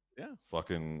 yeah,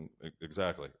 fucking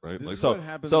exactly, right." This like is so, what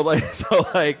happens but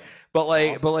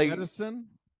medicine,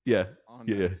 on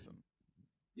medicine,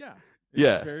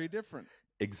 it's very different.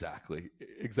 Exactly.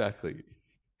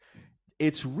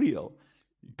 It's real.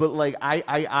 But like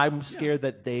I'm scared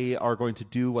that they are going to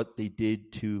do what they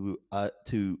did to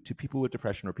people with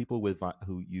depression or people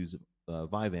who use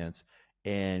Vyvanse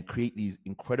and create these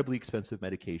incredibly expensive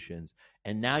medications,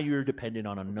 and now you're dependent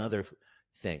on another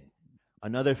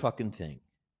fucking thing,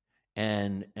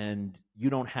 and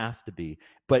you don't have to be,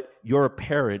 but you're a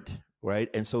parent, right?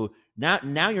 And so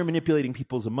now you're manipulating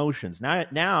people's emotions.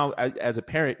 Now as a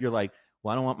parent, you're like,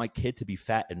 well, I don't want my kid to be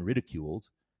fat and ridiculed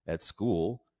at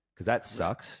school, because that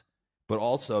sucks. But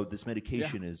also, this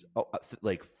medication is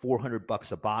like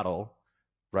 $400 a bottle,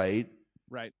 right?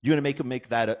 Right. You're gonna make them make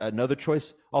that another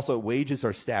choice. Also, wages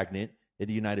are stagnant in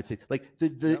the United States. Like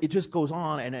it just goes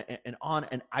on and on.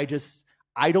 And I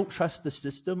don't trust the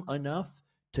system enough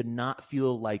to not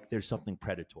feel like there's something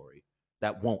predatory.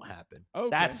 That won't happen. Okay.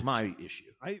 That's my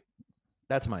issue.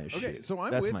 That's my issue. Okay, so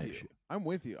I'm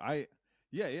with you.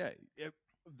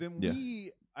 Then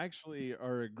we actually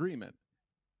are in agreement.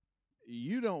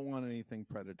 You don't want anything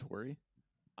predatory.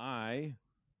 I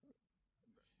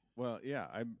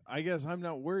guess I'm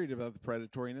not worried about the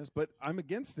predatoriness, but I'm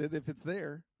against it if it's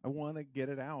there. I want to get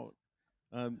it out.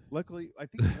 Luckily, I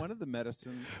think one of the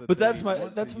medicines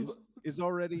is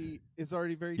already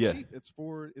very cheap. It's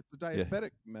a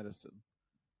diabetic medicine.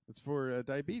 It's for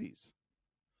diabetes.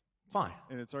 Fine.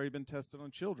 And it's already been tested on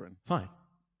children. Fine.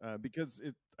 Because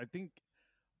I think.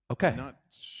 Okay. I'm not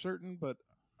certain, but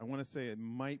I want to say it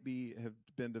might have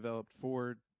been developed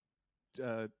for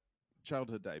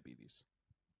childhood diabetes.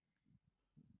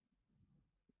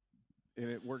 and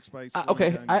it works by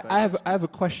okay. I have a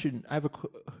question. I have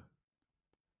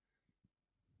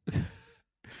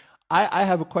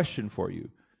a question for you.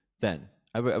 Then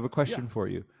I have a question for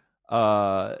you.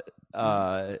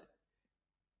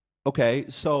 Okay,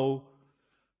 so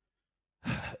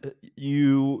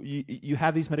you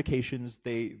have these medications.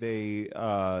 They've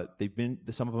been,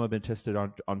 some of them have been tested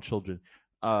on children.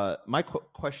 My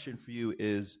question for you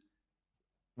is,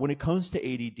 when it comes to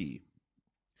ADD,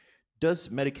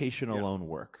 does medication alone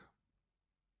work?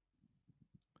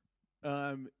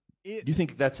 Do you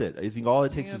think that's it? You think all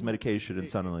it takes is medication and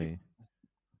suddenly?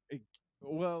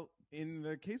 Well, in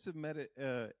the case of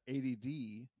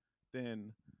ADD,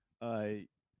 then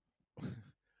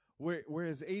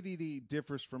whereas ADD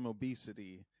differs from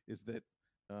obesity is that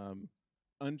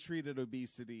untreated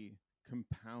obesity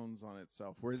compounds on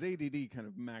itself, whereas ADD kind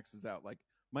of maxes out. Like,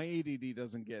 my ADD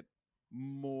doesn't get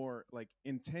more, like,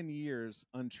 in 10 years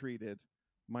untreated,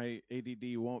 my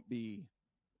ADD won't be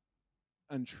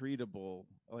untreatable.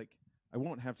 Like, I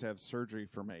won't have to have surgery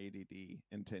for my ADD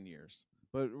in 10 years.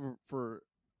 But for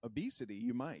obesity,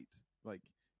 you might. Like,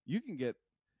 you can get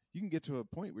to a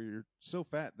point where you're so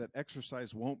fat that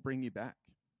exercise won't bring you back.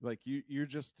 Like, you're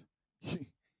just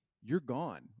you're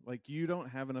gone. Like, you don't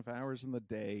have enough hours in the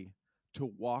day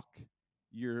to walk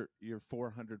your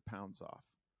 400 pounds off.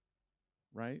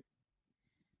 Right?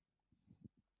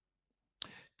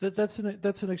 That's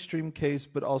an extreme case,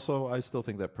 but also I still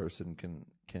think that person can.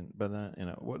 But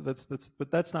but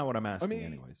that's not what I'm asking.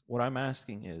 Anyways, what I'm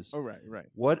asking is, right.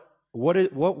 What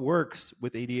works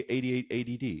with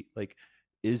ADD? Like,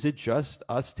 is it just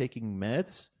us taking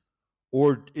meds,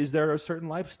 or is there a certain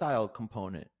lifestyle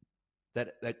component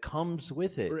that comes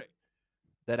with it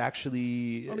that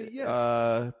actually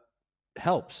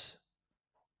helps?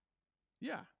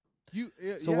 Yeah.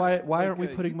 Why aren't we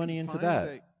putting money into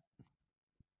that?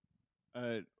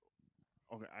 Okay,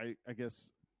 I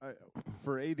guess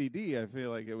for ADD, I feel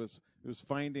like it was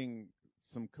finding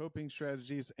some coping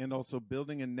strategies and also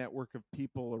building a network of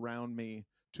people around me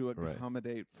to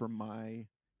accommodate for my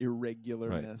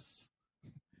irregularness.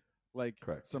 Like,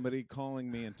 somebody calling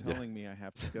me and telling me I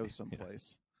have to go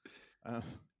someplace.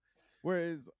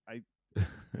 Whereas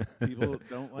people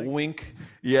don't like wink.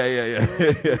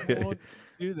 People won't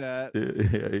do that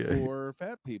for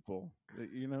fat people.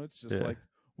 You know, it's just like,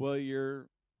 well, you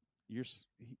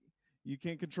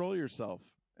can't control yourself.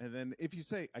 And then if you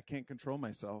say, I can't control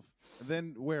myself,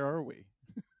 then where are we?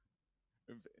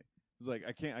 It's like,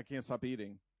 I can't stop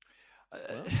eating.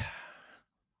 Well,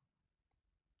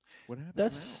 what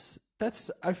happens? That's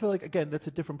I feel like, again, that's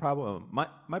a different problem. My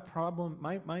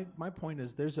point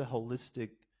is, there's a holistic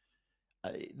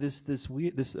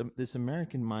this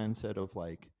American mindset of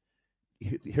like,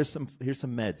 here's some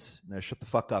meds. Now shut the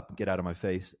fuck up and get out of my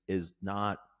face.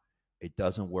 It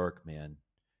doesn't work, man.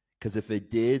 Because if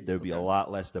it did, there'd be a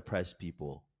lot less depressed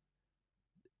people.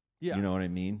 Yeah, you know what I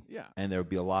mean. Yeah, and there would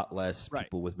be a lot less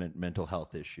people with mental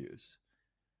health issues.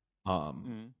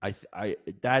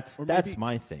 That's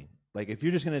my thing. Like, if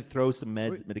you're just gonna throw some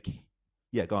medication,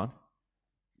 go on.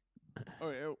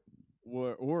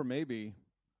 Or maybe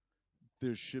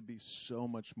there should be so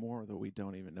much more that we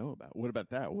don't even know about. What about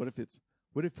that? What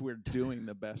if we're doing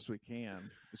the best we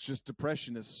can? It's just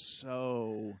depression is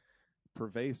so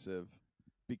pervasive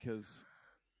because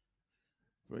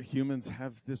humans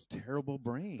have this terrible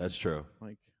brain. That's true.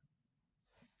 Like,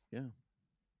 yeah.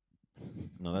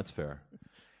 No, that's fair.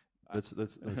 That's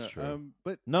true.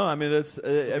 But no, I mean that's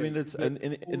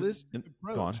holistic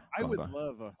approach. I would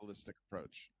love a holistic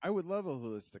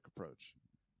approach.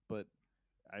 But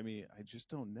I mean, I just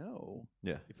don't know.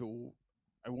 Yeah. If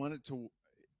I want it to,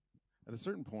 at a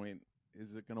certain point,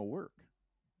 is it going to work?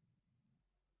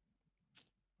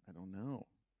 I don't know.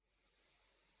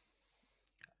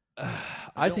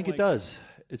 I think it does.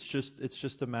 It's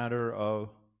just a matter of,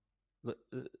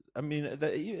 I mean,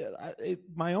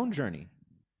 my own journey.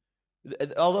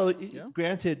 Although,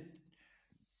 granted,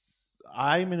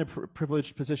 I'm in a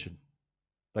privileged position.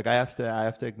 Like, I have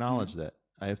to acknowledge that.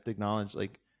 I have to acknowledge,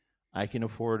 like, I can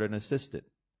afford an assistant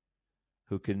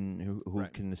who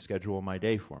can schedule my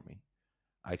day for me.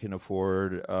 I can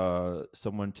afford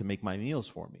someone to make my meals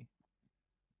for me.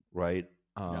 Right?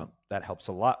 That helps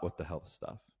a lot with the health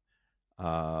stuff. So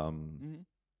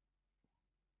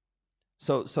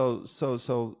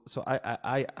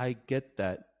I get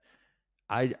that.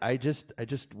 I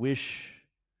just wish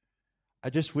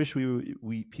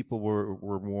we people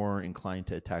were more inclined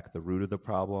to attack the root of the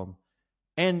problem.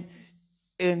 And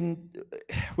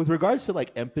with regards to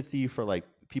like empathy for like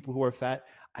people who are fat,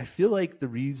 I feel like the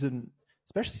reason,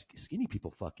 especially skinny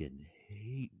people, fucking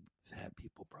hate fat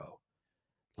people, bro.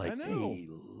 Like they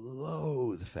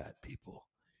loathe fat people.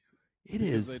 It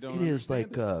is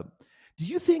like do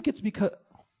you think it's because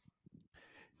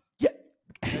I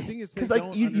think it's because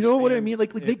like you know what I mean?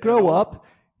 Like they grow up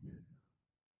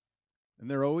and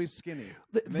they're always skinny.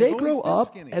 They grow up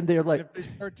skinny. And they're like, and if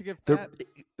they start to get fat,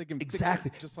 they can fix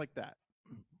it just like that.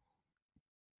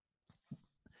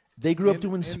 They grew up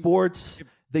doing sports.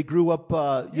 They grew up,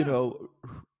 you know,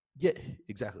 yeah,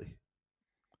 exactly.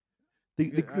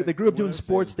 They grew up doing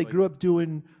sports. They grew up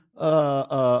doing,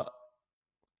 yeah.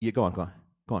 Go on.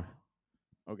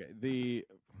 Okay.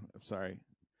 I'm sorry.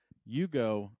 You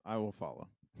go. I will follow.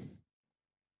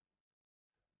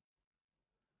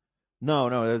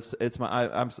 No. It's my.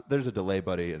 I'm. There's a delay,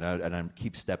 buddy, and I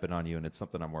keep stepping on you, and it's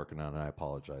something I'm working on, and I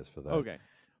apologize for that. Okay.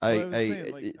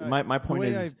 My point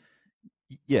is.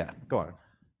 Yeah, go on.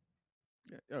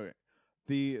 Okay.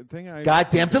 The thing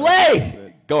goddamn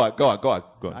delay. Go on.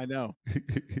 I know.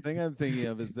 The thing I'm thinking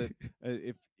of is that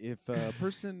if a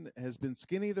person has been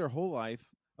skinny their whole life,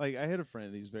 like I had a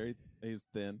friend, he's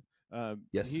thin.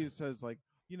 Yes. He says like,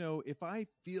 you know, if I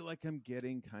feel like I'm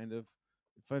getting a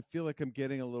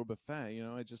little bit fat, you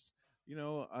know, I just, you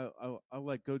know, I'll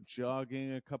like go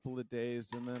jogging a couple of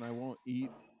days and then I won't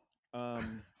eat.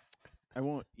 I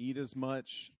won't eat as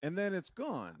much, and then it's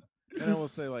gone. And I will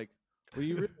say, like, well,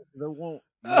 you really won't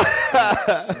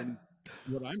and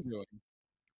what I'm doing.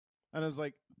 And I was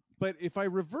like, but if I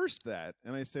reverse that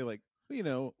and I say, like, you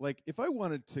know, like if I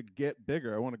wanted to get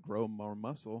bigger, I want to grow more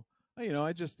muscle, you know,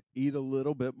 I just eat a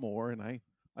little bit more and I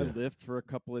lift for a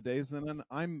couple of days, and then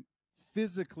I'm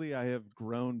physically, I have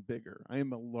grown bigger. I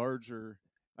am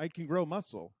I can grow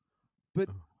muscle, but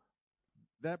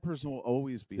that person will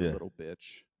always be a little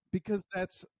bitch. Because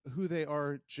that's who they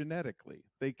are genetically.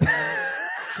 They cannot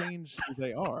change who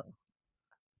they are.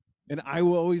 And I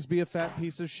will always be a fat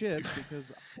piece of shit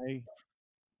because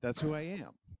that's who I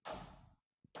am.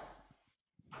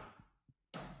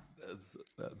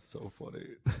 That's so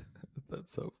funny.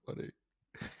 That's so funny.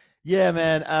 Yeah,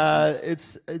 man.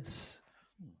 It's a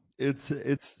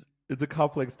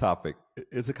complex topic.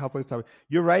 It's a complex topic.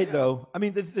 You're right, though. I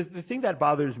mean, the thing that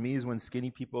bothers me is when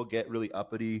skinny people get really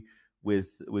uppity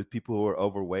with people who are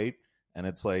overweight, and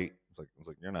it's like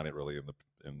you're not really in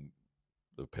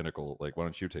the pinnacle. Like, why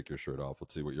don't you take your shirt off?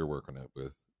 Let's see what you're working at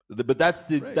with. But that's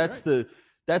the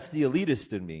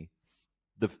elitist in me.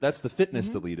 That's the fitness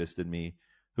elitist in me,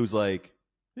 who's like,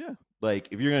 yeah, like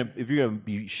if you're gonna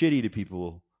be shitty to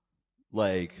people,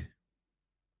 like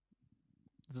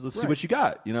let's see what you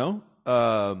got, you know?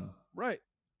 Right.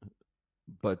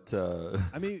 But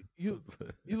I mean, you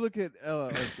look at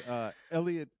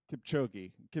Elliot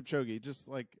Kipchoge, just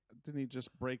like, didn't he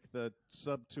just break the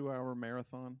sub 2 hour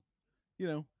marathon? You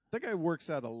know, that guy works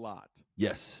out a lot.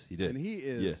 Yes, he did. And he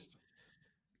is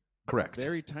correct. A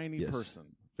very tiny person,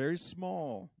 very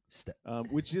small,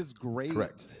 which is great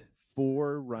correct.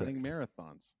 For running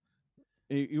marathons.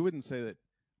 You wouldn't say that.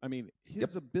 I mean,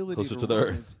 his ability closer to the run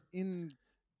earth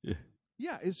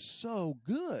is so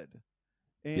good.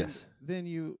 And then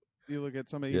you look at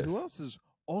somebody who else is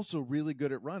also really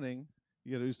good at running.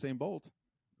 You got Usain Bolt.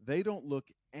 They don't look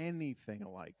anything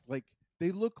alike. Like,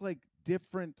 they look like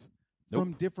different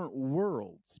from different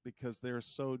worlds because they're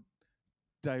so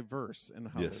diverse in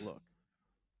how they look.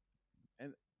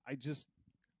 And I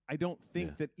don't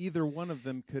think that either one of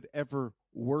them could ever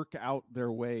work out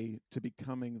their way to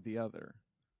becoming the other.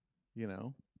 You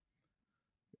know?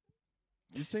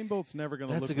 Usain Bolt's never going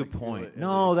to look like... That's a good point.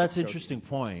 No, that's an interesting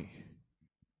point.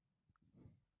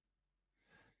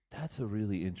 That's a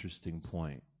really interesting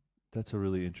point. That's a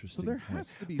really interesting point. So there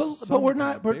has to be but we're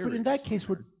not... But in that case,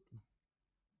 we're...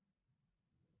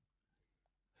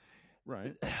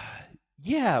 Right.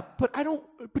 Yeah, but I don't...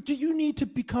 But do you need to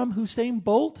become Usain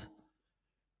Bolt?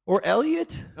 Or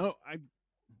Elliot? No, I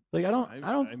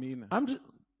mean... I'm just...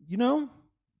 You know?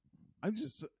 I'm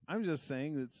just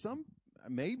saying that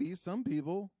maybe some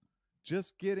people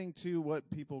just getting to what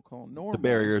people call normal. The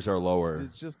barriers are lower.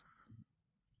 It's just,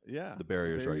 the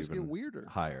barriers are even get weirder.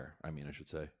 Higher. I mean, I should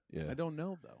say. Yeah. I don't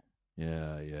know though.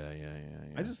 Yeah.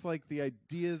 I just like the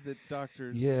idea that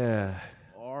doctors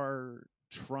are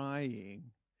trying,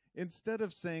 instead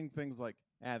of saying things like,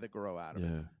 they grow out of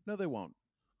it. No, they won't.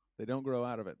 They don't grow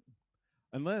out of it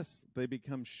unless they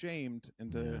become shamed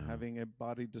into having a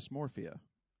body dysmorphia,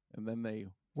 and then they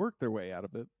work their way out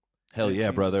of it. Hell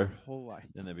yeah, brother. Whole life.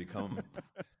 Then they become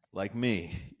like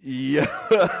me. Yeah.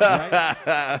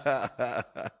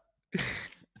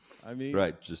 I mean,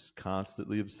 right. Just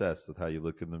constantly obsessed with how you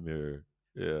look in the mirror.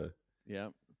 Yeah. Yeah.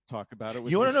 Talk about it.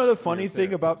 With you want to know the funny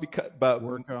thing about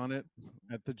work on it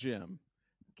at the gym.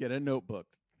 Get a notebook.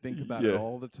 think about it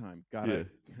all the time. Gotta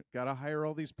hire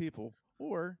all these people.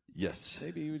 Or yes,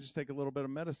 maybe you just take a little bit of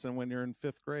medicine when you're in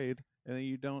 5th grade and then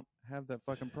you don't have that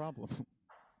fucking problem.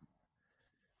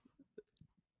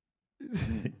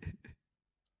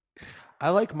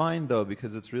 I like mine though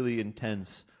because it's really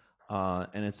intense,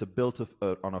 and it's built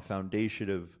on a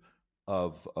foundation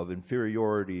of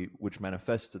inferiority, which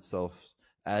manifests itself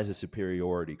as a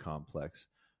superiority complex.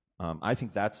 I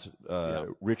think that's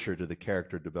richer to the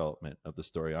character development of the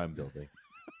story I'm building.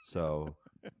 So,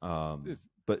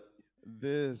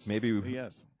 maybe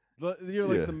yes, you're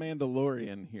like the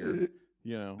Mandalorian here.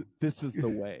 You know, this is the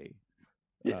way.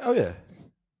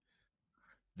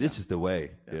 This is the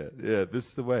way. Yeah, this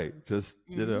is the way. Just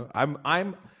you know,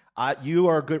 you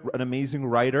are an amazing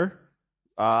writer.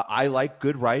 I like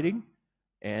good writing,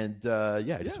 and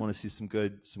I just want to see some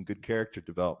good character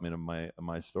development in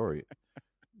my story.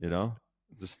 You know,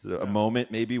 just a moment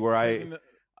maybe where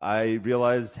I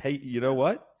realized, hey, you know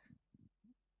what?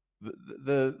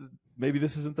 The maybe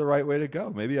this isn't the right way to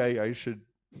go. Maybe I should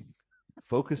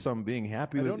focus on being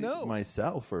happy with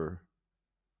myself. Or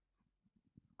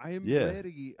I am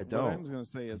ready. What I'm going to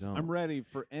say is I'm ready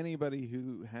for anybody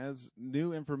who has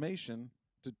new information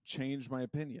to change my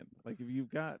opinion. Like if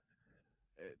you've got,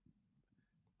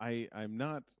 I'm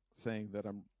not saying that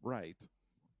I'm right.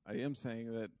 I am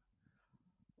saying that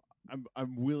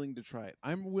I'm willing to try it.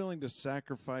 I'm willing to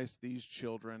sacrifice these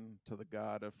children to the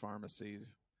god of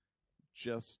pharmacies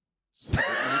just so that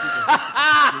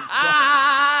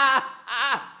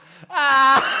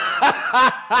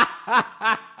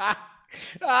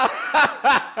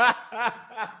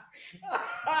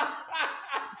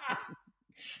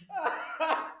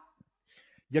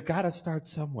you gotta start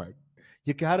somewhere.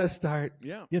 You gotta start.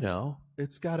 Yeah. You know,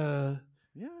 it's gotta.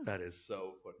 Yeah. That is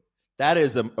so funny. That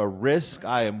is a risk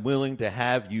I am willing to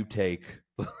have you take.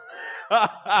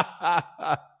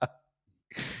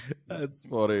 That's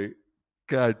funny.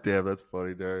 God damn, that's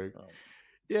funny, Derek. Oh.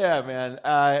 Yeah, man.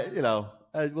 You know,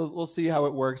 we'll see how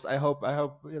it works. I hope.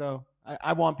 You know,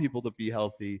 I want people to be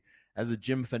healthy. As a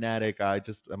gym fanatic,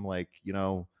 I'm like, you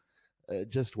know,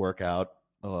 just work out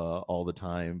all the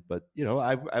time. But you know,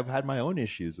 I've had my own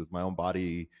issues with my own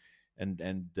body, and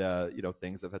you know,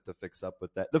 things I've had to fix up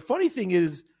with that. The funny thing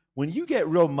is, when you get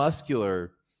real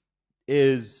muscular,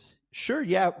 is sure,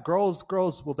 yeah, girls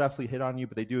will definitely hit on you,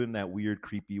 but they do it in that weird,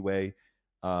 creepy way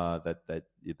that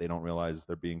they don't realize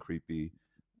they're being creepy.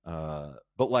 But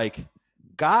like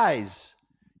guys,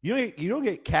 you don't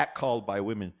get catcalled by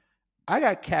women. I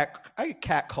get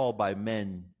catcalled by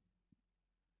men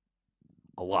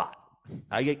a lot.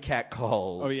 I get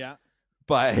catcalled. Oh yeah,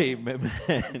 by men.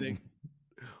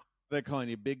 They're calling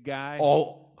you big guy.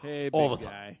 Hey, big all the guy.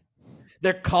 Time.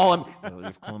 They're calling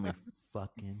me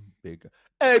fucking big.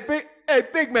 Hey,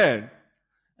 big man.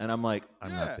 And I'm like,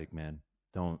 I'm not big man.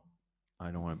 I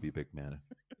don't want to be big man.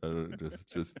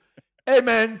 Just. Hey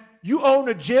man, you own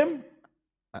a gym?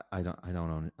 I don't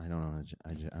own a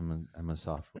gym. I'm a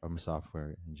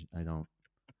software engineer. I don't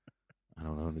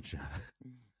own a gym.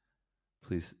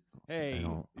 Please. Hey,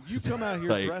 if you come out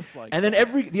here dressed like and then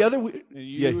the other week, and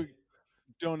you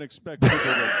don't expect people to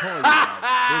call you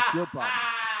that, it's your problem.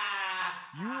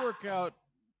 You work out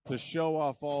to show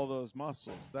off all those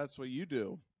muscles. That's what you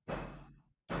do. You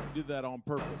do that on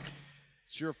purpose.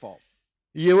 It's your fault.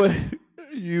 You wouldn't.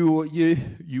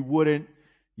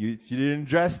 If you didn't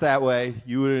dress that way,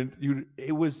 you wouldn't.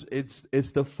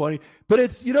 It's the funny, but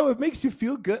it's, you know, it makes you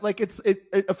feel good. Like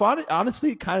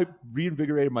honestly, it kind of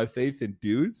reinvigorated my faith in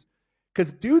dudes,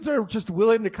 because dudes are just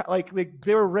willing to like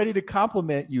they were ready to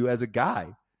compliment you as a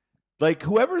guy. Like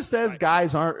whoever says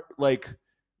guys aren't like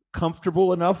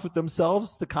comfortable enough with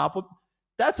themselves to compliment,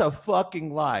 that's a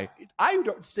fucking lie. I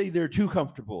don't say they're too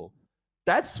comfortable.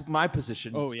 That's my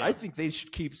position. Oh yeah, I think they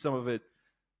should keep some of it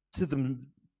to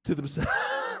themselves.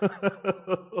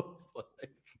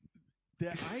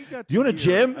 You in a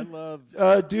gym? I love,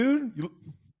 dude.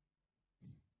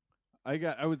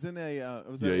 I was in a. I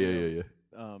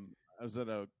was at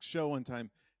a show one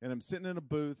time, and I'm sitting in a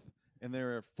booth, and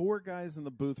there are 4 guys in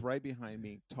the booth right behind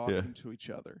me talking to each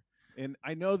other, and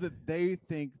I know that they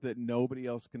think that nobody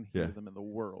else can hear them in the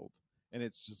world, and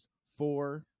it's just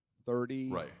 4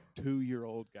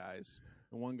 32-year-old guys,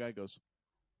 and one guy goes,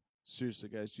 "Seriously,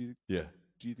 guys, do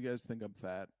you guys think I'm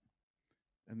fat?"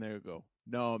 And they go,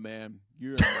 "No, man,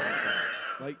 you're not fat.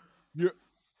 Like you're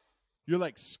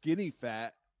like skinny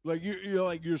fat. Like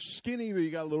you're skinny, but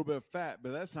you got a little bit of fat.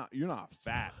 But you're not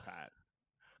fat,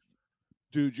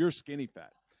 dude. You're skinny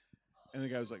fat." And the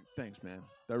guy was like, "Thanks, man.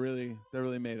 That really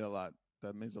made it a lot.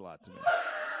 That means a lot to me.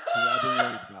 I've been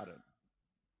worried about it."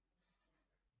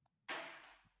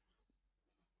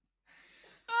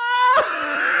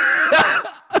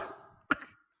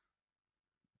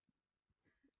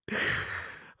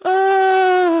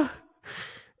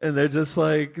 And they're just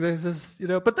like, there's just,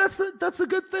 but that's a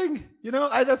good thing.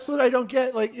 That's what I don't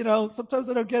get. Like, sometimes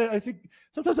I don't get it.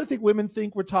 Sometimes I think women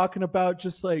think we're talking about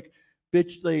just like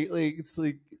bitch, like it's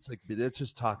like they're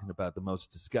just talking about the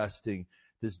most disgusting,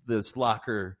 this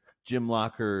gym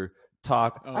locker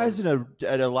talk. I was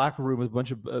at a locker room with a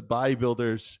bunch of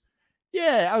bodybuilders.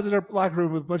 Yeah, I was in a locker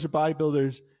room with a bunch of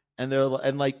bodybuilders, and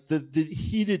the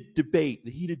heated debate,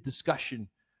 the heated discussion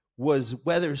was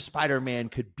whether Spider-Man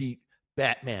could beat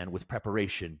Batman with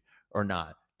preparation or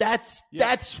not. That's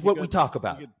what we talk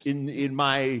about in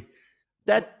my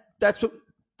that's what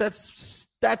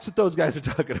those guys are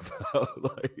talking about.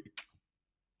 Like,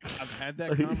 I've had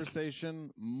that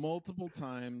conversation multiple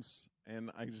times,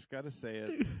 and I just got to say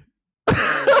it.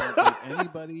 With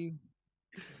anybody,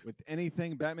 with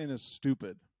anything, Batman is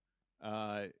stupid.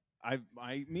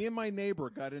 Me and my neighbor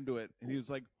got into it, and he was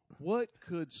like, "What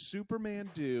could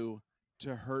Superman do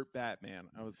to hurt Batman?"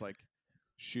 I was like,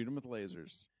 "Shoot him with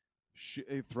lasers.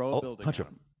 Throw a building at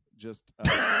him. Just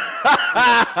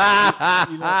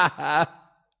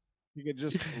you could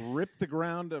just rip the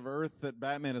ground of Earth that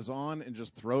Batman is on and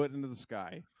just throw it into the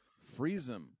sky. Freeze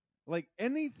him. Like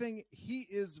anything, he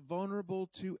is vulnerable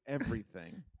to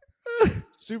everything.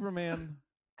 Superman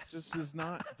just is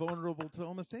not vulnerable to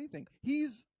almost anything.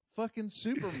 He's fucking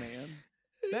Superman.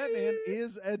 Batman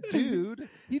is a dude.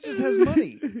 He just has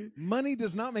money. Money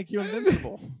does not make you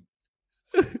invincible."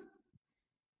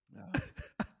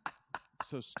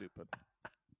 So stupid.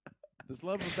 This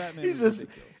love of Batman is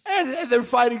ridiculous. And they're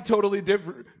fighting totally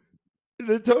different.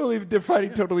 They're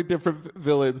fighting totally different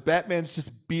villains. Batman's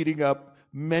just beating up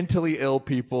mentally ill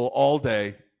people all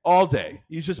day. All day.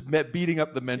 He's just beating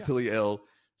up the mentally ill.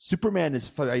 Superman is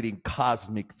fighting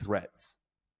cosmic threats.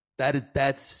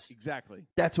 That's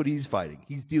what he's fighting.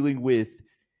 He's dealing with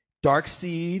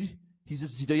Darkseid.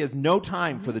 He has no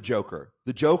time for the Joker.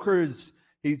 The Joker is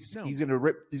he's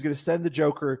gonna send the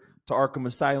Joker to Arkham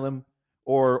Asylum,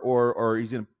 or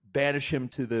he's gonna banish him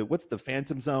to the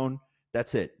Phantom Zone.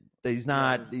 That's it. He's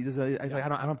not. He's like, I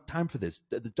don't have time for this.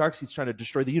 The Darkseid's trying to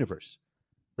destroy the universe.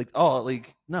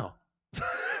 No.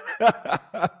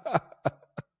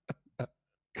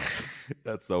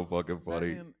 That's so fucking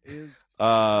funny. Batman is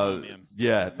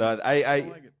yeah. I don't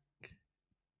like it.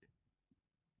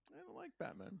 I don't like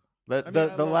Batman.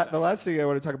 The last thing I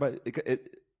want to talk about.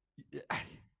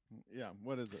 Yeah.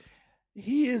 What is it?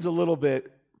 He's a little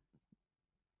bit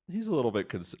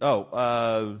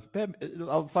Batman,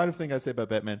 I'll final thing I say about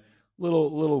Batman.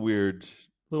 Little weird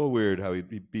how he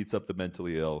beats up the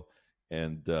mentally ill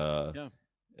and doesn't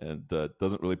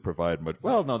really provide much.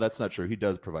 Well, no, that's not true. He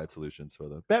does provide solutions for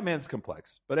them. Batman's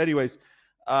complex. But anyways,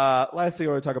 last thing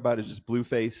I want to talk about is just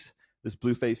Blueface. This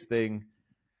Blueface thing.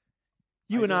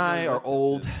 You and I are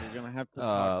old. You're gonna have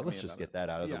to let's just get that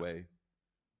out of the way.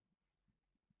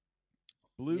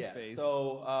 Blueface. Yeah,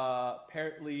 so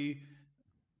apparently,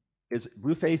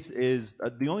 Blueface is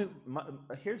the only.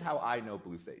 Here's how I know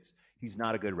Blueface. He's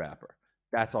not a good rapper.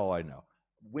 That's all I know.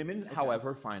 Women,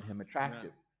 however, find him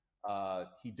attractive. Yeah.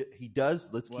 He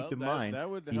does. Let's keep in mind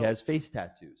he has face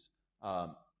tattoos.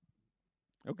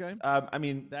 Okay. I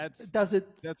mean, that's impressive.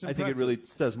 I think it really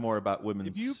says more about women's.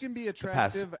 If you can be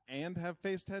attractive and have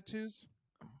face tattoos,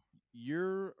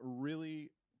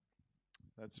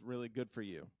 that's really good for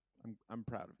you. I'm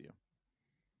proud of you.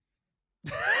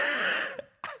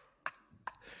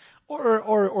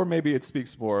 or maybe it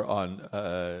speaks more on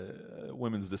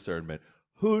women's discernment.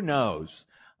 Who knows?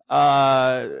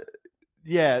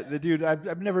 Yeah, the dude.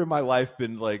 I've never in my life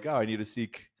been like, oh, I need to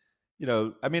seek.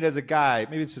 I mean, as a guy,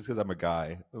 maybe it's just because I'm a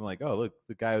guy. I'm like, oh, look,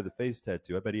 the guy with the face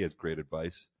tattoo. I bet he has great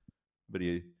advice. I bet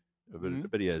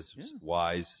he has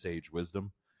wise, sage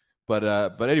wisdom.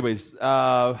 But anyways,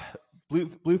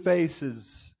 Blueface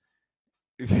is.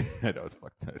 I know it's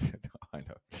fucked. I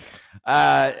know.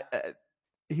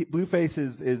 Blueface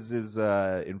is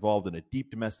involved in a deep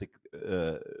domestic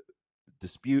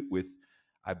dispute with,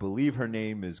 I believe her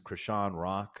name is Krishan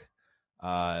Rock.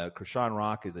 Krishan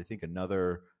Rock is, I think,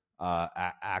 another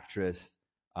actress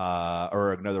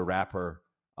or another rapper,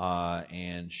 and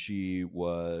I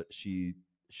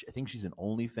think she's an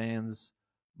OnlyFans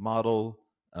model,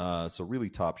 so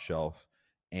really top shelf,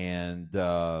 and.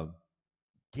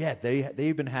 Yeah,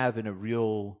 they've been having a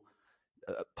real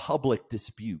public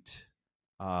dispute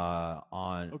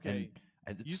on, and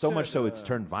so much so it's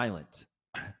turned violent.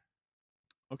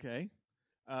 Okay,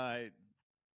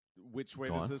 which way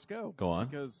does this go? Go on,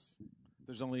 because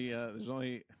there's only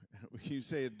you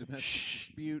say a domestic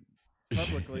dispute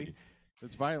publicly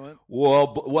that's violent.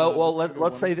 Well,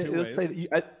 let's say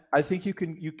that. I think you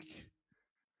can.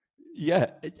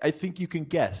 Yeah, I think you can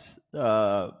guess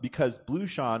because Blue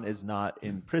Sean is not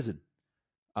in prison.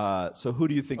 So who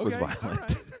do you think was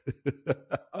violent?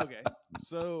 All right. Okay,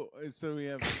 so we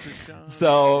have Krishan.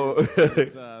 So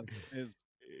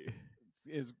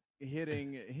is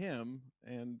hitting him,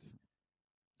 and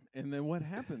then what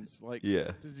happens? Like,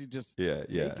 does he just take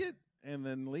it and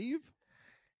then leave?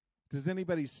 Does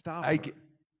anybody stop?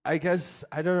 I guess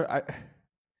I don't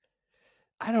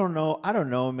know. I don't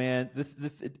know, man.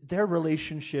 Their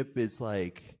relationship is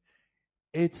like,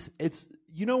 it's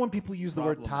when people use the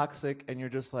word toxic, and you're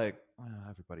just like, oh,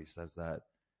 everybody says that.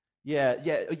 Yeah.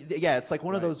 It's like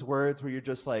one of those words where you're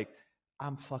just like,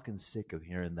 I'm fucking sick of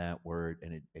hearing that word,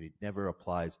 and it never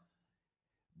applies,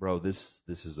 bro. This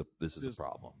is a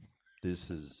problem. This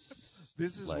is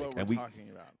like, what we're talking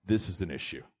about. This is an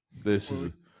issue. This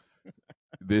is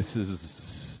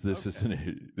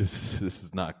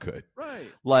not good. Right.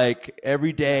 Like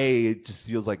every day, it just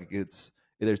feels like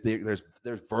there's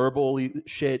verbal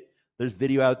shit. There's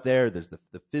video out there. There's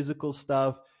the physical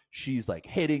stuff. She's like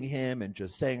hitting him and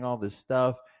just saying all this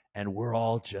stuff, and we're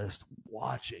all just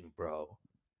watching, bro.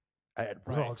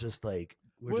 We're all just like,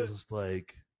 just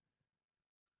like,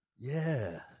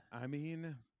 yeah. I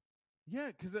mean, yeah,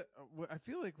 because I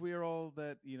feel like we are all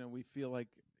that. We feel like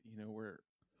we're.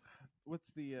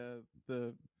 What's the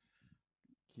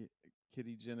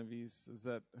Kitty Genovese? Is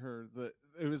that her?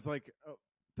 It was like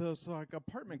this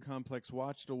apartment complex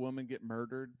watched a woman get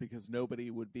murdered because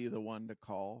nobody would be the one to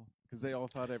call because they all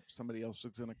thought somebody else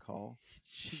was going to call.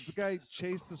 The guy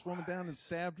chased this woman down and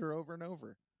stabbed her over and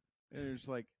over, and it was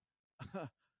like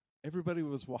everybody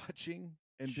was watching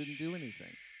and didn't do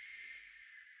anything.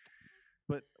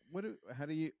 But what do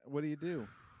you do?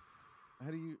 How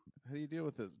do you deal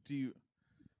with this? Do you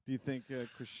think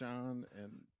Krishan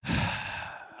and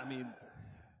I mean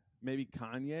maybe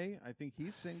Kanye? I think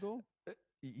he's single.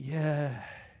 Yeah.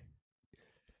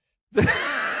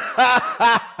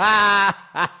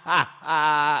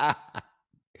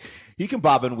 He can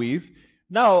bob and weave.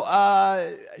 No,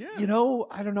 I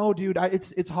don't know, dude.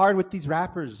 It's hard with these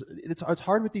rappers. It's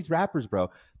hard with these rappers, bro.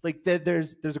 Like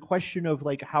there's a question of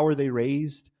like how are they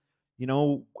raised?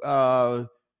 That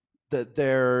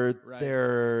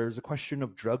there's a question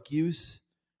of drug use.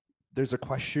 There's a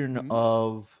question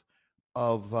of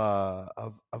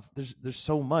there's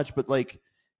so much, but like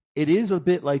it is a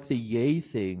bit like the Ye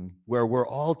thing where we're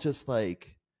all just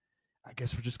like, I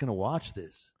guess we're just gonna watch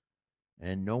this,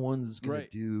 and no one's gonna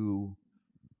do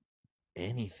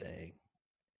anything,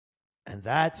 and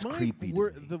that's creepy.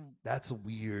 That's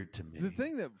weird to me. The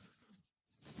thing that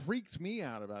freaked me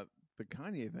out about the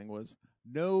Kanye thing was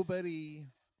nobody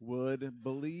would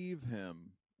believe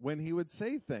him when he would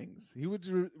say things. He would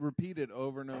repeat it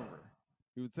over and over.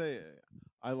 He would say,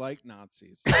 I like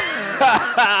Nazis.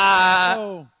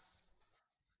 Oh,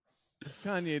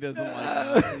 Kanye doesn't like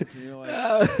Nazis. And you're like,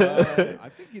 I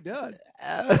think he does.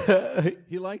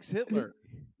 He likes Hitler.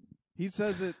 He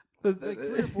says it like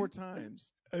 3 or 4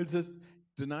 times. It's just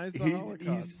denies the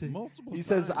Holocaust multiple times. He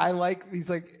says, I don't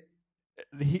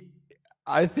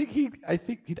think he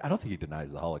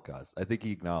denies the Holocaust. I think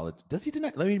he acknowledged. Does he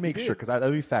deny? Let me make sure,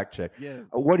 let me fact check. Yeah.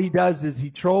 What he does is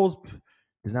he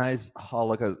denies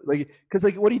Holocaust. Because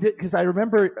what he did, because I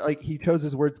remember he chose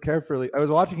his words carefully. I was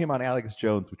watching him on Alex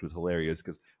Jones, which was hilarious.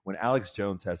 Because when Alex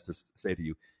Jones has to say to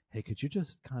you, "Hey, could you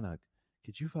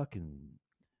fucking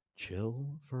chill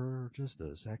for just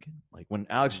a second?" Like when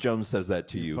Alex Jones says that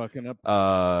to you, fucking up.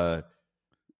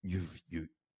 You're.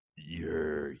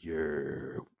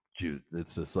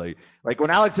 It's just like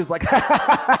when Alex is like,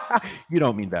 you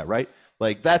don't mean that, right?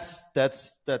 Like that's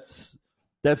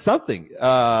something.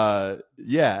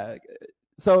 Yeah.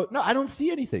 So no, I don't see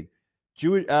anything.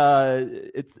 Jewish. So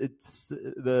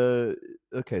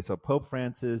Pope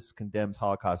Francis condemns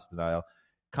Holocaust denial.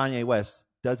 Kanye West,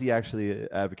 does he actually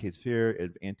advocates fear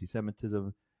of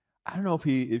anti-Semitism? I don't know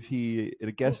if he in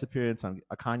a guest appearance on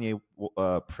Kanye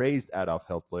praised Adolf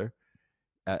Hitler.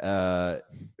 Okay.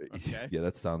 Yeah,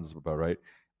 that sounds about right.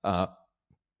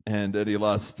 And then he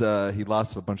lost a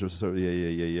bunch of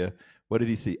yeah. What did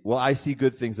he see? Well, I see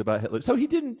good things about Hitler. So he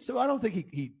didn't. So I don't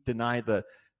think he denied the.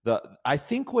 I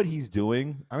think what he's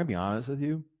doing. I'm gonna be honest with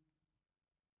you.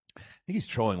 I think he's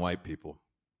trolling white people.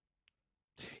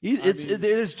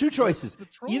 There's 2 choices.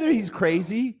 Either he's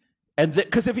crazy, and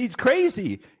because if he's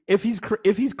crazy,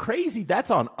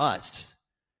 that's on us.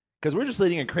 Because we're just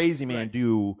letting a crazy man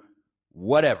do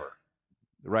whatever,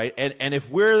 right? And if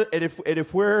we're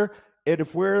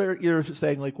you're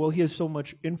saying like, well, he has so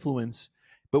much influence,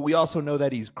 but we also know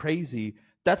that he's crazy.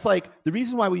 That's like the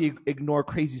reason why we ignore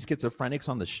crazy schizophrenics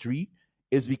on the street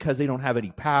is because they don't have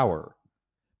any power.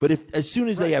 But if as soon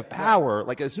as they have power,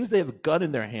 like as soon as they have a gun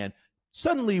in their hand,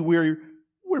 suddenly we're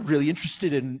really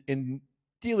interested in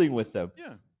dealing with them.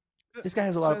 Yeah. This guy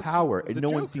has a lot of power, and no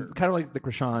one seems kind of like the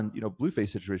Krishan, Blueface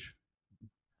situation.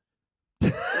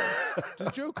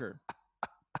 The Joker.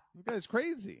 The guy's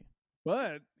crazy,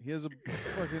 but he has a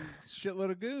fucking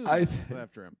shitload of goons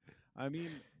after him. I mean,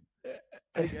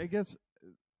 I guess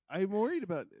I'm worried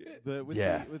about with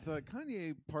the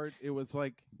Kanye part. It was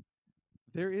like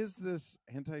there is this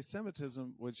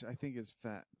anti-Semitism, which I think is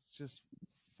fat. It's just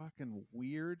fucking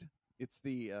weird. It's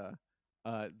the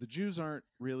Jews aren't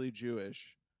really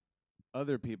Jewish.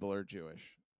 Other people are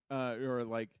Jewish, or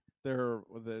like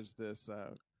there's this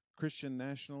Christian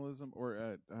nationalism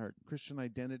or Christian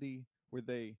identity where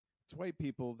it's white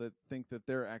people that think that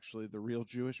they're actually the real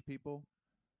Jewish people,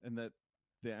 and that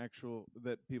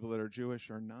that people that are Jewish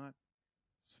are not.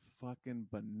 It's fucking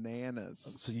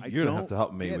bananas. So you're gonna have to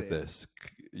help me with this.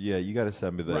 Yeah, you got to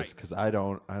send me this because I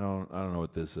don't know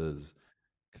what this is.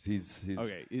 Because he's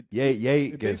okay.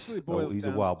 He's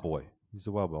a wild boy. He's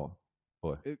a wild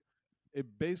boy. It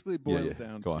basically boils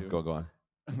down to go on.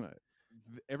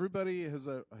 Everybody has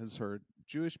heard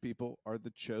Jewish people are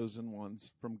the chosen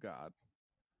ones from God.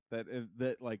 They're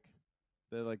like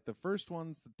the first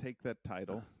ones to take that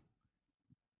title.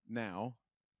 Now,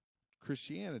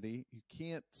 Christianity, you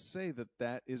can't say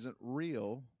that isn't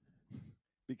real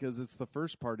because it's the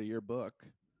first part of your book.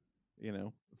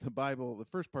 The Bible, the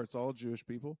first part's all Jewish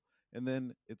people, and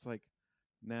then it's like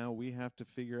now we have to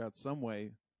figure out some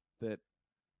way that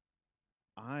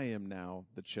I am now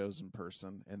the chosen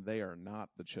person and they are not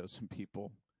the chosen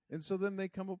people. And so then they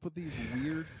come up with these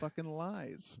weird fucking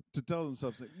lies to tell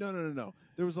themselves, like, no.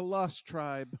 There was a lost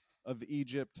tribe of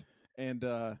Egypt, and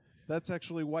that's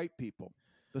actually white people.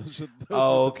 Those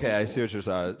okay. I see what you're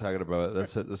talking about.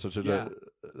 That's what you're doing.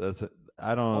 That's it.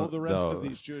 I don't know. All the rest of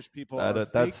these Jewish people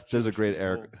there's a great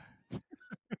Eric.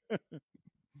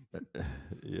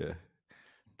 Yeah.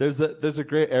 There's a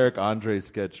great Eric Andre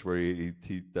sketch where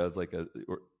he does like have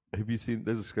you seen?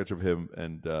 There's a sketch of him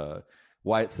and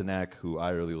Wyatt Cenac, who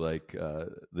I really like.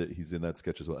 That he's in that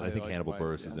sketch as well. I think Hannibal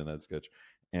Buress is in that sketch,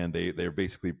 and they're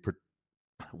basically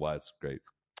Wyatt's great,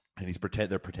 and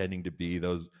they're pretending to be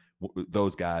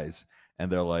those guys,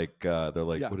 and they're like what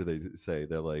do they say?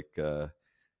 They're like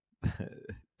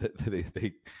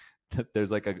they there's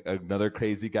like another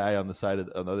crazy guy on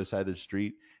the other side of the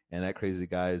street, and that crazy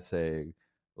guy is saying,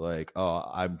 like, oh,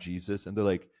 I'm Jesus, and they're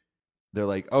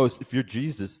like, oh, if you're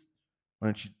Jesus, why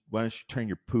don't you turn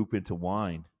your poop into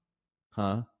wine,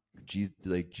 huh? Jesus,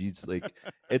 like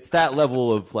it's that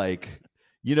level of like,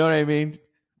 you know what I mean?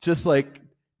 Just like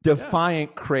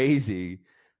defiant crazy.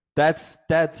 That's.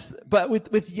 But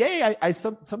with Ye, I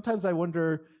sometimes I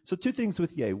wonder. So two things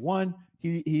with Ye. One,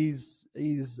 he's.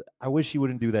 I wish he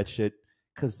wouldn't do that shit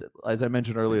because, as I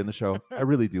mentioned earlier in the show, I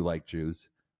really do like Jews.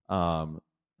 I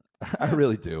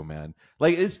really do, man.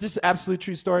 Like, it's just absolute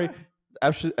true story.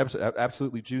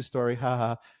 Absolutely Jew story.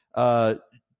 Haha.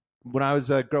 When I was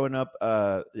growing up,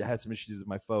 I had some issues with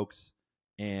my folks,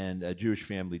 and a Jewish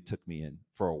family took me in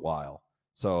for a while.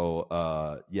 So,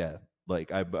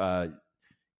 like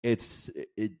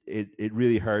it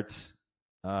really hurts.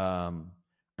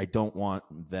 I don't want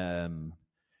them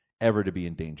ever to be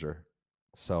in danger.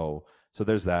 So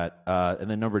there's that. And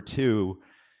then number two,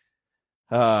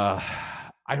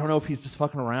 I don't know if he's just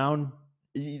fucking around.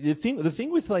 The thing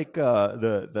with like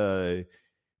the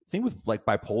thing with like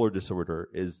bipolar disorder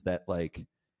is that like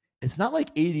it's not like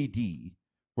ADD.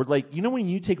 Where like, when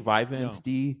you take Vyvanse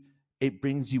D, it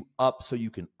brings you up so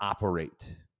you can operate.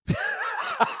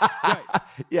 Right.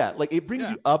 Yeah, like it brings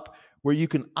you up where you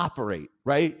can operate,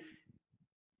 right?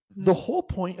 The whole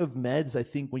point of meds, I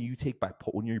think, when you're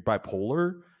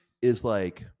bipolar, is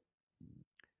like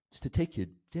just to take you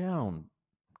down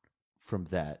from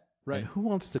that. Right. And who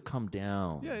wants to come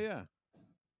down? Yeah.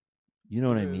 You know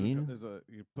what I mean?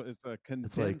 It's a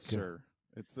condenser.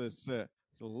 It's this to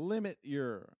limit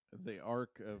the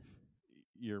arc of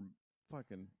your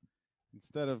fucking.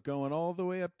 Instead of going all the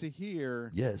way up to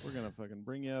here, we're gonna fucking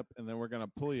bring you up, and then we're gonna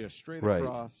pull you straight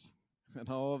across, and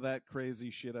all of that crazy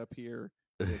shit up here,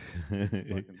 it's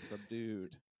fucking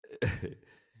subdued.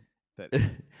 That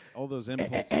all those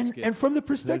impulses and from the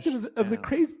perspective of the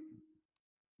crazy.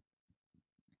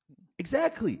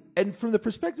 Exactly. And from the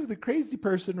perspective of the crazy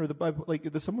person or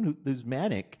the someone who's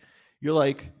manic, you're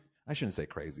like, I shouldn't say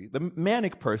crazy. The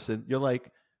manic person, you're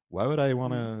like, why would I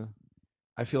want to?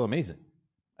 I feel amazing.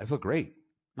 I feel great.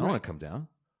 I don't want to come down.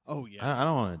 Oh yeah. I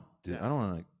don't want to. I don't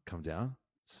want to come down.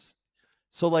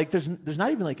 So like, there's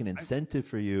not even like an incentive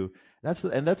for you. That's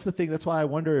the thing. That's why I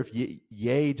wonder if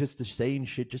Ye just is saying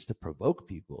shit just to provoke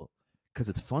people. because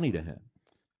it's funny to him.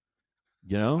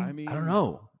 You know, I mean, I don't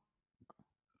know.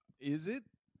 Is it?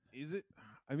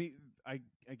 I mean, I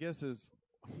guess I'm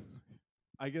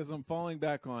falling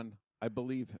back on. I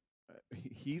believe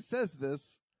he says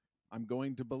this. I'm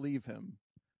going to believe him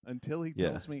until he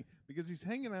tells me, because he's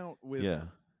hanging out with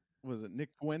was it Nick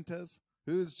Fuentes,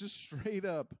 who's just straight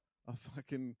up a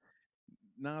fucking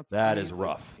Nazi. That is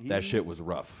rough. That shit was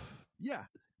rough. Yeah.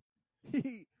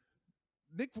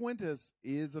 Nick Fuentes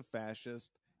is a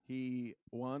fascist. He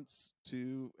wants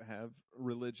to have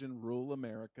religion rule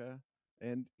America,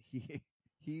 and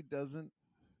he doesn't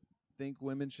think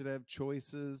women should have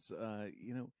choices.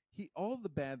 All the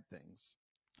bad things.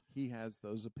 He has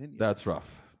those opinions. That's rough.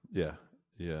 Yeah.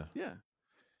 And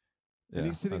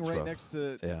he's sitting right next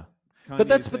to Kanye, but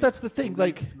that's the thing.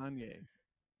 Like Kanye.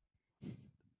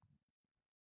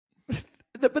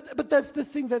 but that's the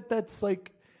thing that's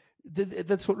like.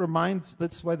 That's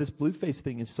why this Blueface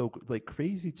thing is so like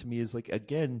crazy to me. Is like,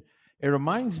 again, it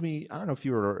reminds me. I don't know if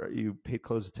you paid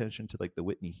close attention to like the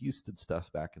Whitney Houston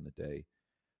stuff back in the day,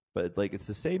 but like it's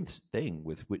the same thing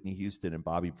with Whitney Houston and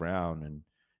Bobby Brown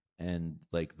and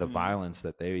like the violence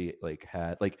that they like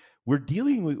had. Like we're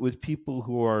dealing with people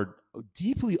who are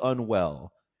deeply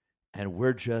unwell, and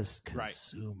we're just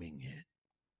consuming it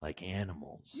like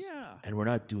animals. Yeah, and we're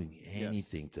not doing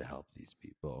anything to help these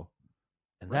people.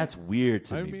 And that's weird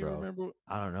to me, bro. Remember,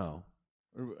 I don't know.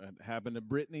 It happened to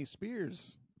Britney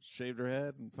Spears. Shaved her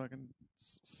head and fucking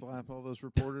slap all those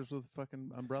reporters with a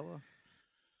fucking umbrella.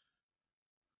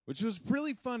 Which was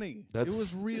really funny. It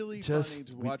was really funny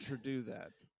to watch her do that.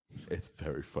 It's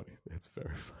very funny. It's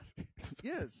very funny.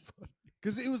 Yes.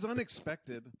 Because it was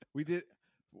unexpected. We did,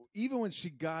 even when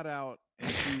she got out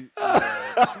and she's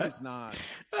not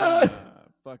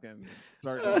fucking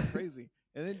start going crazy.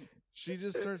 And then she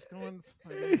just starts going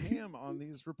fucking ham on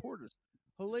these reporters.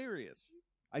 Hilarious.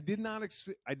 I didn't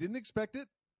expect it.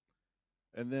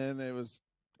 And then it was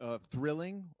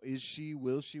thrilling. Is she,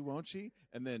 will she, won't she?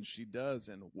 And then she does,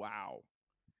 and wow.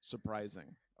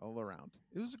 Surprising all around.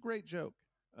 It was a great joke.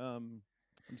 I'm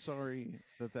sorry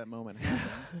that moment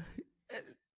happened.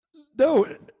 No.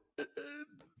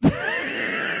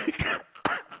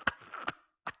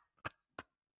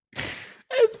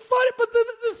 It's funny, but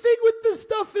the thing with this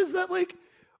stuff is that, like,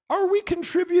 are we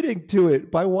contributing to it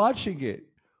by watching it?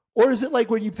 Or is it like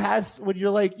when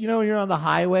you're like, you're on the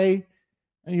highway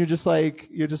and you're just like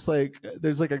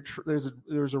there's like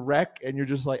there's a wreck and you're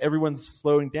just like, everyone's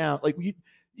slowing down. Like we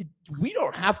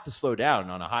don't have to slow down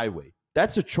on a highway.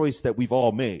 That's a choice that we've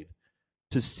all made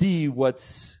to see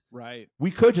what's right.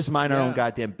 We could just mind our own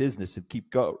goddamn business and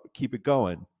keep it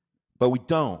going, but we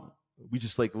don't. We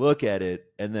just like look at it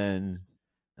and then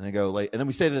go like, and then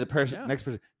we say to the next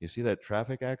person, "You see that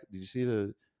traffic accident? Did you see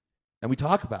the?" And we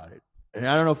talk about it. And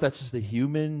I don't know if that's just the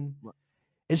human.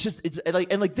 It's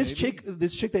like, and like this chick that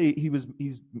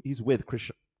he's with,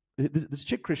 this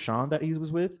chick Krishan that he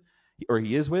was with, or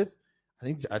he is with.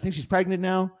 I think she's pregnant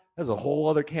now. That's a whole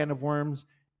other can of worms.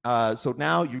 So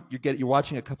now you're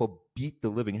watching a couple beat the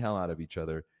living hell out of each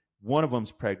other. One of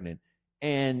them's pregnant,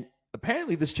 and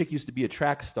apparently this chick used to be a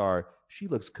track star. She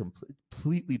looks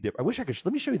completely different. I wish I could.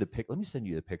 Let me show you the pic. Let me send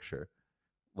you the picture,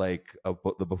 like of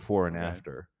the before and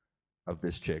after of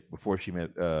this chick before she met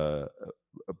a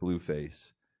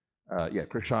Blueface.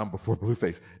 Krishan before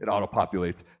Blueface. It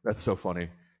auto-populates. That's so funny.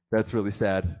 That's really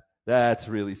sad.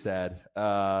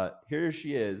 Here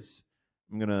she is.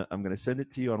 I'm gonna send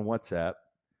it to you on WhatsApp.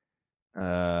 All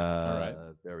right.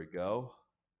 There we go.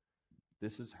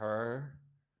 This is her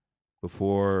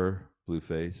before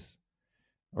Blueface,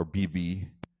 or BB,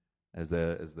 as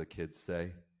the kids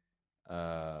say.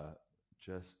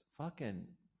 Just fucking.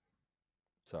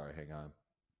 Sorry, hang on.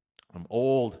 I'm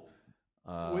old.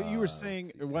 What you were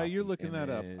saying while you're looking that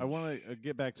up, I want to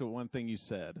get back to one thing you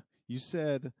said. You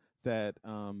said that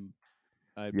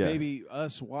maybe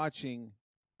us watching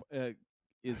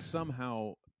is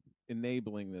somehow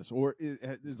enabling this, or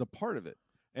is a part of it.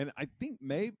 And I think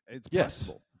maybe it's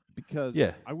possible because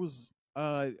I was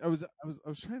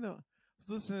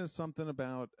listening to something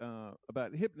about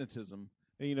hypnotism,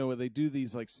 and where they do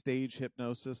these like stage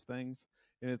hypnosis things,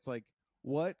 and it's like,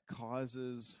 what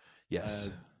causes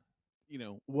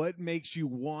what makes you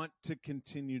want to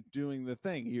continue doing the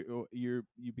thing? You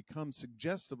become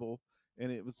suggestible,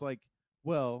 and it was like,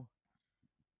 well,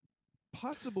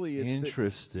 possibly it's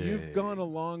interesting. You've gone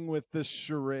along with this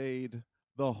charade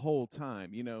the whole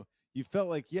time. You felt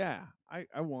like,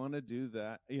 I want to do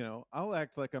that. I'll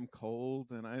act like I'm cold,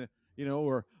 and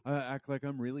or I act like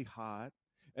I'm really hot,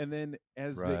 and then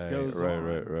as it goes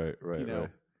on,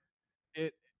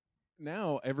 it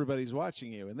now everybody's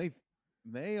watching you, and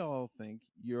they all think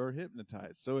you're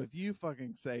hypnotized. So if you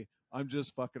fucking say, I'm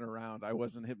just fucking around, I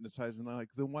wasn't hypnotized, and they're like,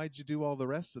 then why'd you do all the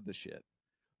rest of the shit?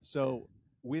 So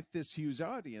with this huge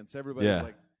audience, everybody's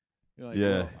like, you're like,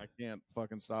 well, I can't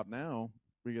fucking stop now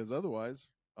because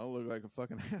otherwise I'll look like a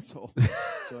fucking asshole.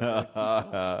 So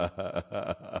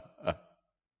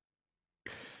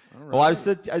well, I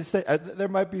said there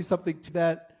might be something to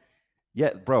that.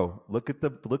 Yeah, bro, look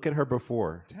at her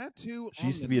before. Tattoo. She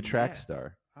used to be a track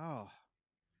star. Oh,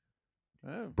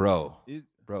 bro.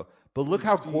 But look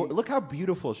how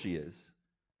beautiful she is.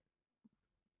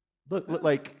 Look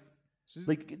like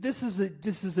this is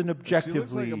an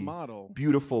objectively like a model.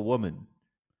 Beautiful woman.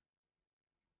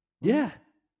 Yeah.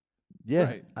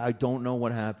 Right. I don't know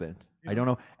what happened. I don't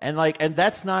know. And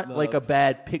that's not like a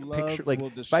bad picture. Like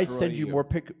if I send you more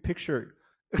picture.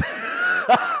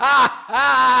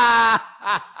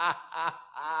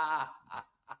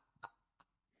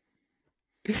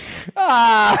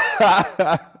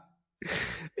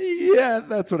 Yeah,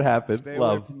 that's what happened.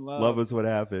 Love is what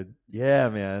happened. Yeah,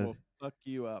 man. We'll fuck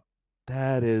you up.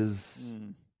 That is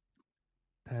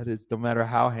no matter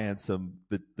how handsome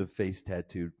the face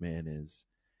tattooed man is.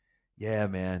 Yeah,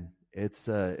 man. It's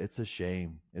a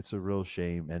shame. It's a real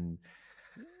shame. And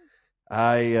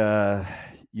I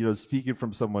speaking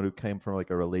from someone who came from like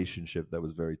a relationship that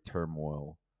was very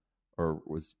turmoil, or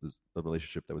was a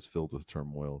relationship that was filled with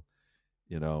turmoil.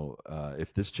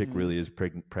 If this chick really is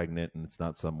pregnant and it's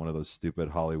not one of those stupid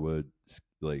Hollywood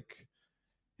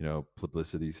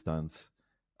publicity stunts,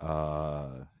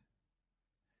 don't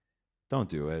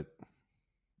do it.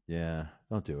 Yeah,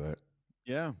 don't do it.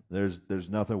 Yeah, there's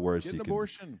nothing worse. Get an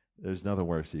abortion. There's nothing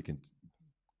worse you can.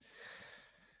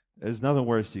 There's nothing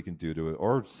worse you can do to it,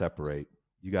 or separate.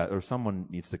 Or someone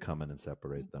needs to come in and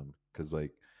separate them, because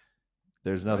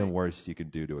there's nothing worse you can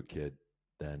do to a kid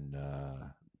than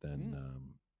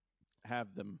have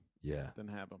them. Yeah. Than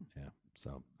have them. Yeah.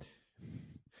 So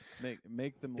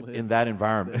make them live in that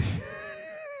environment.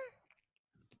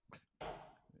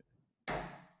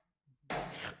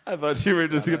 I thought you were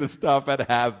just going to stop at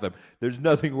have them. There's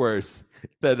nothing worse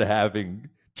than having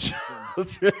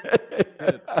children.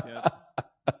 Yeah.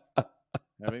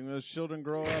 Having those children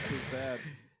grow up is bad.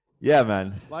 Yeah,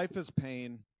 man. Life is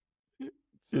pain.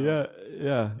 So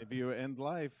yeah. If you end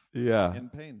life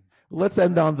in pain. Let's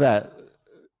end on that.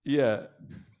 Yeah.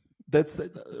 That's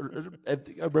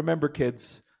remember,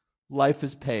 kids, life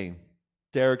is pain.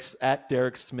 Derek's at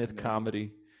Derek Smith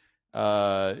Comedy.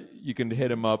 You can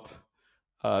hit him up.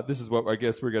 This is what I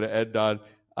guess we're going to end on.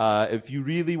 If you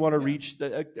really want to reach,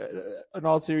 in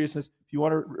all seriousness, if you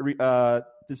want to,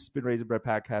 this has been Raisin Bread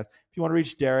Podcast. If you want to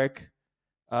reach Derek,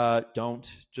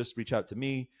 don't just reach out to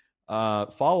me.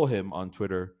 Follow him on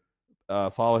Twitter.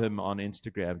 Follow him on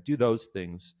Instagram. Do those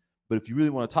things. But if you really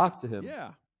want to talk to him,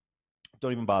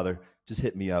 don't even bother. Just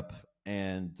hit me up,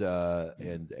 and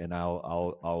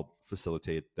I'll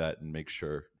facilitate that and make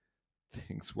sure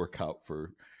things work out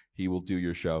for. He will do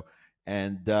your show.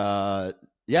 And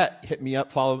hit me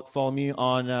up. Follow me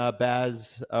on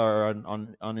Baz, or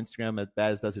on Instagram at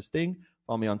Baz Does His Thing.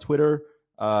 Follow me on Twitter,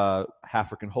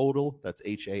 Hafrican Hodl. That's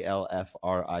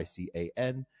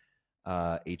HALFRICAN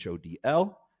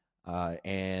HODL.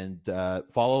 And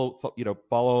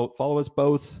follow us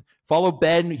both. Follow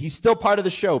Ben. He's still part of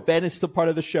the show. Ben is still part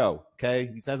of the show. Okay,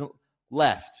 he hasn't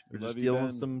left. We're just dealing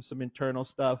with some internal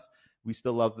stuff. We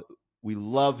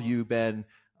love you, Ben.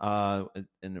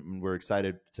 And we're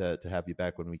excited to have you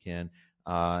back when we can.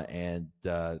 And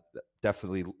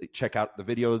definitely check out the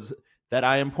videos that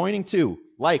I am pointing to.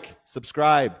 Like,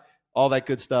 subscribe, all that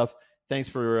good stuff. Thanks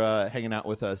for hanging out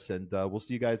with us, and we'll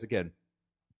see you guys again.